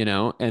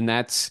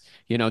that's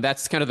kind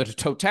of the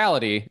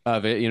totality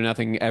of it.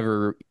 Nothing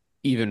ever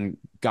even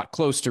got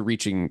close to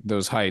reaching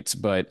those heights,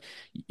 but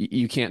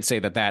you can't say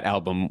that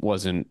album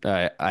wasn't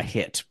a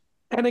hit.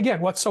 And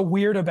again, what's so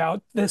weird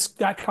about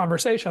that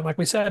conversation, like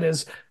we said,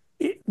 is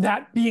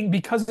that being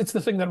because it's the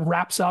thing that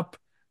wraps up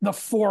the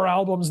 4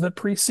 albums that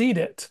precede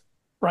it,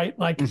 right?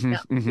 Like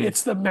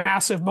it's the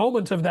massive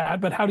moment of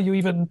that. But how do you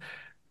even,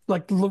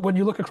 like, when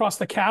you look across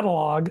the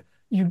catalog,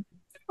 you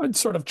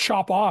sort of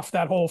chop off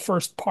that whole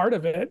first part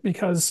of it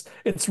because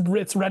it's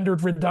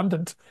rendered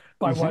redundant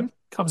by what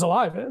Comes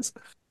Alive is.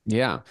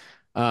 Yeah.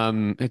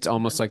 It's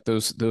almost like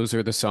those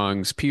are the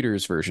songs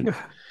Peter's version.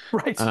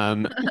 Right.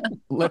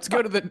 Let's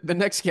go to the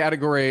next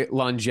category,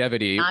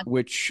 longevity,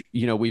 which,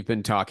 we've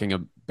been talking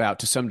about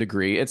to some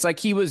degree. It's like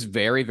he was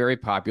very, very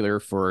popular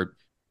for,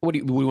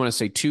 we want to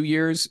say 2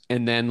 years,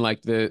 and then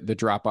like the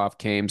drop off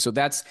came. So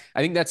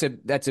I think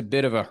that's a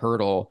bit of a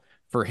hurdle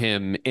for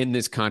him in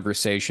this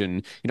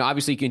conversation.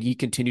 Obviously he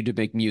continued to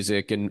make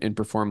music and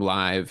perform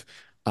live,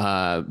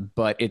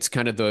 but it's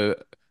kind of the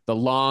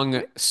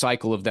long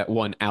cycle of that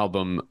one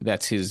album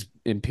that's his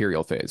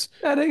imperial phase.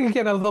 I think,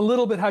 again, a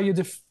little bit how you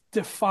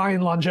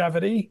define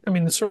longevity. I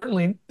mean,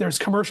 certainly there's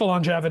commercial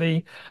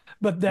longevity,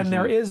 but then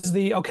there is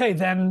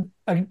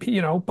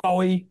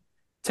Bowie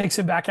takes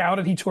him back out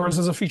and he tours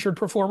as a featured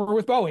performer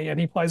with Bowie and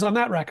he plays on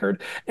that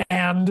record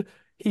and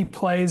he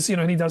plays,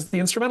 and he does the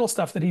instrumental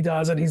stuff that he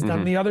does and he's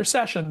done the other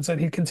sessions and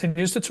he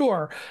continues to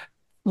tour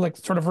like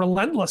sort of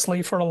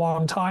relentlessly for a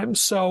long time.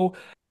 So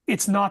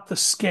it's not the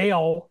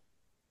scale.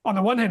 On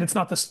the one hand, it's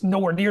not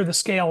nowhere near the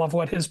scale of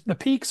what the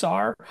peaks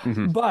are,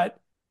 but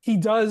he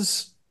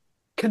does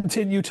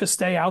continue to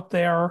stay out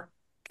there,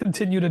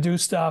 continue to do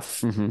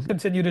stuff,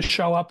 continue to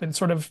show up in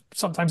sort of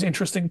sometimes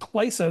interesting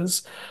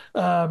places,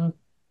 over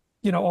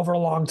a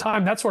long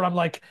time. That's what I'm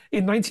like,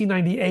 in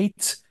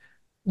 1998,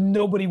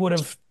 nobody would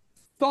have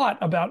thought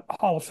about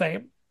Hall of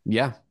Fame.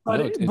 Yeah,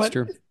 it's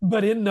true.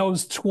 But in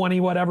those 20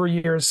 whatever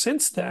years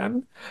since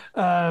then,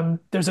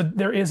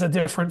 there is a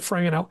different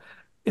frame,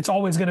 it's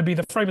always going to be,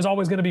 the frame is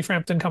always going to be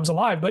Frampton Comes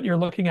Alive, but you're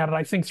looking at it,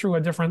 I think, through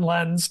a different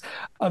lens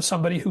of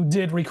somebody who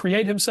did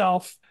recreate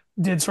himself,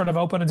 did sort of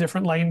open a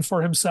different lane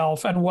for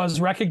himself, and was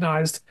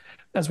recognized,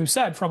 as we've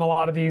said, from a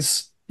lot of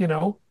these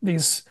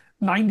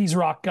 90s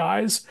rock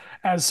guys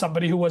as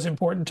somebody who was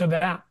important to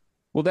that.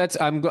 Well,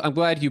 I'm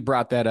glad you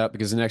brought that up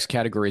because the next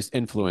category is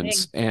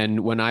influence. And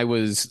when I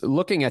was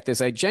looking at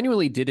this, I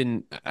genuinely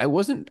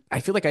I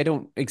feel like I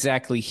don't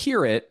exactly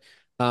hear it.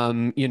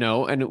 And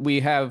we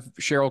have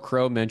Sheryl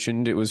Crow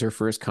mentioned it was her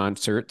first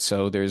concert.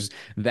 So there's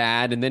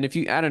that. And then if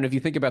you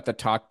think about the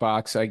talk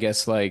box, I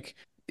guess like,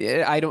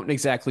 I don't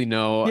exactly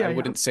know. I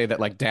wouldn't say that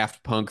like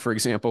Daft Punk, for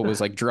example,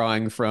 was like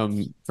drawing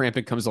from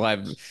Frampton Comes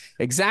Alive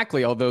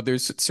exactly, although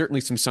there's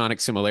certainly some sonic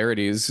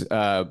similarities.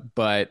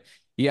 But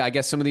yeah, I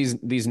guess some of these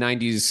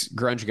 90s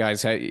grunge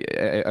guys,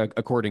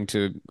 according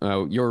to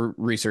your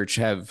research,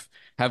 have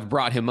have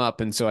brought him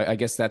up, and so I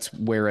guess that's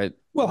where it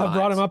have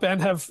brought him lies. up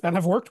and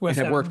have worked with And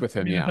have him. worked with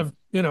him, I mean,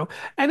 yeah.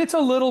 and it's a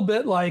little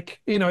bit like,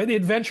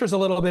 it ventures a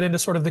little bit into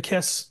sort of the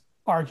Kiss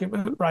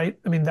argument, right?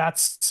 I mean, How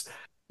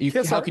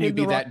can you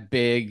be ignorant, that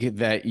big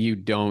that you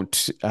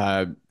don't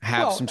have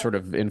some sort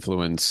of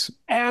influence?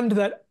 and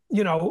that,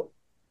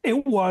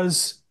 it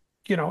was,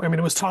 I mean,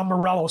 it was Tom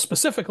Morello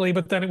specifically,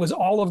 but then it was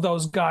all of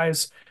those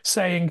guys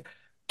saying,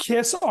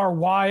 Kiss are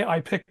why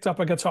I picked up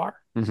a guitar.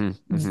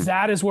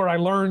 That is where I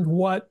learned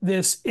what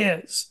this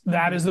is.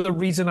 That is the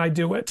reason I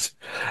do it.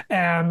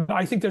 And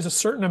I think there's a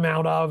certain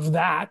amount of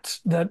that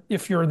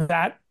if you're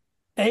that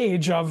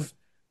age of,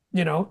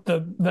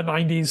 the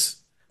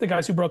 90s, the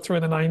guys who broke through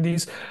in the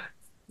 90s,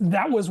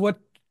 that was what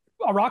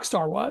a rock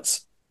star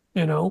was.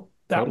 That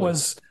Totally.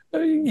 was,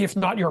 if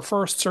not your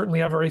first, certainly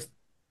a very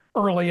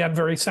early and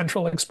very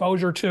central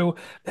exposure to,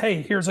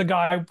 hey, here's a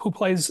guy who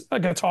plays a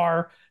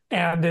guitar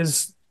and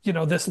is,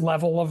 this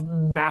level of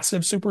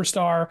massive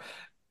superstar,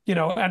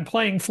 and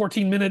playing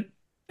 14-minute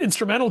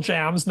instrumental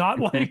jams, not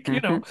like,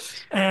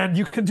 and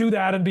you can do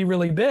that and be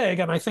really big.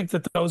 And I think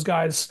that those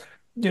guys,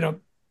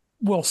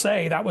 will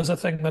say that was a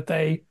thing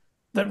that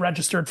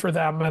registered for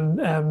them.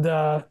 And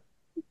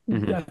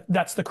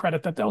that's the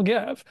credit that they'll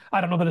give.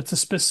 I don't know that it's a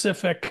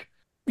specific,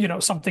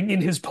 something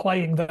in his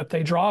playing that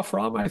they draw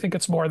from. I think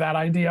it's more that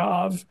idea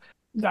of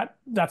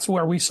that's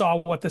where we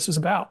saw what this is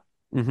about.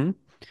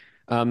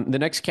 The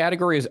next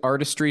category is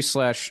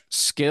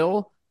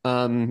artistry/skill.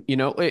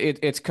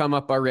 It's come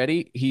up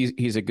already.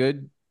 He's a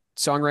good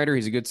songwriter.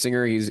 He's a good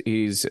singer.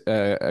 He's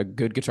a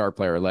good guitar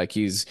player. Like,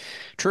 he's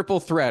triple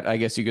threat, I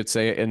guess you could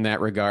say, in that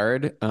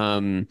regard.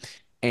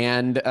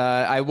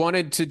 I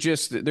wanted to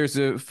there's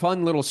a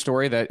fun little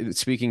story that,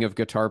 speaking of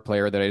guitar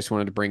player, that I just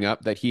wanted to bring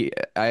up, that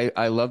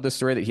I love the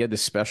story that he had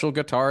this special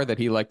guitar that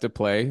he liked to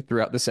play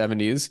throughout the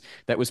 70s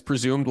that was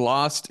presumed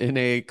lost in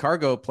a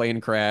cargo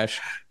plane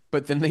crash,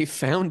 but then they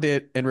found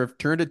it and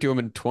returned it to him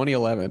in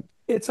 2011.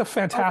 It's a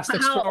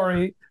fantastic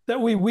story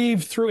that we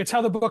weave through. It's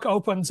how the book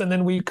opens. And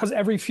then because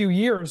every few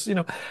years,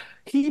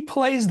 he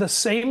plays the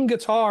same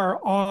guitar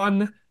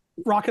on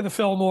Rock of the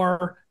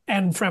Fillmore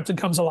and Frampton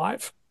Comes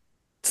Alive.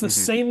 It's the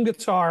same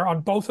guitar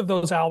on both of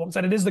those albums.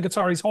 And it is the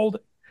guitar he's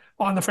holding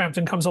on the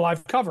Frampton Comes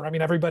Alive cover. I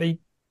mean, everybody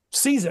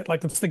sees it.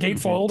 Like, it's the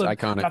gatefold. It's and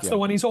iconic, that's the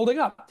one he's holding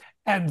up.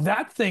 And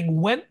that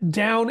thing went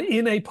down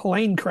in a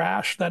plane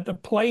crash, that the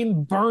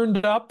plane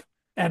burned up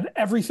and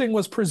everything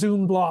was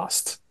presumed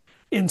lost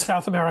in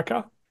South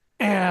America.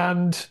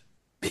 And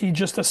he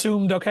just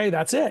assumed, okay,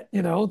 that's it,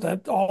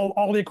 that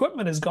all the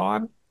equipment is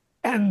gone.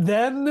 And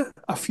then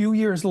a few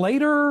years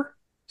later,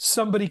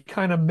 somebody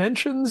kind of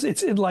mentions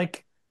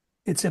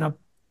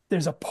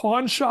there's a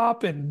pawn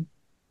shop in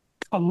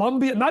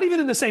Colombia, not even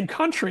in the same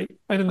country,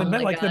 and in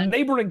the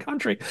neighboring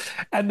country.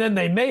 And then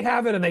they may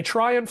have it and they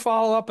try and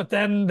follow up, but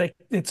then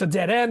it's a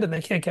dead end and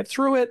they can't get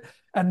through it.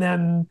 And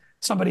then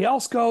somebody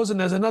else goes and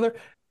there's another.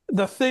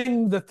 The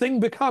thing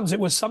becomes, it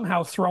was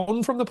somehow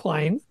thrown from the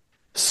plane,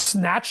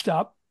 snatched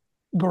up,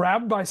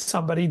 grabbed by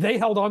somebody. They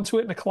held onto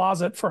it in a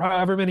closet for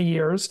however many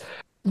years.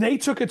 They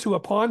took it to a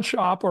pawn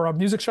shop or a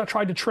music shop,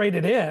 tried to trade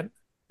it in.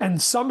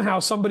 And somehow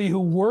somebody who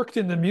worked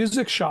in the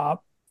music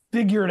shop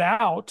figured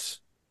out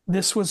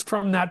this was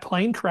from that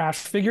plane crash,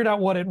 figured out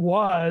what it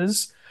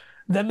was.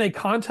 Then they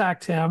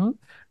contact him.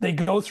 They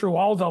go through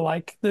all the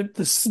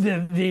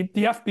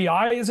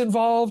FBI is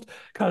involved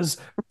because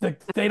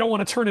they don't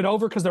want to turn it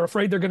over because they're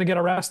afraid they're going to get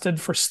arrested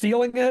for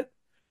stealing it.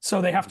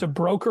 So they have to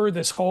broker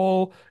this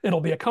whole,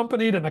 it'll be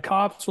accompanied and the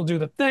cops will do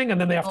the thing and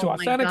then they have to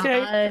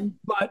authenticate.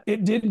 But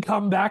it did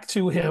come back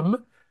to him,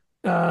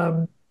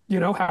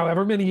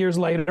 however many years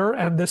later.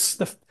 And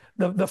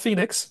the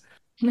Phoenix,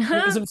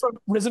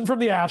 risen from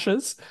the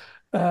ashes,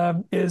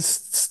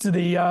 is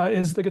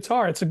the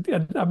guitar. It's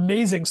an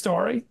amazing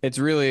story. It's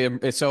really,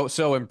 it's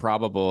so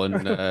improbable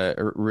and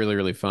really,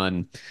 really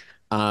fun.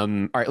 All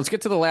right, let's get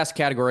to the last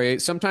category.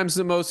 Sometimes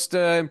the most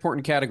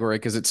important category,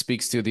 because it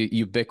speaks to the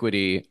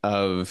ubiquity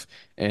of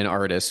an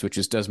artist, which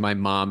is, does my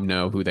mom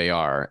know who they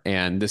are?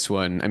 And this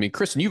one, I mean,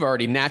 Kristen, you've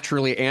already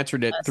naturally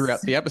answered it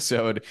throughout the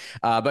episode.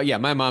 But yeah,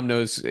 my mom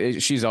knows.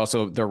 She's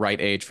also the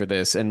right age for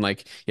this. And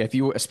like, yeah,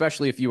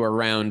 especially if you were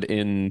around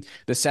in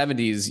the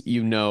 70s,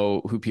 you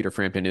know who Peter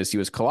Frampton is. He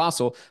was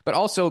colossal, but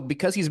also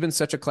because he's been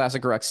such a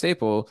classic rock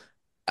staple,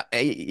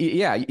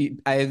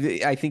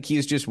 I think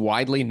he's just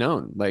widely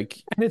known.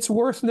 Like, and it's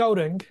worth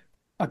noting,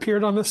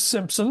 appeared on The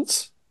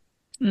Simpsons.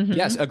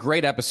 Yes, a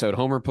great episode,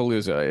 Homer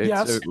Palooza.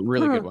 It's a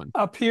really good one.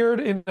 Appeared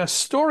in a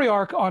story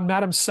arc on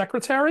Madam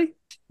Secretary.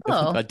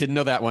 Oh, I didn't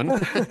know that one.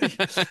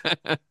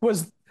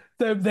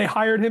 They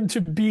hired him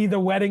to be the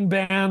wedding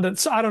band,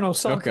 and I don't know,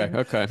 something.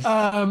 Okay.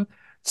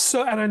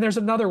 So, and then there's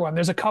another one.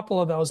 There's a couple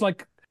of those.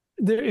 Like,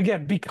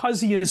 again, because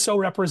he is so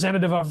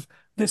representative of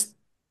this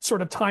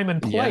sort of time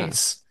and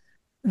place.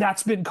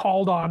 That's been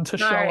called on to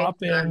show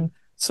up in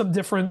some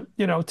different,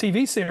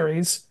 TV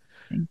series.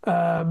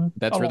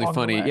 That's really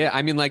funny. Yeah,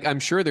 I mean, like, I'm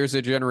sure there's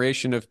a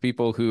generation of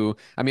people who,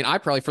 I mean, I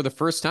probably for the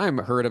first time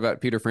heard about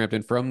Peter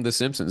Frampton from The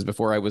Simpsons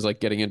before I was like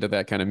getting into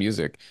that kind of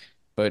music.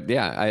 But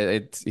yeah,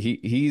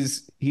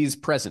 he's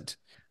present.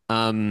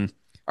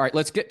 All right,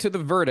 let's get to the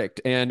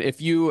verdict. And if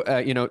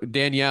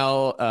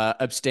Danielle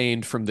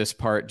abstained from this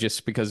part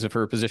just because of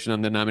her position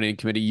on the nominating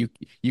committee,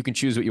 you can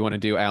choose what you want to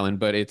do, Alan.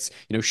 But it's,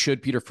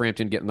 should Peter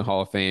Frampton get in the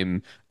Hall of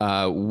Fame?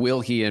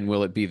 Will he, and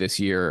will it be this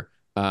year?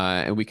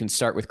 And we can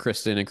start with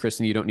Kristen. And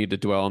Kristen, you don't need to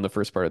dwell on the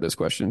first part of this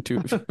question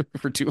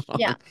for too long.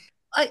 Yeah.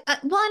 Well,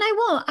 and I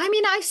won't. I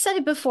mean, I said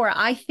it before.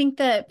 I think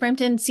that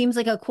Frampton seems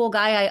like a cool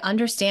guy. I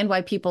understand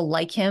why people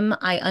like him.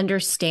 I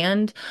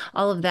understand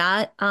all of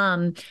that.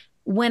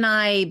 When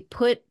I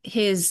put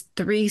his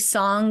 3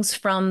 songs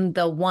from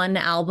the one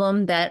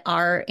album that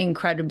are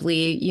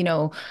incredibly,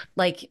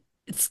 like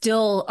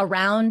still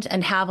around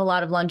and have a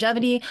lot of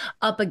longevity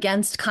up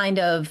against kind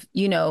of,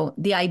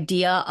 the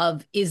idea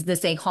of, is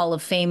this a Hall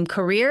of Fame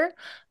career?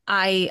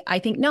 I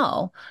think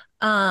no.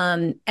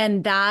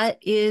 And that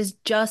is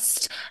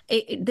just,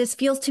 this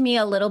feels to me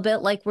a little bit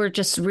like we're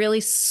just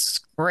really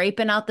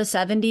scraping out the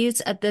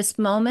 70s at this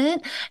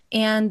moment.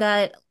 And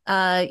that,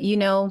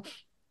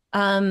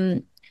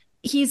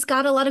 he's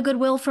got a lot of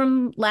goodwill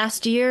from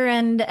last year.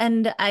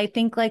 And I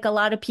think like a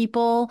lot of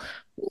people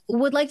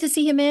would like to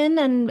see him in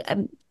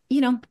and,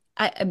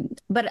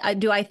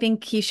 do I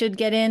think he should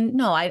get in?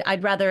 No,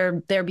 I'd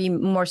rather there be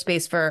more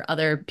space for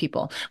other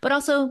people. But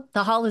also,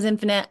 the hall is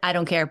infinite. I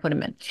don't care. Put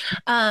him in.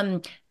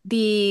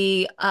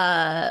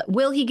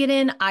 Will he get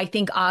in? I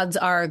think odds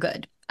are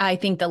good. I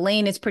think the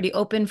lane is pretty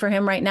open for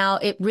him right now.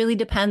 It really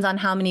depends on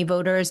how many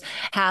voters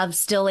have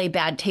still a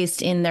bad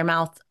taste in their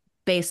mouth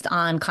based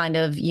on kind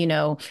of,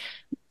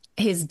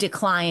 his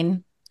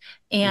decline.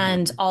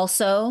 And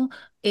also,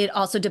 it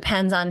also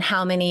depends on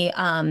how many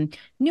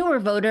newer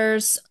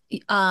voters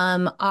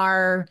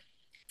are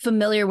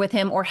familiar with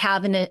him or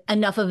have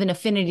enough of an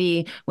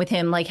affinity with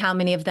him. Like how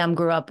many of them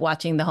grew up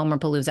watching the Homer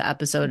Palooza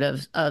episode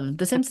of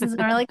The Simpsons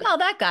and are like, oh,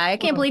 that guy, I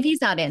can't believe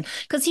he's not in.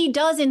 Because he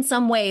does in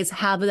some ways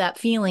have that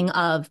feeling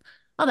of,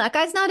 oh, that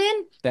guy's not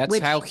in. That's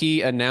how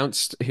he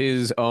announced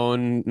his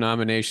own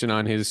nomination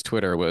on his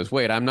Twitter was,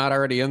 wait, I'm not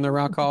already in the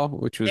Rock Hall,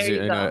 which was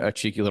a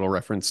cheeky little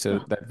reference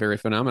to that very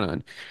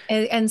phenomenon.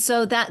 And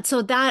so that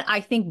I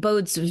think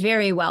bodes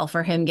very well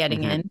for him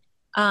getting in.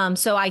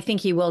 So I think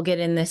he will get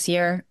in this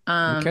year.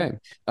 Okay.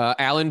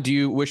 Alan, do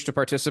you wish to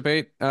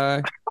participate?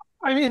 I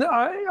mean,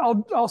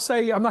 I'll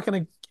say I'm not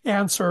going to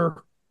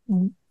answer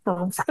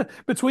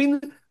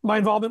between my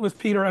involvement with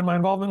Peter and my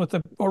involvement with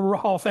the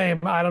Hall of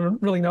Fame. I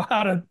don't really know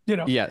how to,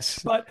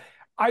 Yes. But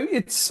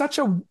it's such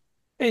an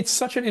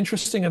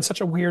interesting and such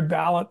a weird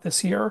ballot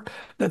this year.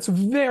 That's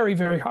very,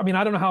 very. I mean,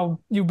 I don't know how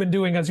you've been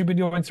doing as you've been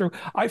going through.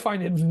 I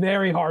find it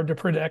very hard to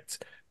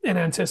predict and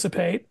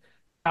anticipate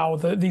how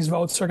these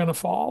votes are going to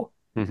fall.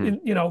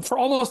 For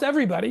almost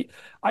everybody,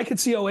 I could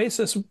see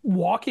Oasis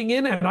walking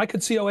in, and I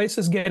could see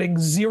Oasis getting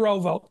 0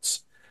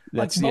 votes.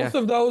 Both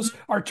of those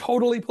are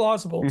totally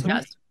plausible to me.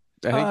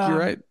 I think you're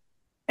right.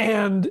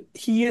 And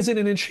he is in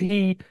an inch.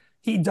 He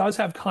does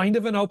have kind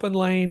of an open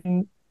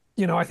lane.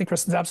 I think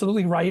Kristen's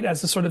absolutely right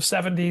as the sort of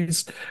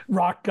 70s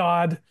rock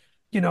god.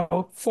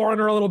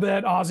 Foreigner a little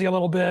bit, Ozzy a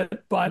little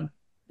bit, but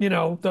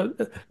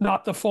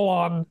not the full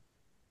on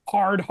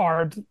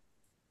hard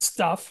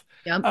stuff.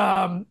 Yep.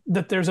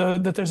 That there's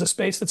a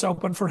space that's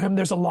open for him.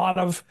 There's a lot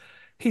of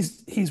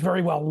he's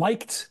very well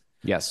liked.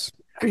 Yes.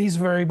 He's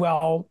very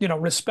well,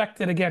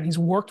 respected. Again, he's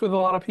worked with a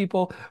lot of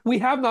people. We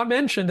have not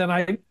mentioned, and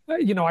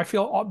I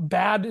feel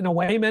bad in a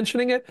way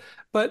mentioning it,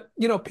 but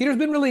Peter's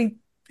really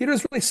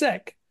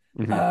sick.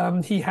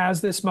 He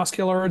has this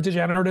muscular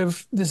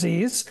degenerative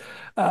disease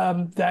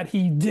that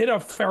he did a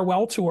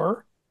farewell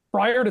tour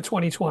prior to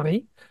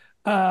 2020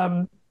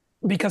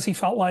 because he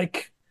felt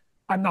like,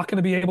 I'm not going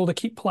to be able to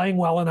keep playing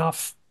well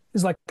enough.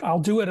 He's like, I'll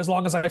do it as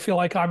long as I feel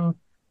like I'm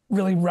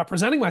really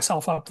representing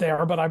myself up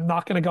there, but I'm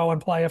not going to go and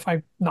play if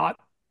I'm not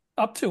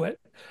up to it.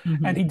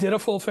 And he did a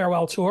full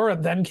farewell tour,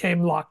 and then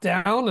came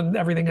lockdown and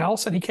everything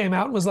else. And he came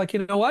out and was like,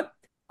 you know what?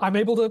 I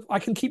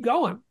can keep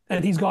going.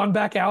 And he's gone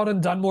back out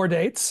and done more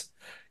dates.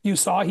 You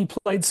saw he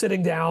played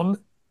sitting down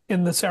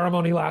in the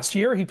ceremony last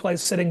year. He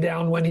plays sitting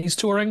down when he's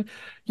touring.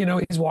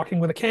 He's walking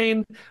with a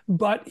cane,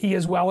 but he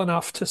is well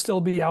enough to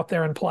still be out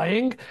there and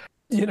playing.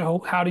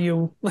 How do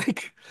you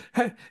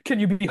can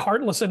you be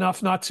heartless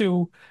enough not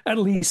to at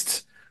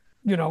least,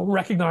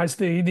 recognize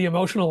the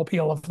emotional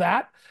appeal of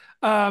that?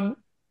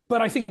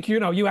 But I think,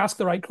 you ask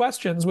the right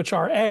questions, which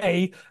are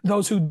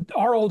those who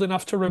are old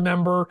enough to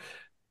remember,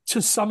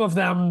 to some of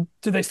them,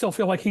 do they still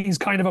feel like he's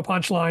kind of a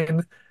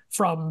punchline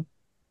from,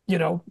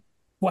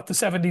 what the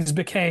 70s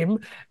became?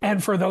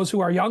 And for those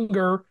who are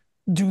younger,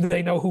 do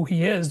they know who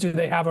he is? Do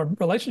they have a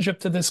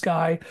relationship to this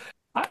guy?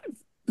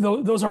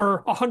 Those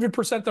are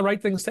 100% the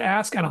right things to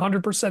ask, and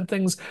 100%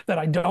 things that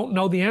I don't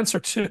know the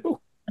answer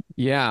to.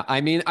 Yeah, I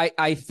mean,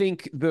 I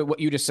think what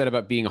you just said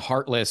about being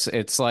heartless,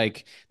 it's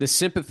like the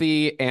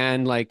sympathy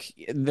and like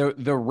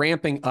the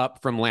ramping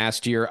up from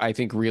last year, I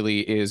think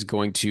really is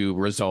going to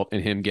result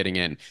in him getting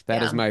in.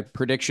 That is Yeah. my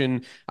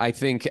prediction. I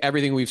think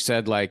everything we've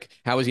said, like,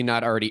 how is he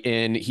not already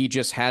in? He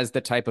just has the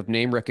type of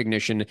name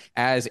recognition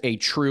as a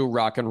true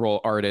rock and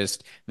roll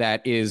artist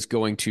that is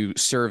going to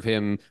serve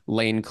him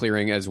lane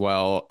clearing as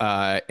well.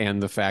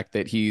 And the fact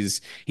that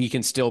he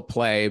can still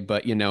play,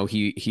 but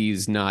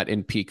he's not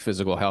in peak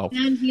physical health.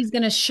 And he's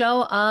going to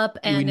show up,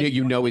 and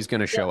He's going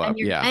to show up.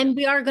 Yeah. and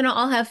we are going to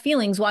all have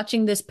feelings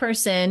watching this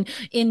person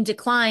in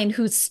decline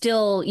who's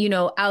still,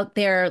 out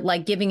there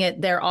like giving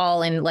it their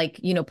all and like,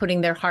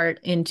 putting their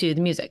heart into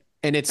the music.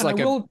 And it's And like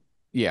I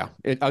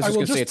was just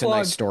going to say it's a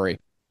nice story.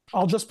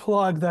 I'll just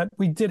plug that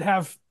we did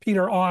have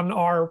Peter on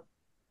our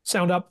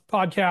Sound Up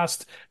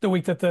podcast the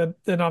week that the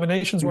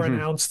nominations were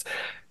announced.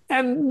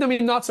 And I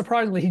mean, not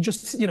surprisingly, he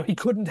just, he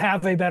couldn't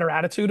have a better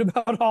attitude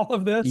about all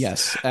of this.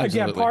 Yes,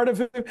 absolutely.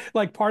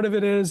 Again, part of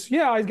it is,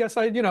 yeah, I guess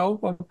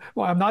well,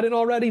 I'm not in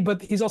already,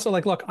 but he's also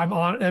like, look,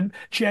 I'm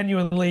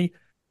genuinely,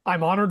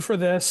 I'm honored for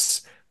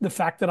this. The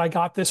fact that I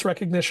got this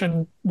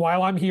recognition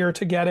while I'm here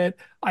to get it,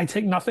 I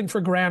take nothing for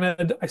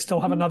granted. I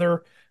still have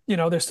another,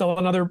 there's still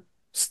another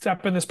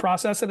step in this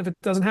process. And if it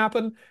doesn't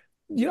happen,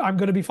 I'm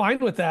going to be fine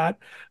with that.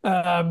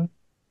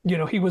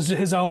 He was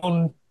his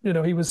own,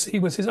 he was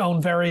his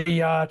own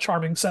very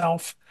charming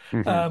self,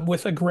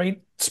 with a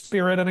great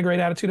spirit and a great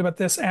attitude about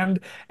this and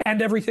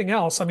everything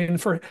else. I mean,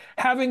 for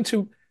having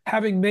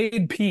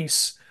made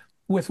peace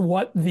with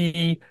what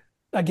the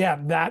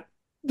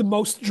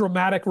most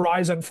dramatic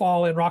rise and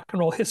fall in rock and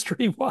roll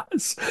history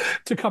was,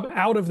 to come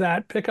out of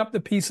that, pick up the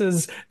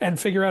pieces and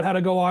figure out how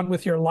to go on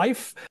with your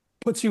life,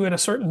 puts you in a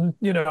certain,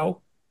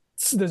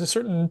 there's a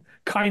certain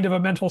kind of a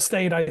mental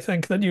state, I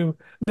think, that you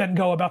then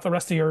go about the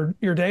rest of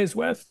your days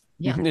with.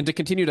 Yeah. And to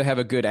continue to have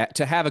a good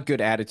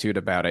attitude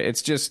about it.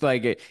 It's just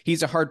like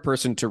he's a hard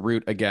person to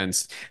root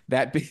against.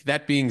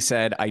 That being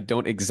said, I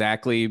don't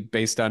exactly,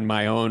 based on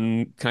my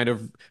own kind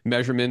of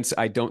measurements,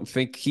 I don't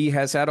think he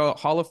has had a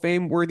Hall of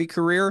Fame worthy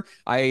career.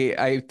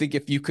 I think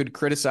if you could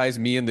criticize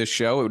me in this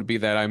show, it would be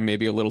that I'm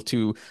maybe a little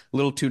too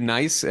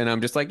nice, and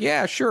I'm just like,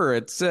 yeah, sure,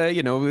 it's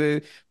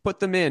put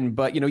them in,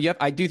 but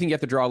I do think you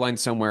have to draw a line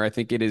somewhere. I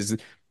think it is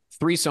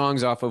 3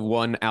 songs off of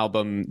one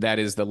album. That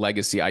is the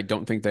legacy. I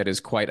don't think that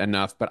is quite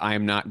enough, but I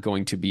am not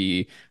going to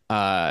be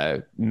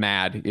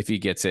mad if he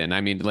gets in.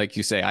 I mean, like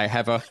you say, I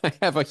have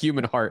a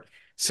human heart.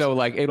 So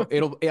like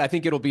I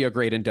think it'll be a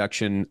great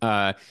induction.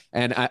 And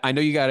I know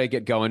you got to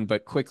get going,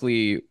 but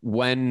quickly,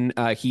 when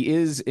he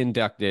is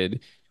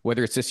inducted,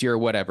 whether it's this year or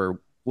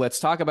whatever,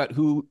 let's talk about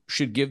who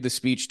should give the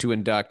speech to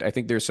induct. I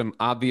think there's some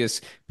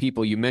obvious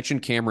people. You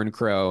mentioned Cameron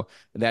Crowe.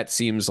 That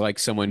seems like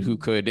someone who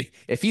could,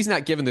 if he's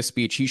not giving the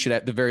speech, he should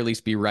at the very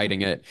least be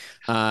writing it.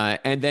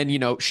 And then,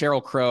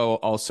 Sheryl Crow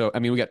also. I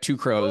mean, we got 2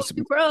 Crows.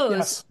 2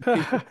 Crows.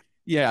 Yes.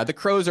 Yeah, the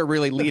Crows are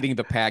really leading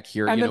the pack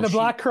here. And then the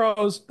Black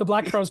Crows could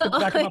back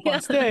him up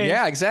on stage.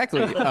 Yeah,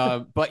 exactly.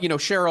 But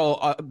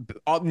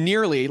Sheryl,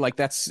 nearly like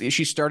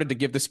she started to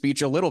give the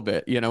speech a little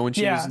bit, when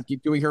she was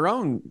doing her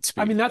own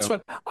speech. I mean, that's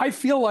what I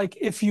feel like.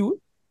 If you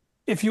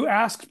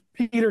asked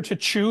Peter to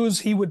choose,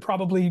 he would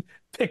probably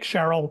pick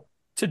Sheryl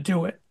to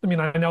do it. I mean,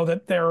 I know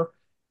that they're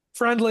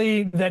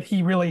friendly, that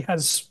he really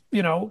has,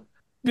 been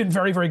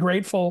very, very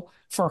grateful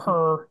for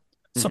her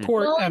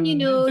support and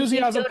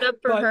enthusiasm. He showed up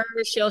for her,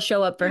 she'll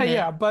show up for him.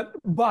 Yeah, but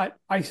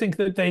I think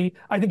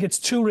it's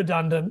too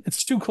redundant.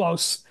 It's too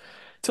close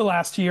to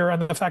last year,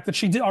 and the fact that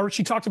she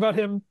talked about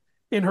him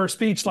in her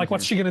speech, like,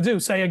 what's she going to do?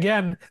 Say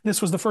again,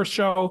 this was the first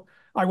show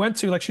I went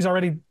to. Like, we've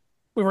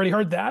already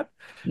heard that.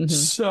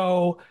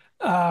 So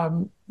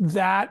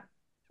that's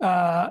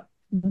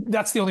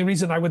the only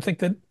reason I would think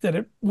that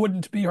it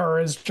wouldn't be her,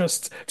 is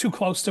just too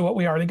close to what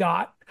we already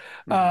got.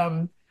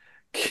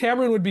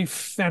 Cameron would be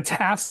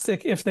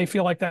fantastic if they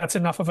feel like that's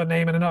enough of a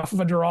name and enough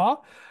of a draw.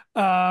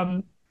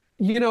 And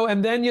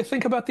then you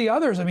think about the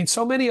others. I mean,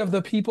 so many of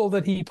the people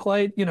that he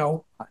played,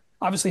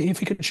 obviously if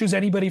he could choose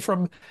anybody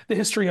from the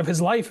history of his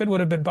life, it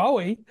would have been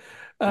Bowie.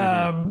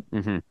 But,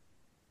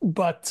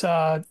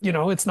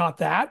 it's not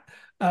that.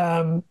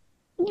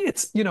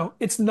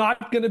 It's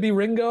not going to be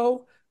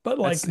Ringo. But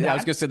like, I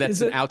was going to say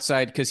that's an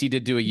outside, because he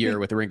did do a year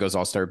with Ringo's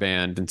All-Star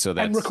Band, and so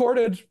that's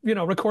recorded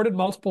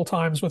multiple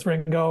times with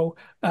Ringo.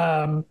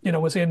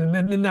 Was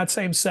in that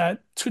same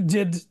set,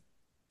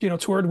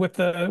 toured with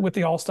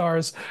the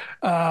All-Stars.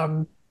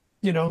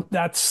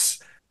 That's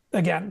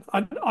again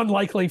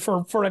unlikely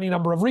for any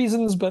number of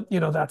reasons, but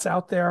that's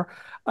out there.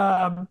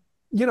 And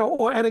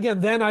again,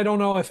 then I don't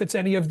know if it's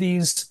any of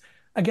these,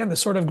 again, the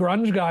sort of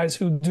grunge guys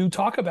who do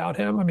talk about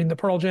him. I mean, the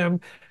Pearl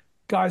Jam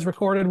guys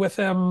recorded with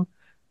him.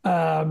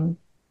 The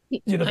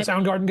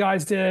Soundgarden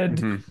guys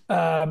did,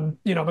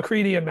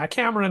 McCready and Matt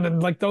Cameron,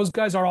 and like those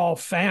guys are all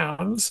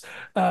fans.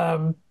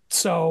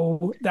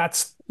 So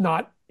that's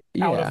not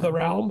out of the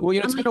realm. Well,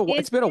 I'm like,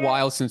 it's been a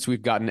while since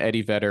we've gotten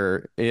Eddie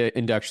Vedder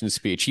induction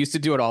speech. He used to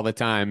do it all the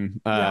time.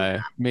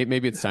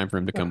 Maybe it's time for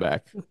him to come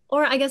back.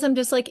 Or I guess I'm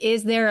just like,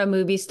 is there a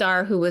movie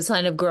star who was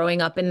kind of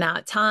growing up in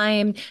that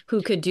time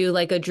who could do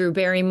like a Drew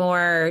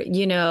Barrymore,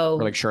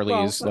 Or like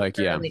Charlize,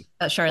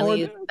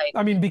 Charlize.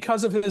 I mean,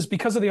 because of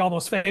the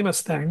Almost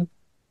Famous thing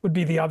would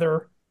be the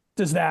other.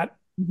 Does that,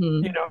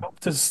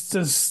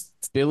 does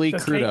Billy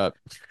Crudup.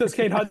 Does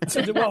Kate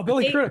Hudson do well?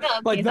 Billy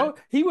Crudup, like though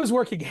he was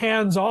working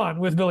hands on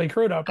with Billy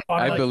Crudup.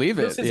 I believe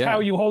it. This is how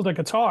you hold a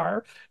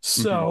guitar.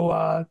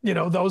 So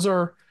those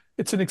are.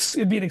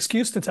 It'd be an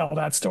excuse to tell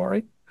that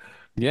story.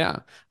 Yeah.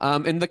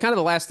 And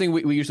the last thing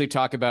we usually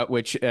talk about,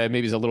 which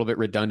maybe is a little bit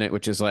redundant,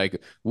 which is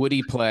like, would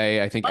he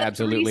play? I think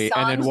absolutely.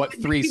 And then what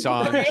 3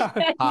 songs? Ha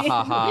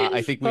ha ha.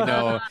 I think we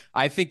know.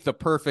 I think the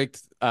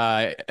perfect,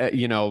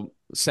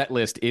 set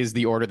list is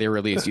the order they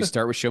release. You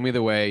start with Show Me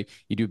the Way,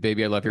 you do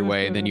Baby I Love Your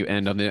Way, and then you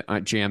end on the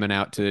jamming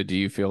out to Do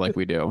You Feel Like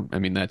We Do. I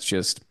mean, that's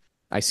just,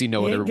 I see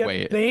no other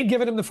way. They ain't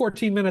giving him the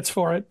 14 minutes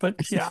for it, but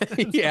yeah.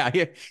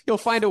 yeah, you'll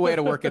find a way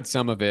to work in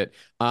some of it.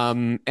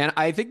 And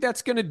I think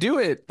that's going to do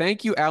it.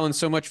 Thank you, Alan,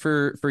 so much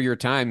for your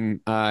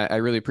time. I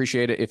really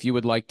appreciate it. If you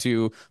would like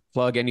to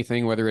plug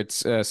anything, whether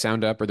it's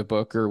Sound Up or the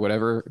book or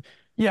whatever.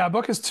 Yeah,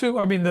 book is too.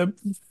 I mean,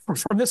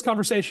 from this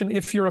conversation,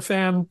 if you're a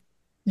fan,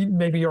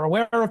 maybe you're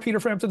aware of Peter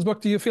Frampton's book,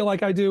 Do You Feel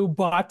Like I Do?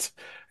 But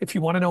if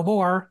you want to know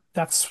more,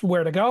 that's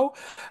where to go.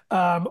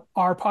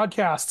 Our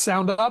podcast,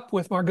 Sound Up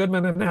with Mark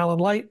Goodman and Alan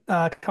Light,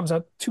 comes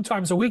out 2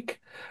 times a week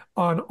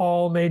on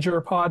all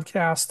major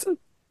podcast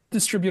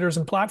distributors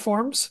and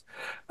platforms.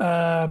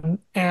 And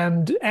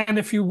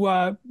if you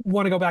want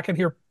to go back and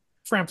hear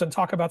Frampton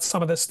talk about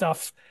some of this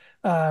stuff,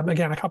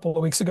 again, a couple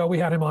of weeks ago, we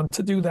had him on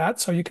to do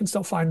that. So you can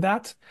still find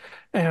that.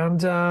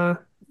 And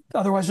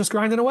otherwise, just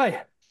grinding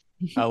away.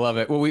 I love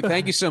it. Well, we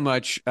thank you so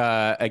much.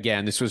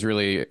 Again, this was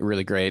really,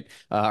 really great.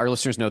 Our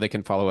listeners know they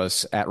can follow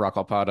us at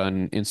RockAllPod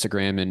on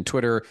Instagram and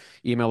Twitter.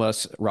 Email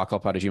us,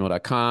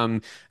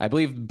 rockallpod@gmail.com. I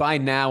believe by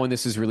now, when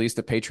this is released,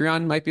 the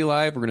Patreon might be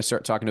live. We're going to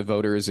start talking to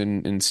voters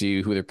and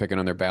see who they're picking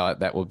on their ballot.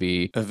 That will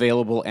be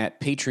available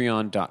at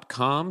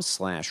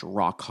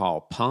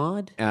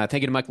patreon.com/rockhallpod. Thank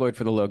you to Mike Lloyd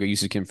for the logo,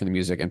 Yusuf Kim for the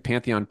music, and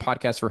Pantheon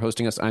Podcast for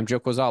hosting us. I'm Joe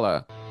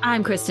Kozala.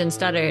 I'm Kristen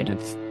Studdard.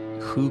 And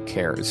who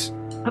cares?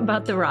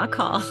 About the Rock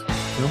Hall.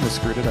 You almost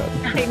screwed it up.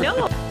 I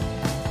know.